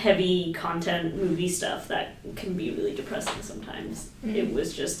heavy content movie stuff that can be really depressing sometimes. It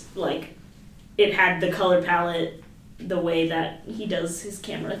was just like, it had the color palette, the way that he does his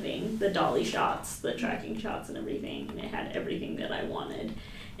camera thing, the dolly shots, the tracking shots and everything, and it had everything that I wanted,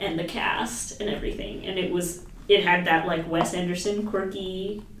 and the cast and everything, and it had that like Wes Anderson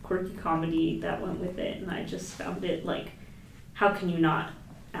quirky comedy that went with it, and I just found it like, how can you not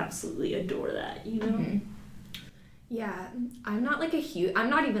absolutely adore that, you know? Mm-hmm. Yeah, I'm not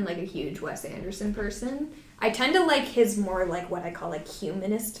even like a huge Wes Anderson person. I tend to like his more like what I call like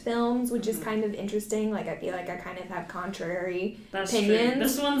humanist films, which is kind of interesting. Like I feel like I kind of have contrary opinions. True.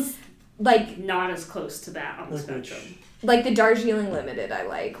 This one's like not as close to that on the spectrum. Like the Darjeeling Limited I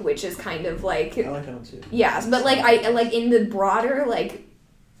like, which is kind of like, I like that one too. yeah, but like I like in the broader like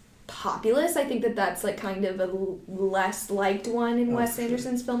populace, I think that's like kind of a less liked one in Wes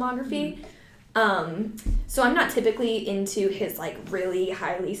Anderson's filmography. So I'm not typically into his like really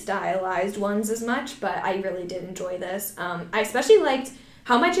highly stylized ones as much, but I really did enjoy this. I especially liked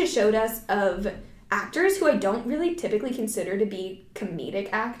how much it showed us of actors who I don't really typically consider to be comedic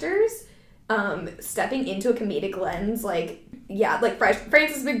actors, stepping into a comedic lens. Like, yeah, like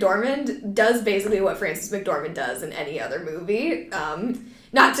Frances McDormand does basically what Frances McDormand does in any other movie.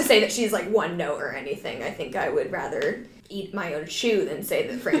 Not to say that she's like one note or anything. I think I would rather eat my own shoe than say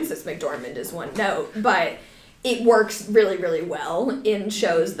that Frances McDormand is one note, but it works really, really well in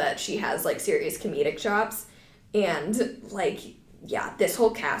shows that she has like serious comedic chops, and like, yeah, this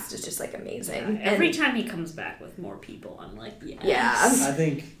whole cast is just like amazing. Yeah, every time he comes back with more people, I'm like, yes. Yeah. I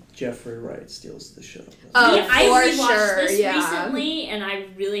think Jeffrey Wright steals the show. Oh, yeah, I for rewatched sure, this yeah. recently, and I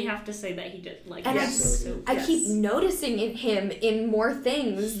really have to say that he did like. And I yes. keep noticing him in more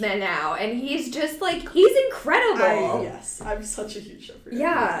things than now, and he's just like, he's incredible. Yes, I'm such a huge Jeffrey.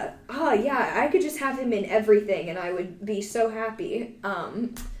 Yeah. Oh, yeah. I could just have him in everything, and I would be so happy.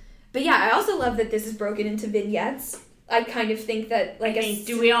 But yeah, I also love that this is broken into vignettes. I kind of think that like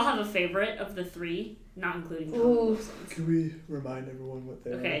do we all have a favorite of the 3, not including Tom Wilson? Can we remind everyone what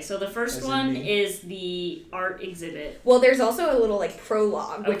they are? Okay, so the first one is the art exhibit. Well, there's also a little like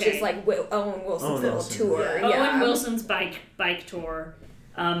prologue, which is like Owen Wilson's little tour. Yeah. Owen Wilson's bike tour,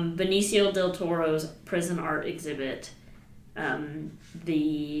 Benicio del Toro's prison art exhibit,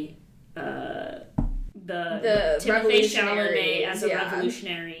 the Timothée Chalamet as a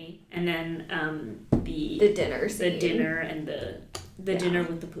revolutionary, and then the dinner scene. The dinner and the dinner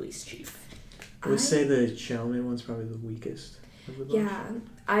with the police chief. I would say the Chalamet one's probably the weakest of the bunch. Yeah,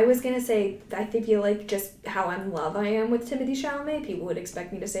 I was gonna say, I feel like just how in love I am with Timothée Chalamet, people would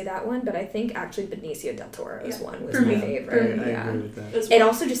expect me to say that one, but I think actually Benicio del Toro's one was my favorite. I agree with that. It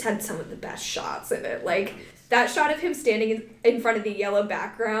also just had some of the best shots in it, like that shot of him standing in front of the yellow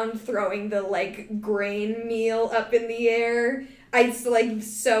background, throwing the like grain meal up in the air. It's like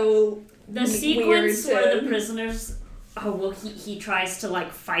so. The sequence where the prisoners. Oh, well, he tries to,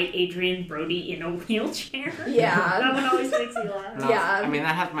 like, fight Adrian Brody in a wheelchair. Yeah. That one always makes me laugh. Yeah. I mean,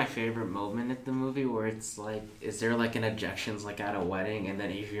 that has my favorite moment in the movie where it's like, is there, like, an objections, like, at a wedding, and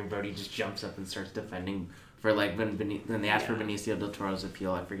then Adrian Brody just jumps up and starts defending for, like, when they asked for Benicio del Toro's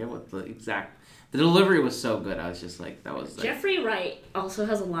appeal. I forget what the exact... The delivery was so good. I was just like, that was like... Jeffrey Wright also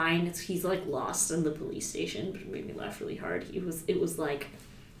has a line. He's, like, lost in the police station, which made me laugh really hard. It was like...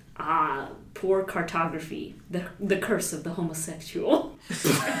 poor cartography, the curse of the homosexual.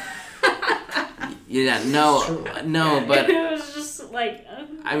 Yeah, no, but it was just like.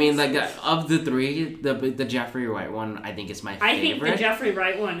 I mean, like of the 3, the Jeffrey Wright one, I think is my favorite. I think the Jeffrey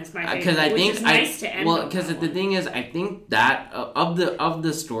Wright one is my favorite. Because I think is nice to end. Well, because the thing is, I think that of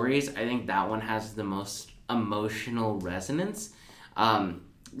the stories, I think that one has the most emotional resonance.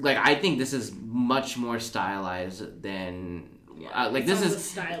 Like I think this is much more stylized than. Like this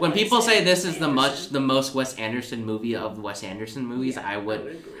is when people say this is the most Wes Anderson movie of the Wes Anderson movies. Yeah,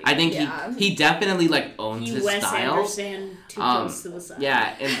 I think he definitely like owns his Wes style. Anderson too close to the side.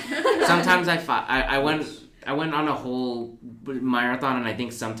 Yeah, and sometimes I went I went on a whole marathon, and I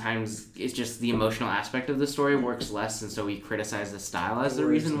think sometimes it's just the emotional aspect of the story works less, and so we criticize the style as the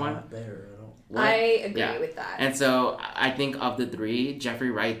reason why. Not there at all. What? I agree with that. And so I think of the three,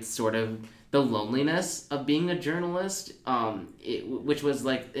 Jeffrey Wright's sort of the loneliness of being a journalist, which was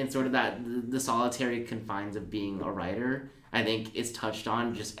like in sort of that the solitary confines of being a writer, I think is touched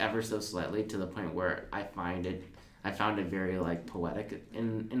on just ever so slightly to the point where I found it very like poetic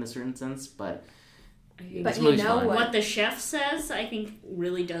in a certain sense, but But you know fun. What the chef says, I think,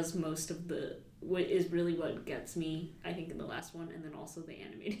 really does most of what is really what gets me, I think, in the last one, and then also the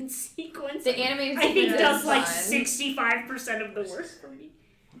animated sequence. The animated I think sequence does is like fun. 65% of the work for me.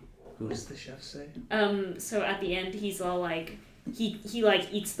 Who does the chef say? So at the end, he's all like, he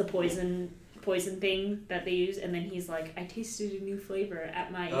like eats the poison thing that they use, and then he's like, I tasted a new flavor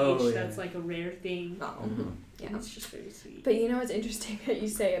at my age. Yeah. That's like a rare thing. Oh, yeah. And it's just very sweet. But you know what's interesting that you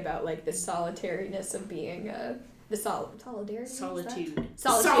say about like the solitariness of being solidarity? Solitude. Solidarity.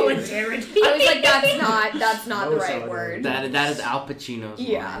 Solidarity. I was like, that's not No the right solidarity. word. that is Al Pacino's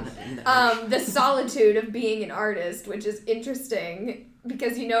Yeah. line. The solitude of being an artist, which is interesting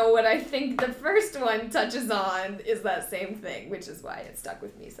because you know what I think the first one touches on is that same thing, which is why it stuck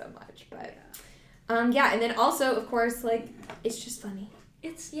with me so much. But yeah, and then also of course like it's just funny.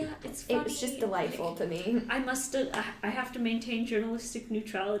 It's funny. It was just delightful to me. I have to maintain journalistic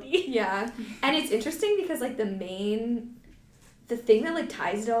neutrality. Yeah, and it's interesting because like the thing that like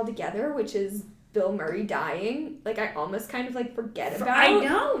ties it all together, which is Bill Murray dying, like I almost kind of like forget about. I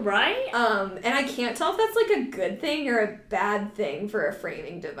know, right? And I can't tell if that's like a good thing or a bad thing for a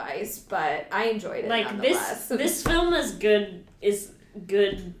framing device, but I enjoyed it Like nonetheless. this film is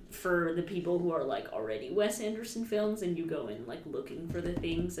good for the people who are like already Wes Anderson films, and you go in like looking for the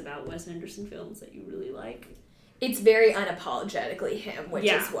things about Wes Anderson films that you really like. It's very unapologetically him, which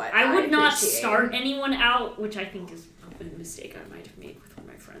is what I would not appreciate. start anyone out, which I think is a mistake I might have made with one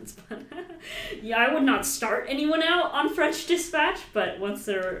of my friends. But yeah, I would not start anyone out on French Dispatch, but once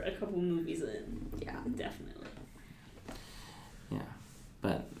there are a couple movies in, Yeah. definitely. Yeah,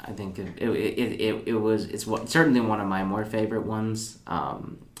 but I think it's certainly one of my more favorite ones,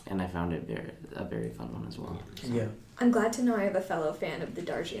 and I found it a very fun one as well. Yeah. I'm glad to know I have a fellow fan of the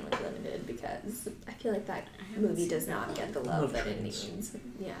Darjeeling Limited because I feel like that movie does not get the love that it trains. needs.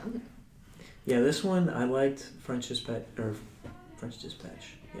 Yeah. Yeah, this one I liked French Dispatch.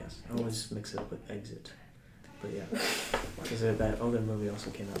 Yes, I always mix it up with Exit, but yeah, because that other movie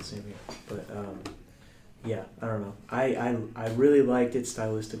also came out the same year. But yeah, I don't know. I really liked it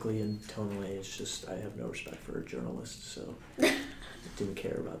stylistically and tonally. It's just I have no respect for journalists, so didn't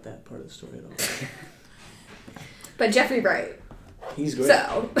care about that part of the story at all. But Jeffrey Wright. He's great.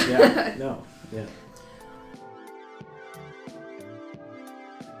 So. Yeah. No. Yeah.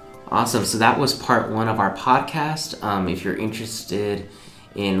 Awesome. So that was part 1 of our podcast. If you're interested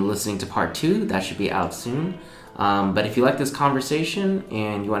in listening to part 2, that should be out soon. But if you like this conversation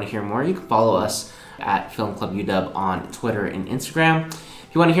and you want to hear more, you can follow us at Film Club UW on Twitter and Instagram. If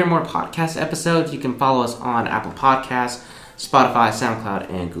you want to hear more podcast episodes, you can follow us on Apple Podcasts, Spotify, SoundCloud,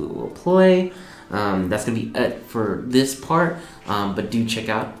 and Google Play. That's going to be it for this part. But do check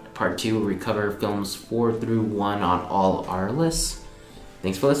out part 2 where we cover films 4 through 1 on all our lists.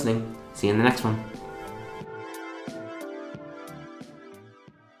 Thanks for listening. See you in the next one.